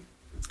 Cool.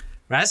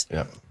 Raz?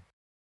 Yeah.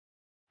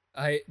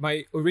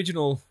 My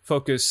original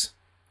focus,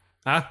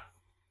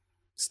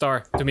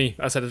 star to me.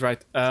 I said it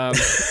right. Well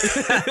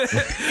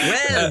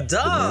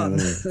done.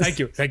 Thank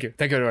you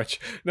very much.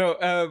 No,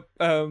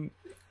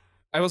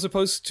 I was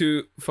supposed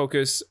to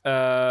focus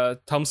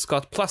Tom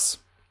Scott Plus,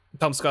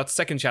 Tom Scott's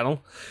second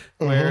channel,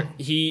 where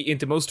he in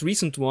the most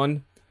recent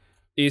one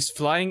is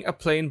flying a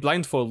plane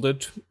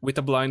blindfolded with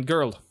a blind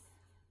girl.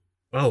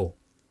 Oh,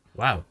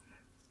 wow.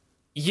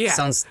 Yeah.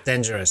 Sounds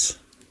dangerous.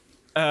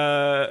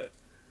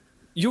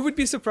 You would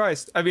be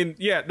surprised. I mean,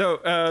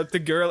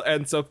 the girl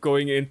ends up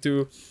going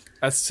into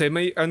a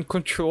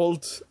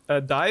semi-uncontrolled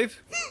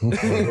dive.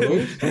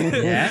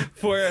 Yeah.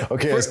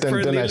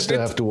 Then I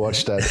still have to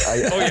watch that.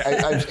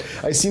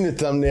 I seen the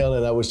thumbnail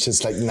and I was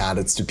just like, nah,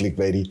 that's too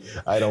clickbaity.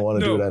 I don't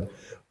want to do that.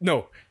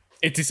 No.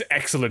 It is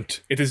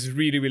excellent. It is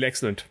really, really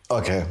excellent.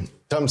 Okay.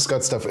 Tom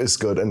Scott stuff is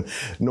good. And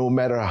no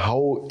matter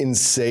how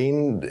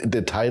insane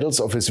the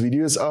titles of his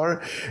videos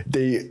are,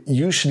 they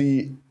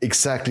usually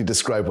exactly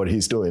describe what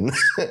he's doing.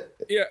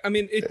 Yeah, I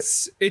mean,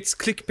 it's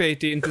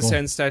clickbaity in the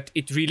sense that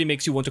it really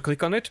makes you want to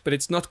click on it, but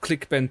it's not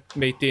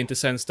clickbaity in the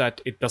sense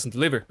that it doesn't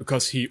deliver,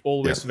 because he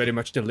always very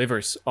much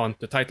delivers on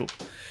the title.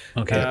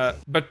 Okay.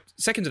 But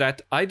second to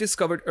that, I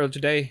discovered earlier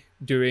today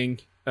during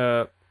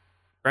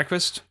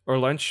breakfast or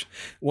lunch,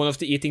 one of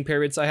the eating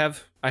periods I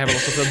have a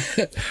lot of them.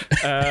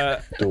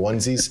 The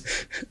onesies?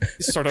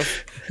 Sort of.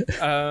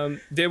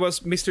 There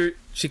was Mr.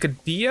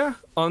 Chikadilla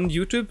on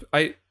YouTube.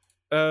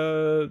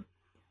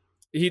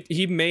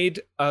 He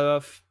made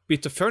a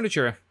bit of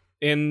furniture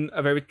in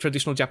a very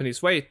traditional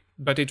Japanese way,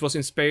 but it was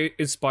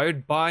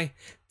inspired by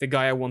the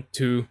guy I want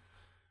to...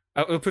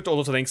 I'll put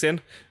all of the links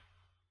in.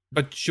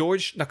 But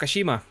George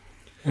Nakashima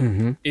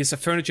is a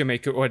furniture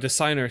maker or a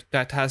designer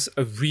that has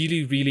a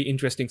really, really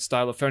interesting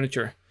style of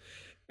furniture.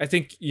 I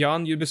think,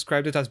 Jan, you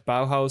described it as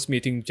Bauhaus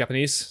meeting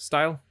Japanese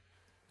style.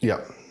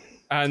 Yeah.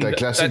 And the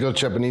classical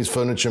Japanese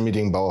furniture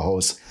meeting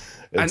Bauhaus.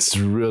 It's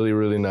really,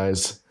 really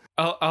nice.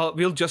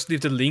 We'll just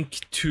leave the link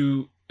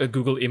to a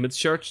Google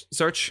image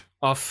search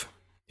of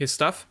his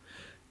stuff,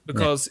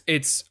 because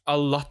it's a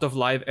lot of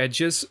live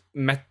edges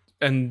met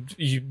and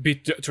you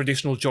bit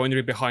traditional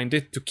joinery behind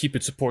it to keep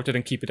it supported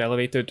and keep it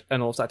elevated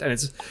and all of that. And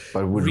it's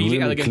But with really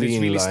really elegant. It's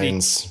clean really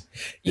lines.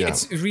 sleek. Yeah,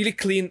 it's really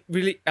clean,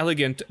 really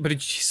elegant, but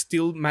it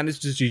still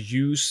manages to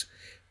use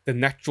the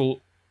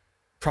natural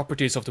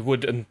properties of the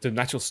wood and the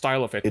natural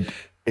style of it.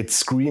 It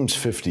screams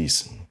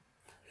 50s.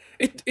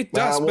 It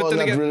does, but well, then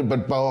not again, really,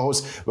 but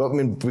Bauhaus, well, I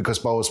mean, because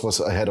Bauhaus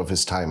was ahead of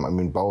his time. I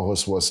mean,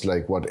 Bauhaus was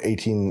like, what,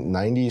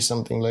 1890,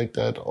 something like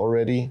that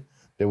already?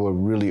 They were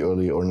really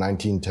early, or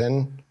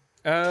 1910,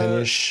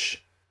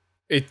 10-ish.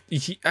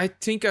 I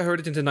think I heard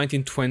it in the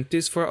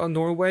 1920s for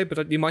Norway,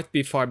 but we might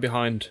be far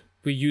behind.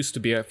 We used to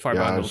be far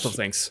behind a lot of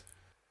things.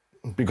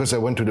 Because I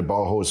went to the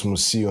Bauhaus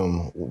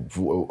Museum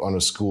on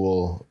a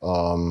school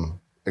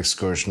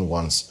excursion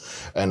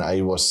once, and I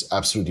was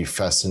absolutely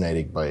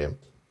fascinated by it.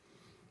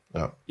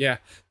 Yeah,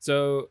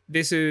 so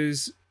this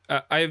is...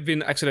 I've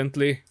been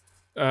accidentally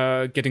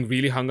getting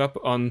really hung up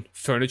on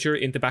furniture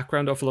in the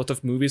background of a lot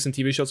of movies and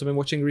TV shows I've been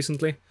watching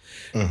recently.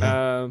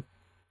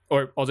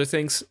 Or other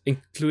things,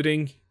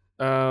 including...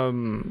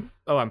 I'm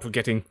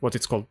forgetting what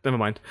it's called. Never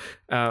mind.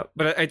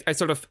 But I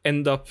sort of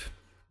end up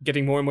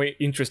getting more and more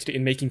interested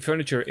in making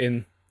furniture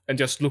and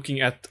just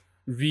looking at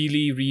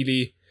really,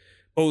 really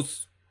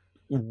both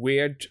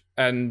weird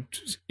and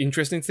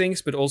interesting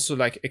things, but also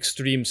like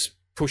extremes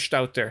pushed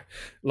out there,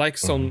 like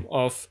some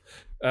of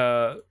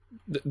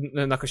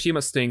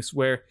Nakashima's things,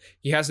 where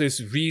he has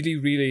this really,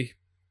 really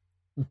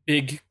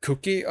big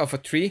cookie of a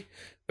tree,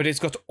 but it's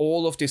got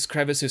all of these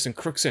crevices and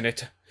crooks in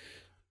it,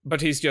 but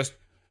he's just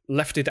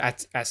left it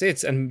as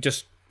is and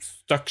just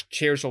stuck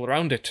chairs all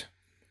around it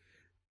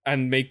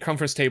and made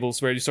conference tables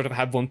where you sort of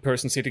have one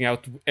person sitting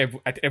out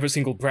at every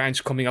single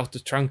branch coming out the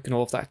trunk and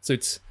all of that. So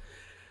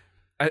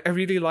I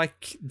really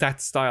like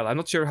that style. I'm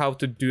not sure how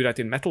to do that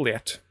in metal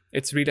yet.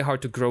 It's really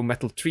hard to grow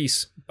metal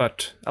trees,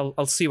 but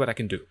I'll see what I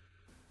can do.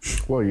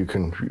 Well,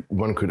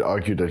 one could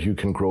argue that you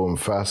can grow them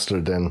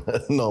faster than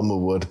normal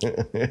wood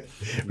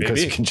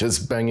because you can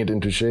just bang it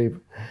into shape.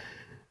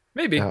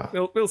 Maybe. Yeah.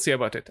 We'll see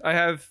about it. I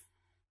have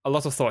a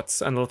lot of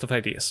thoughts and a lot of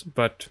ideas,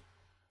 but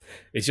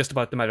it's just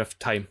about the matter of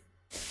time.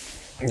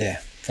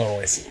 Yeah,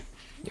 always.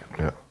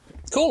 Yeah.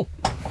 Cool.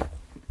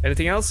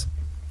 Anything else?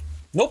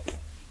 Nope.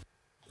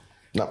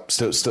 No,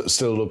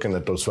 still looking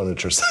at those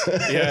furnitures.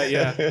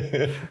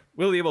 Yeah.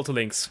 We'll leave all the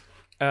links.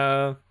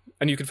 And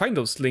you can find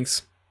those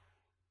links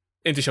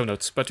in the show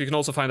notes, but you can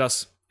also find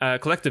us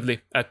collectively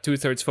at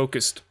 2/3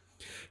 Focused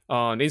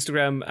on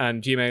Instagram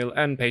and Gmail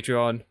and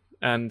Patreon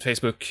and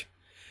Facebook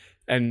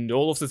and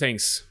all of the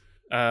things.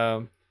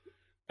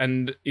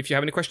 And if you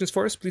have any questions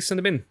for us, please send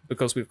them in,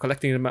 because we're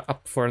collecting them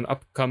up for an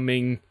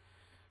upcoming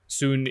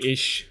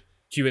soon-ish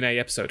Q&A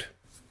episode.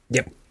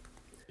 Yep.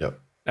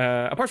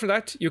 Apart from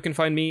that, you can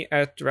find me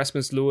at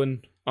Rasmus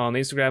Lewin on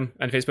Instagram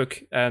and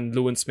Facebook, and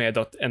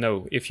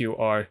lewinsmed.no if you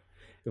are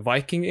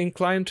Viking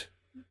inclined.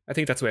 I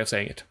think that's the way of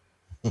saying it.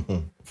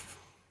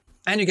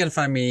 And you can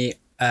find me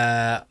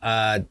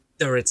at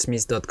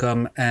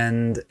theredsmith.com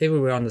and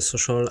everywhere on the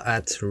social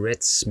at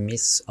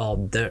redsmith or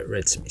the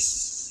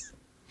redsmith.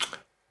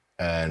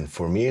 And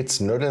for me, it's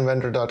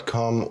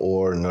nerdinventor.com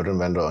or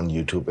nerdinventor on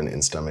YouTube and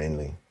Insta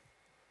mainly.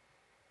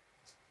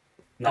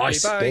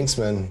 Nice. Okay, Thanks,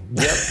 man.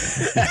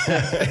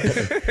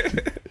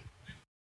 Yep.